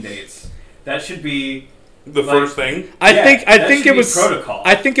expiration dates? That should be The Like- first thing. I Yeah, think that it should be was protocol.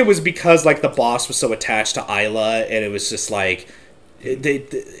 I think it was because like the boss was so attached to Isla, and it was just like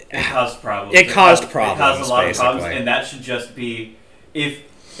it caused problems. It caused It caused problems, a lot of problems, basically. and that should just be if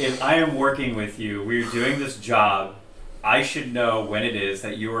I am working with you, we're doing this job. I should know when it is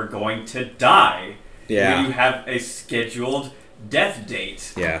that you are going to die. Yeah. When you have a scheduled death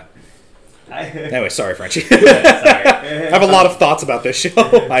date. yeah. I, Anyway, sorry, Frenchie. sorry. I have a lot of thoughts about this show.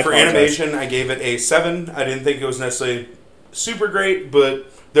 I For apologize. animation, I gave it a 7. I didn't think it was necessarily super great,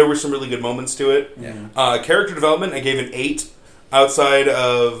 but there were some really good moments to it. Yeah. Character development, I gave an 8. Outside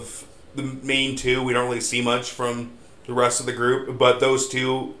of the main two, we don't really see much from the rest of the group, but those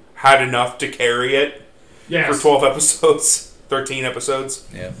two had enough to carry it for 12 episodes, 13 episodes.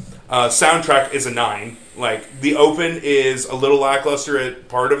 Yeah. Soundtrack is a 9. Like, the open is a little lackluster at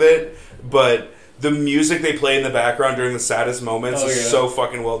part of it, but the music they play in the background during the saddest moments is so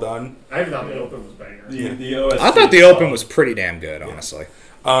fucking well done. I thought the open was banger. I thought the open was pretty damn good, honestly.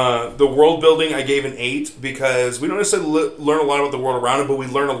 The world building, I gave an 8 because we don't necessarily learn a lot about the world around it, but we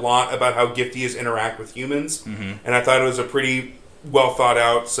learn a lot about how Giftias interact with humans, and I thought it was a pretty well thought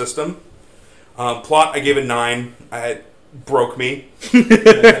out system. Plot, I gave a 9. It broke me.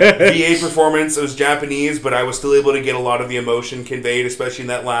 VA performance, it was Japanese, but I was still able to get a lot of the emotion conveyed, especially in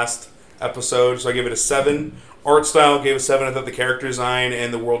that last episode, so I gave it a 7. Art style, gave a 7. I thought the character design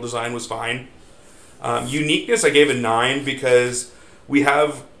and the world design was fine. Uniqueness, I gave a 9 because we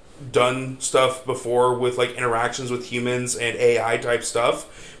have done stuff before with like interactions with humans and AI type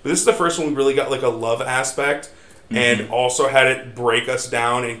stuff, but this is the first one we really got like a love aspect and also had it break us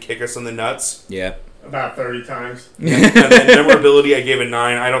down and kick us in the nuts. Yeah. About 30 times. And then memorability, I gave a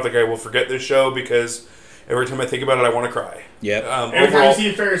 9. I don't think I will forget this show because every time I think about it, I want to cry. Yep. Every time you see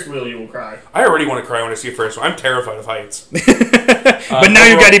a Ferris wheel, you will cry. I already want to cry when I see a Ferris wheel. I'm terrified of heights. But now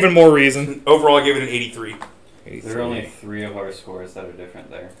you've got even more reason. Overall, I gave it an 83. There are only 3 of our scores that are different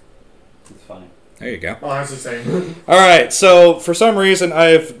there. It's funny. There you go. Oh, that's the same. All right, so for some reason,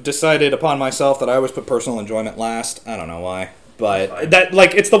 I've decided upon myself that I always put personal enjoyment last. I don't know why. But that,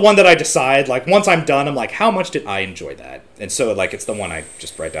 like, it's the one that I decide, like, once I'm done, I'm like, how much did I enjoy that? And so, like, it's the one I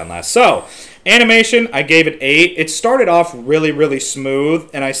just write down last. So, animation, I gave it 8. It started off really, really smooth,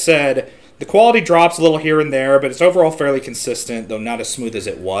 and I said the quality drops a little here and there, but it's overall fairly consistent, though not as smooth as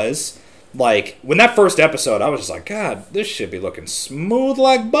it was. Like, when that first episode, I was just like, God, this should be looking smooth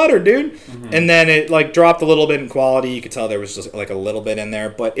like butter, dude. And then it, like, dropped a little bit in quality. You could tell there was just, like, a little bit in there,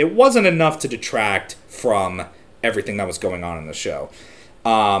 but it wasn't enough to detract from everything that was going on in the show.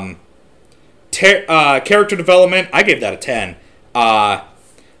 Character development, I gave that a 10. I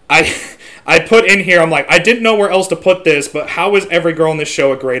put in here, I'm like, I didn't know where else to put this, but how is every girl in this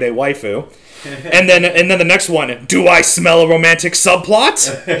show a grade A waifu? And then the next one, do I smell a romantic subplot?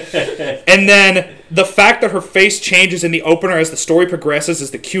 And then the fact that her face changes in the opener as the story progresses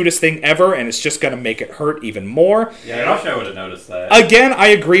is the cutest thing ever, and it's just going to make it hurt even more. Yeah, I wish I would have noticed that. Again, I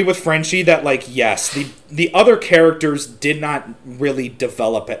agree with Frenchie that, like, yes, the other characters did not really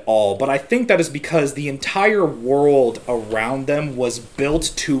develop at all, but I think that is because the entire world around them was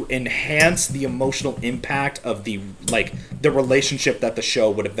built to enhance the emotional impact of the relationship that the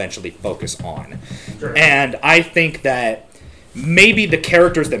show would eventually focus on. Sure. And I think that maybe the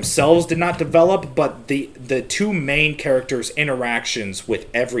characters themselves did not develop, but the two main characters' interactions with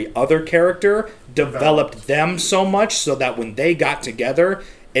every other character developed them so much so that when they got together,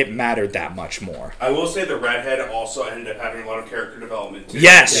 it mattered that much more. I will say the redhead also ended up having a lot of character development too.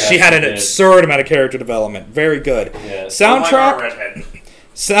 Yes, she had an absurd amount of character development. Very good. Yeah. Soundtrack.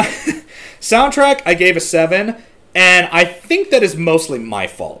 Soundtrack, I gave a 7, and I think that is mostly my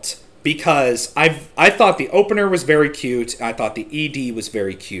fault. Because I thought the opener was very cute. I thought the ED was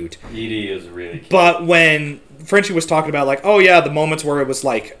very cute. ED is really cute. But when Frenchie was talking about, like, oh yeah, the moments where it was,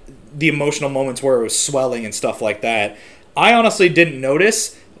 like, the emotional moments where it was swelling and stuff like that, I honestly didn't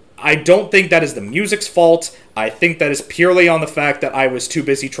notice. I don't think that is the music's fault. I think that is purely on the fact that I was too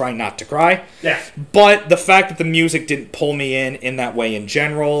busy trying not to cry. Yeah. But the fact that the music didn't pull me in that way in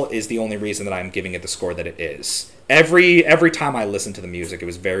general is the only reason that I'm giving it the score that it is. Every time I listened to the music, it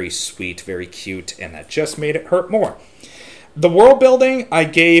was very sweet, very cute, and that just made it hurt more. The world building, I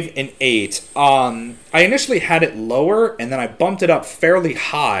gave an 8. I initially had it lower, and then I bumped it up fairly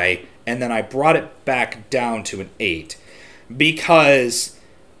high, and then I brought it back down to an 8. Because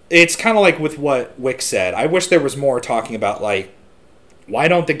it's kind of like with what Wick said. I wish there was more talking about, like, why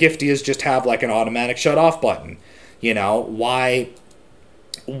don't the Giftias just have, like, an automatic shut-off button? You know, why...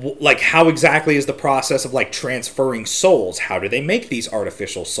 Like, how exactly is the process of, like, transferring souls? How do they make these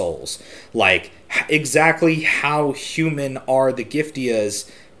artificial souls? Like, exactly how human are the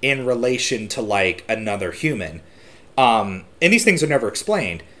Giftias in relation to, like, another human? And these things are never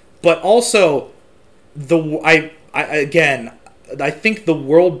explained. But also, I think the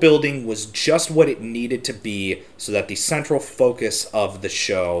world building was just what it needed to be so that the central focus of the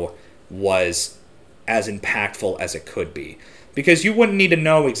show was as impactful as it could be. Because you wouldn't need to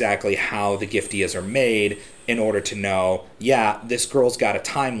know exactly how the Giftias are made in order to know, yeah, this girl's got a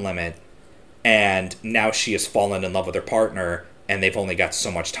time limit, and now she has fallen in love with her partner, and they've only got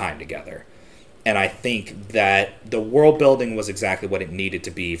so much time together. And I think that the world building was exactly what it needed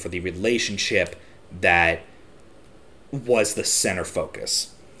to be for the relationship that was the center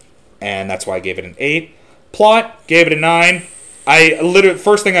focus. And that's why I gave it an 8. Plot, gave it a 9.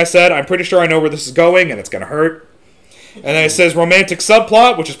 First thing I said, I'm pretty sure I know where this is going and it's going to hurt. And then it says romantic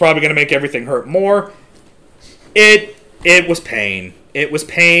subplot, which is probably going to make everything hurt more. It was pain. It was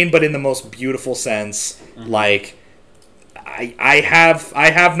pain, but in the most beautiful sense. Like, I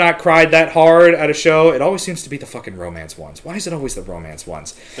have not cried that hard at a show. It always seems to be the fucking romance ones. Why is it always the romance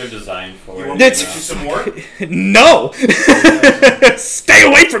ones? They're designed for You it. want me to That's- teach you some more? No! Stay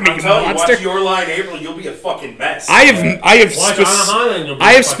away from me, I'm you telling you, monster! watch Your Lie in April, you'll be a fucking mess. I have Watch Anohana and you'll be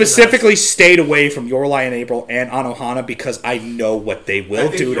I have fucking specifically stayed away from Your Lie in April and Anohana because I know what they I will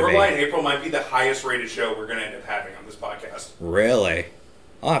think do to Your me. Lie in April might be the highest rated show we're going to end up having on this podcast. Really?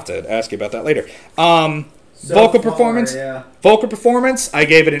 I'll have to ask you about that later. So Vocal far, performance. Yeah. Vocal performance, I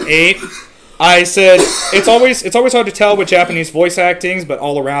gave it an 8. I said it's always hard to tell with Japanese voice actings, but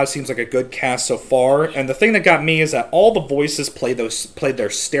all around it seems like a good cast so far. And the thing that got me is that all the voices played their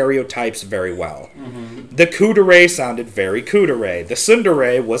stereotypes very well. Mm-hmm. The Kudere sounded very Kudere. The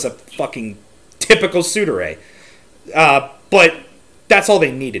Tsundere was a fucking typical Tsundere. But that's all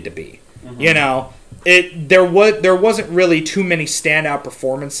they needed to be. Mm-hmm. You know, there wasn't really too many standout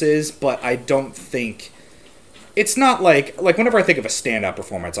performances, but I don't think. It's not like whenever I think of a standout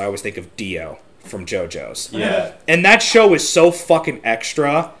performance, I always think of Dio from JoJo's. Yeah. And that show is so fucking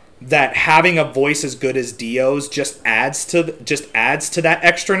extra that having a voice as good as Dio's just adds to that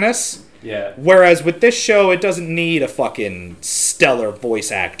extraness. Yeah. Whereas with this show, it doesn't need a fucking stellar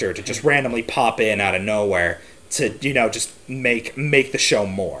voice actor to just randomly pop in out of nowhere to, just make the show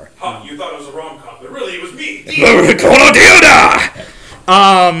more. Huh, you thought it was a rom-com, but really it was me.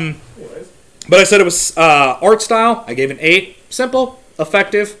 But I said it was art style. I gave an 8. Simple,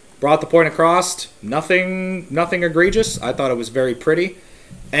 effective, brought the point across. Nothing egregious. I thought it was very pretty.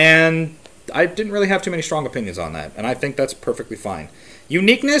 And I didn't really have too many strong opinions on that. And I think that's perfectly fine.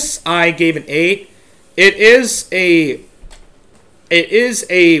 Uniqueness, I gave an 8. It is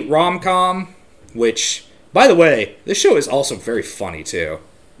a rom-com, which, by the way, this show is also very funny, too.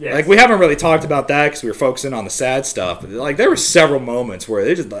 Yes. Like, we haven't really talked about that because we were focusing on the sad stuff. But, like, there were several moments where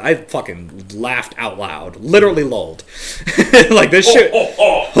I fucking laughed out loud. Literally lulled. Like, this shit...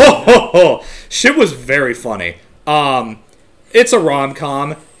 Shit was very funny. It's a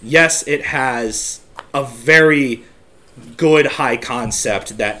rom-com. Yes, it has a very good high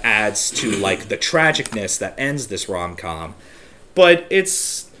concept that adds to, like, the tragicness that ends this rom-com. But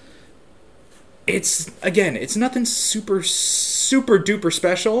it's nothing super duper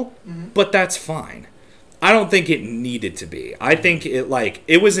special, but that's fine. I don't think it needed to be. I think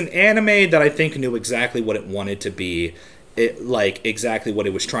it was an anime that I think knew exactly what it wanted to be, exactly what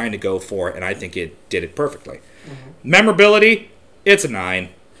it was trying to go for, and I think it did it perfectly. Memorability, it's a 9.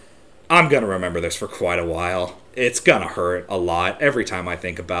 I'm gonna remember this for quite a while. It's gonna hurt a lot every time I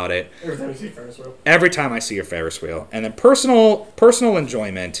think about it. Every time you see Ferris wheel. Every time I see a Ferris wheel. And then personal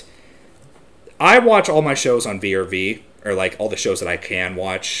enjoyment. I watch all my shows on VRV, or like all the shows that I can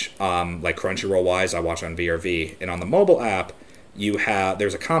watch, like Crunchyroll wise, I watch on VRV. And on the mobile app,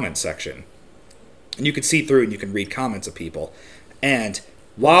 there's a comment section, and you can see through and you can read comments of people. And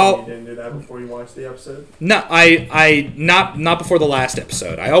while You didn't do that before you watched the episode? no, I not before the last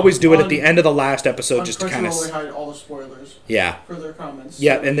episode. I always do it at the end of the last episode just to kind of they hide all the spoilers yeah. for their comments.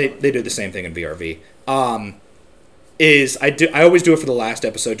 Yeah, and they do the same thing in VRV. I always do it for the last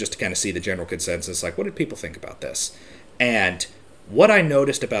episode just to kind of see the general consensus, like what did people think about this? And what I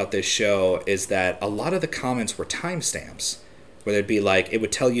noticed about this show is that a lot of the comments were timestamps, where they'd be like, it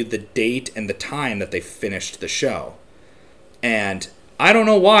would tell you the date and the time that they finished the show. And I don't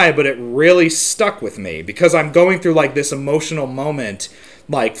know why, but it really stuck with me because I'm going through like this emotional moment,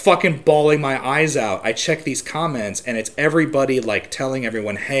 like fucking bawling my eyes out. I check these comments and it's everybody like telling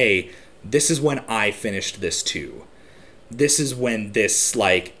everyone, hey, this is when I finished this too. This is when this,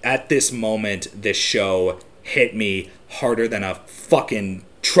 like, at this moment, this show hit me harder than a fucking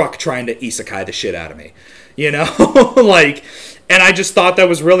truck trying to isekai the shit out of me. You know? Like, and I just thought that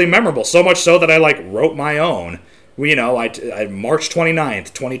was really memorable. So much so that I, like, wrote my own. You know, I March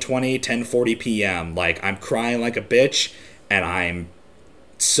 29th, 2020, 10:40 p.m. Like, I'm crying like a bitch, and I'm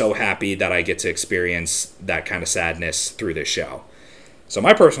so happy that I get to experience that kind of sadness through this show. So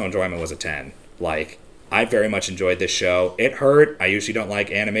my personal enjoyment was a 10. Like, I very much enjoyed this show. It hurt. I usually don't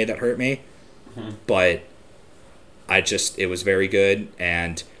like anime that hurt me. But it was very good.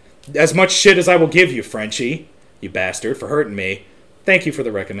 And as much shit as I will give you, Frenchie, you bastard, for hurting me, thank you for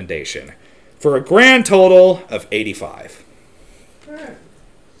the recommendation. For a grand total of 85. Alright.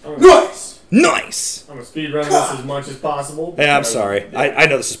 Nice! Nice! I'm going to speed run this as much as possible. Hey, I'm sorry. I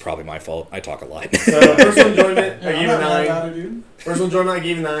know this is probably my fault. I talk a lot. So, personal enjoyment, I gave it a I'm not 9. about it, dude. Personal enjoyment, I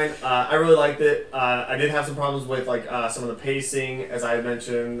gave it a 9. I really liked it. I did have some problems with like some of the pacing, as I had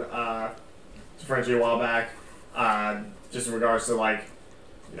mentioned to Frenchie a while back. Just in regards to like,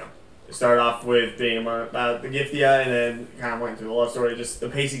 you know, it started off with being about the Giftia and then kind of went through the love story. Just the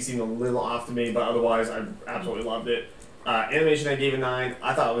pacing seemed a little off to me, but otherwise I absolutely loved it. Animation, I gave a 9.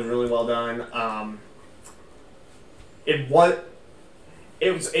 I thought it was really well done. It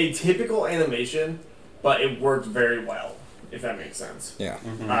was a typical animation, but it worked very well, if that makes sense. Yeah.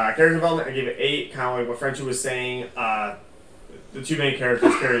 Mm-hmm. Character development, I gave it 8, kind of like what Frenchie was saying. The two main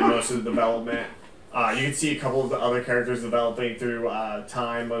characters carried most of the development. You can see a couple of the other characters developing through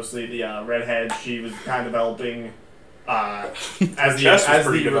time, mostly the redhead. She was kind of developing as the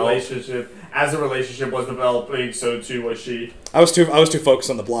relationship was developing, so too was she. I was too focused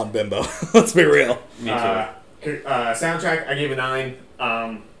on the blonde bimbo. Let's be real. Me too. Soundtrack, I gave a 9.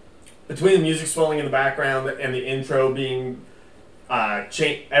 Between the music swelling in the background and the intro being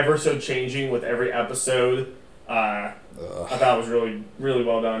ever so changing with every episode, I thought it was really, really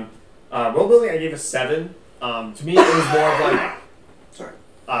well done. World building, I gave a 7. To me, it was more of like,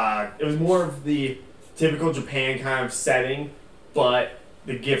 it was more of the typical Japan kind of setting, but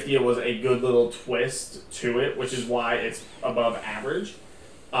the Giftia was a good little twist to it, which is why it's above average.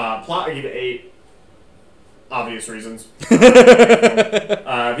 Plot, I gave it 8. Obvious reasons.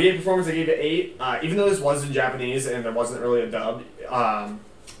 VA performance, I gave it 8. Even though this was in Japanese and there wasn't really a dub,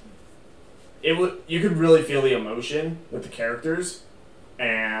 you could really feel the emotion with the characters,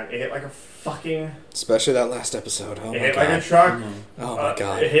 and it hit like a fucking. Especially that last episode. Oh my god. It hit like a truck. Mm-hmm. Oh my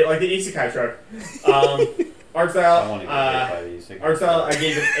god. It hit like the Isekai truck. Art style. Art style, I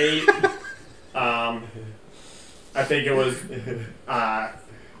gave it 8. I think it was. I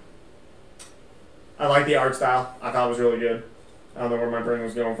like the art style. I thought it was really good. I don't know where my brain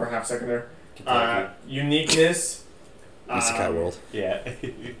was going for a half second there. Uniqueness. Isekai world. Yeah.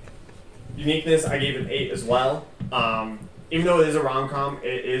 Uniqueness, I gave it 8 as well. Even though it is a rom-com,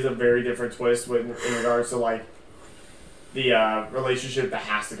 it is a very different twist in regards to like the relationship that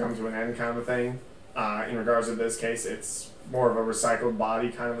has to come to an end kind of a thing. In regards to this case, it's more of a recycled body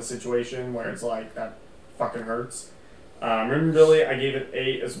kind of a situation where it's like, that fucking hurts. Remember Billy, I gave it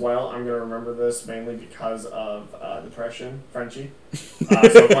 8 as well. I'm going to remember this mainly because of depression, Frenchie. So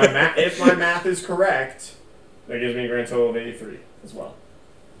if my math is correct, that gives me a grand total of 83 as well.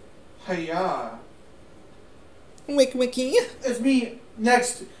 Hiya. Wiki. It's me.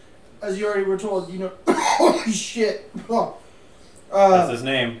 Next, as you already were told, you know. Holy shit. Oh. That's his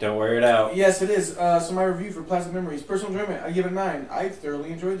name. Don't wear it out. Yes, it is. So my review for Plastic Memories. Personal enjoyment, I give it a 9. I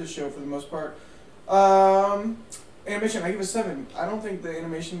thoroughly enjoyed this show for the most part. Animation, I give it a 7. I don't think the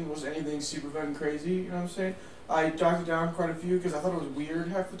animation was anything super fucking crazy, you know what I'm saying? I docked it down quite a few because I thought it was weird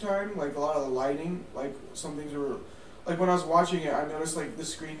half the time. Like, a lot of the lighting, like, some things were... Like, when I was watching it, I noticed, like, the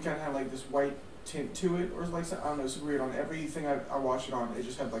screen kind of had, like, this white tint to it, or, like, I don't know, it's weird. On everything I watched it on, it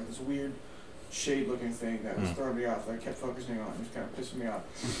just had, like, this weird shade-looking thing that was throwing me off, that I kept focusing on. It was kind of pissing me off.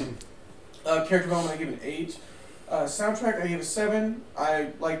 Character development, I give it an 8. Soundtrack, I gave a 7.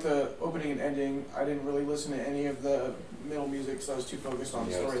 I liked the opening and ending. I didn't really listen to any of the middle music because I was too focused on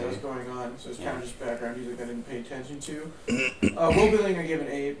the story that was going on. So it's kind of just background music I didn't pay attention to. World building, I gave an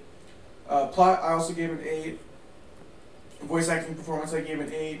 8. Plot, I also gave an 8. Voice acting performance, I gave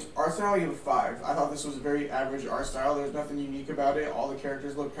an 8. Art style, I gave a 5. I thought this was a very average art style. There was nothing unique about it. All the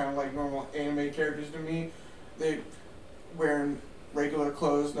characters looked kind of like normal anime characters to me. They wearing regular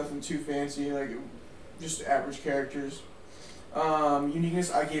clothes, nothing too fancy. Like, just average characters.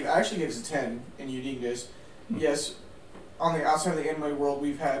 Uniqueness, I actually gave this a 10 in uniqueness. Yes, on the outside of the anime world,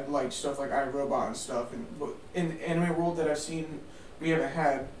 we've had like stuff like iRobot and stuff, and in the anime world that I've seen, we haven't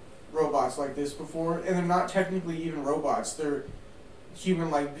had robots like this before, and they're not technically even robots. They're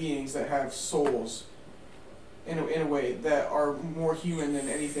human-like beings that have souls in a way that are more human than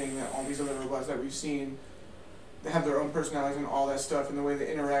anything that all these other robots that we've seen. They have their own personalities and all that stuff, and the way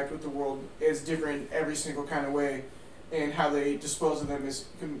they interact with the world is different every single kind of way, and how they dispose of them is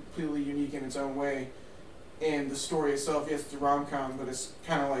completely unique in its own way. And the story itself, yes, it's a rom-com, but it's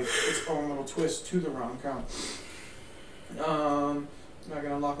kind of like its own little twist to the rom-com. I'm not going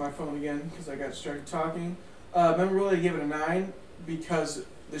to unlock my phone again because I got distracted talking. Memorability, I gave it a 9 because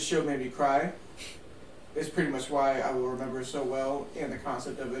the show made me cry. It's pretty much why I will remember it so well, and the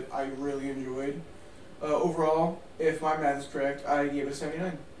concept of it I really enjoyed. Overall, if my math is correct, I gave it a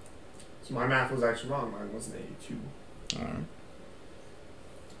 79. So my math was actually wrong. Mine was an 82.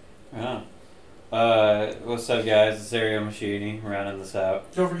 Alright. What's up, guys? It's Ario Machini, rounding this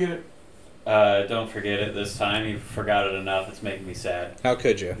out. Don't forget it. Don't forget it this time. You forgot it enough. It's making me sad. How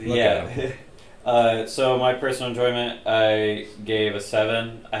could you? Look Yeah. at him. So my personal enjoyment, I gave a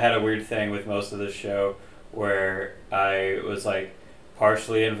 7. I had a weird thing with most of this show where I was like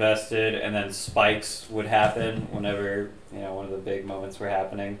partially invested, and then spikes would happen whenever one of the big moments were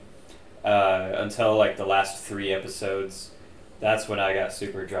happening. Until like the last 3 episodes, that's when I got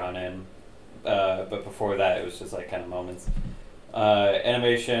super drawn in. But before that, it was just like kind of moments.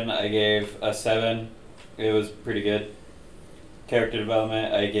 Animation, I gave a 7. It was pretty good. Character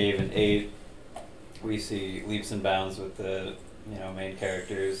development, I gave an 8. We see leaps and bounds with the main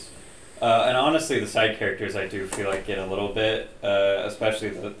characters, and honestly, the side characters I do feel like get a little bit, especially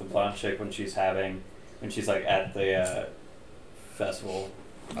the blonde chick when she's like at the festival.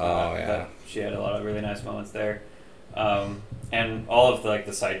 Oh yeah. She had a lot of really nice moments there, and all of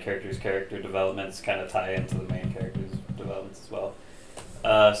the side characters' character developments kind of tie into the main characters' developments as well.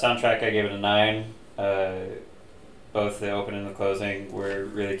 Soundtrack, I gave it a 9. Both the open and the closing were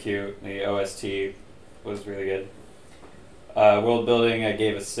really cute. The OST was really good. World building, I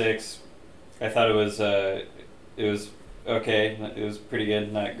gave a 6. I thought it was okay. It was pretty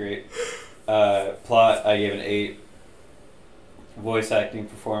good, not great. Plot, I gave an 8. Voice acting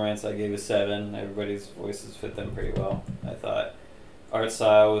performance, I gave a 7. Everybody's voices fit them pretty well, I thought. Art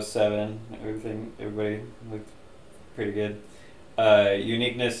style was 7. Everybody looked pretty good.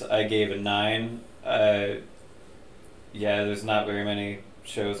 Uniqueness, I gave a 9. Yeah, there's not very many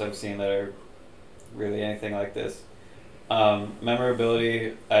shows I've seen that are really anything like this.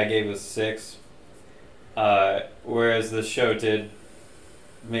 Memorability, I gave a 6. Whereas the show did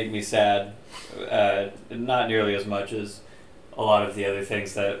make me sad, not nearly as much as a lot of the other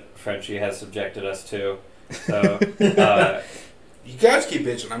things that Frenchie has subjected us to. So, you guys keep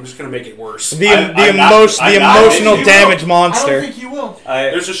bitching. I'm just going to make it worse. The emotional damage I monster. don't think you will.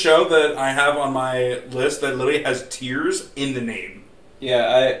 There's a show that I have on my list that literally has tears in the name.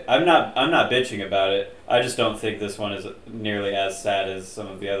 Yeah, I'm not bitching about it. I just don't think this one is nearly as sad as some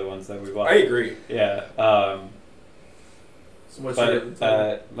of the other ones that we've watched. I agree. Yeah. So what's your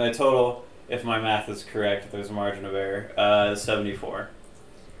total? My total, if my math is correct, there's a margin of error, 74.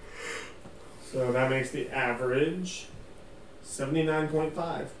 So that makes the average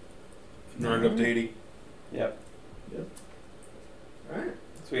 79.5. Round up to 80. Yep. Alright.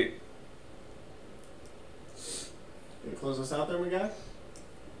 Sweet. You gonna close us out there, my guy?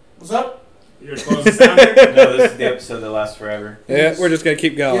 What's up? You gonna close us out there? No, this is the episode that lasts forever. Yeah, we're just gonna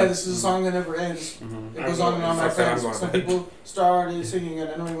keep going. Yeah, this is a song that never ends. Mm-hmm. It goes on and on, my Fuck that, I'm friends. going Some to bed. people started singing it.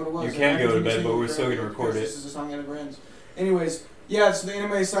 I don't even know what it was. You can And I go to continue bed, singing but we're it still gonna forever record because it. This is a song that never ends. Anyways, yeah, so the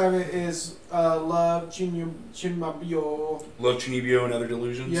anime assignment is Love Chinmabyo. Love Chinibyo and Other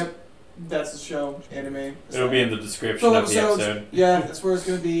Delusions. Yep, that's the show, anime. It'll be in the description Full of the episodes. episode. Yeah, that's where it's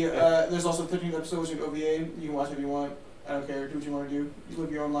going to be. There's also 13th episode, which is OVA. You can watch it if you want. I don't care. Do what you want to do. You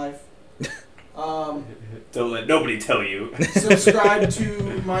live your own life. Don't let nobody tell you. Subscribe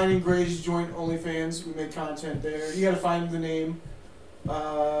to mine and Gray's joint OnlyFans. We make content there. You got to find the name.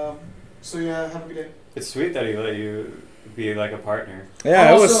 So yeah, have a good day. It's sweet that he let you be like a partner.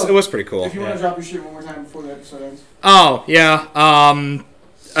 Yeah, Also, it was pretty cool. If you want to drop your shit one more time before the episode ends. Oh yeah.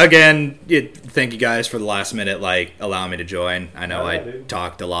 Again, thank you guys for the last minute, allowing me to join. I know dude.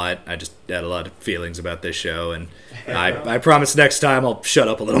 talked a lot. I just had a lot of feelings about this show, and I promise next time I'll shut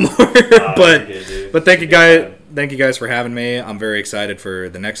up a little more. But thank you guys for having me. I'm very excited for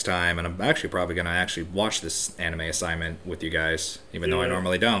the next time, and I'm actually probably gonna watch this anime assignment with you guys, even though I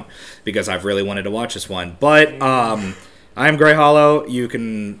normally don't, because I've really wanted to watch this one. But I'm Gray Hollow. You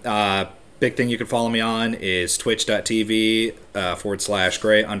can. Big thing you can follow me on is twitch.tv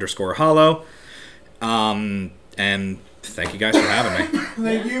 /Gray_Hollow. And thank you guys for having me.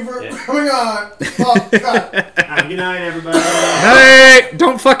 Thank you for coming on. Oh, God. Good night, everybody. Hey,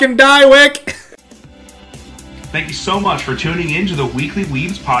 don't fucking die, Wick. Thank you so much for tuning in to the Weekly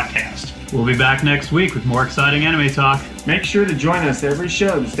Weebs podcast. We'll be back next week with more exciting anime talk. Make sure to join us every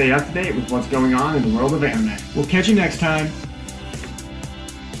show to stay up to date with what's going on in the world of anime. We'll catch you next time.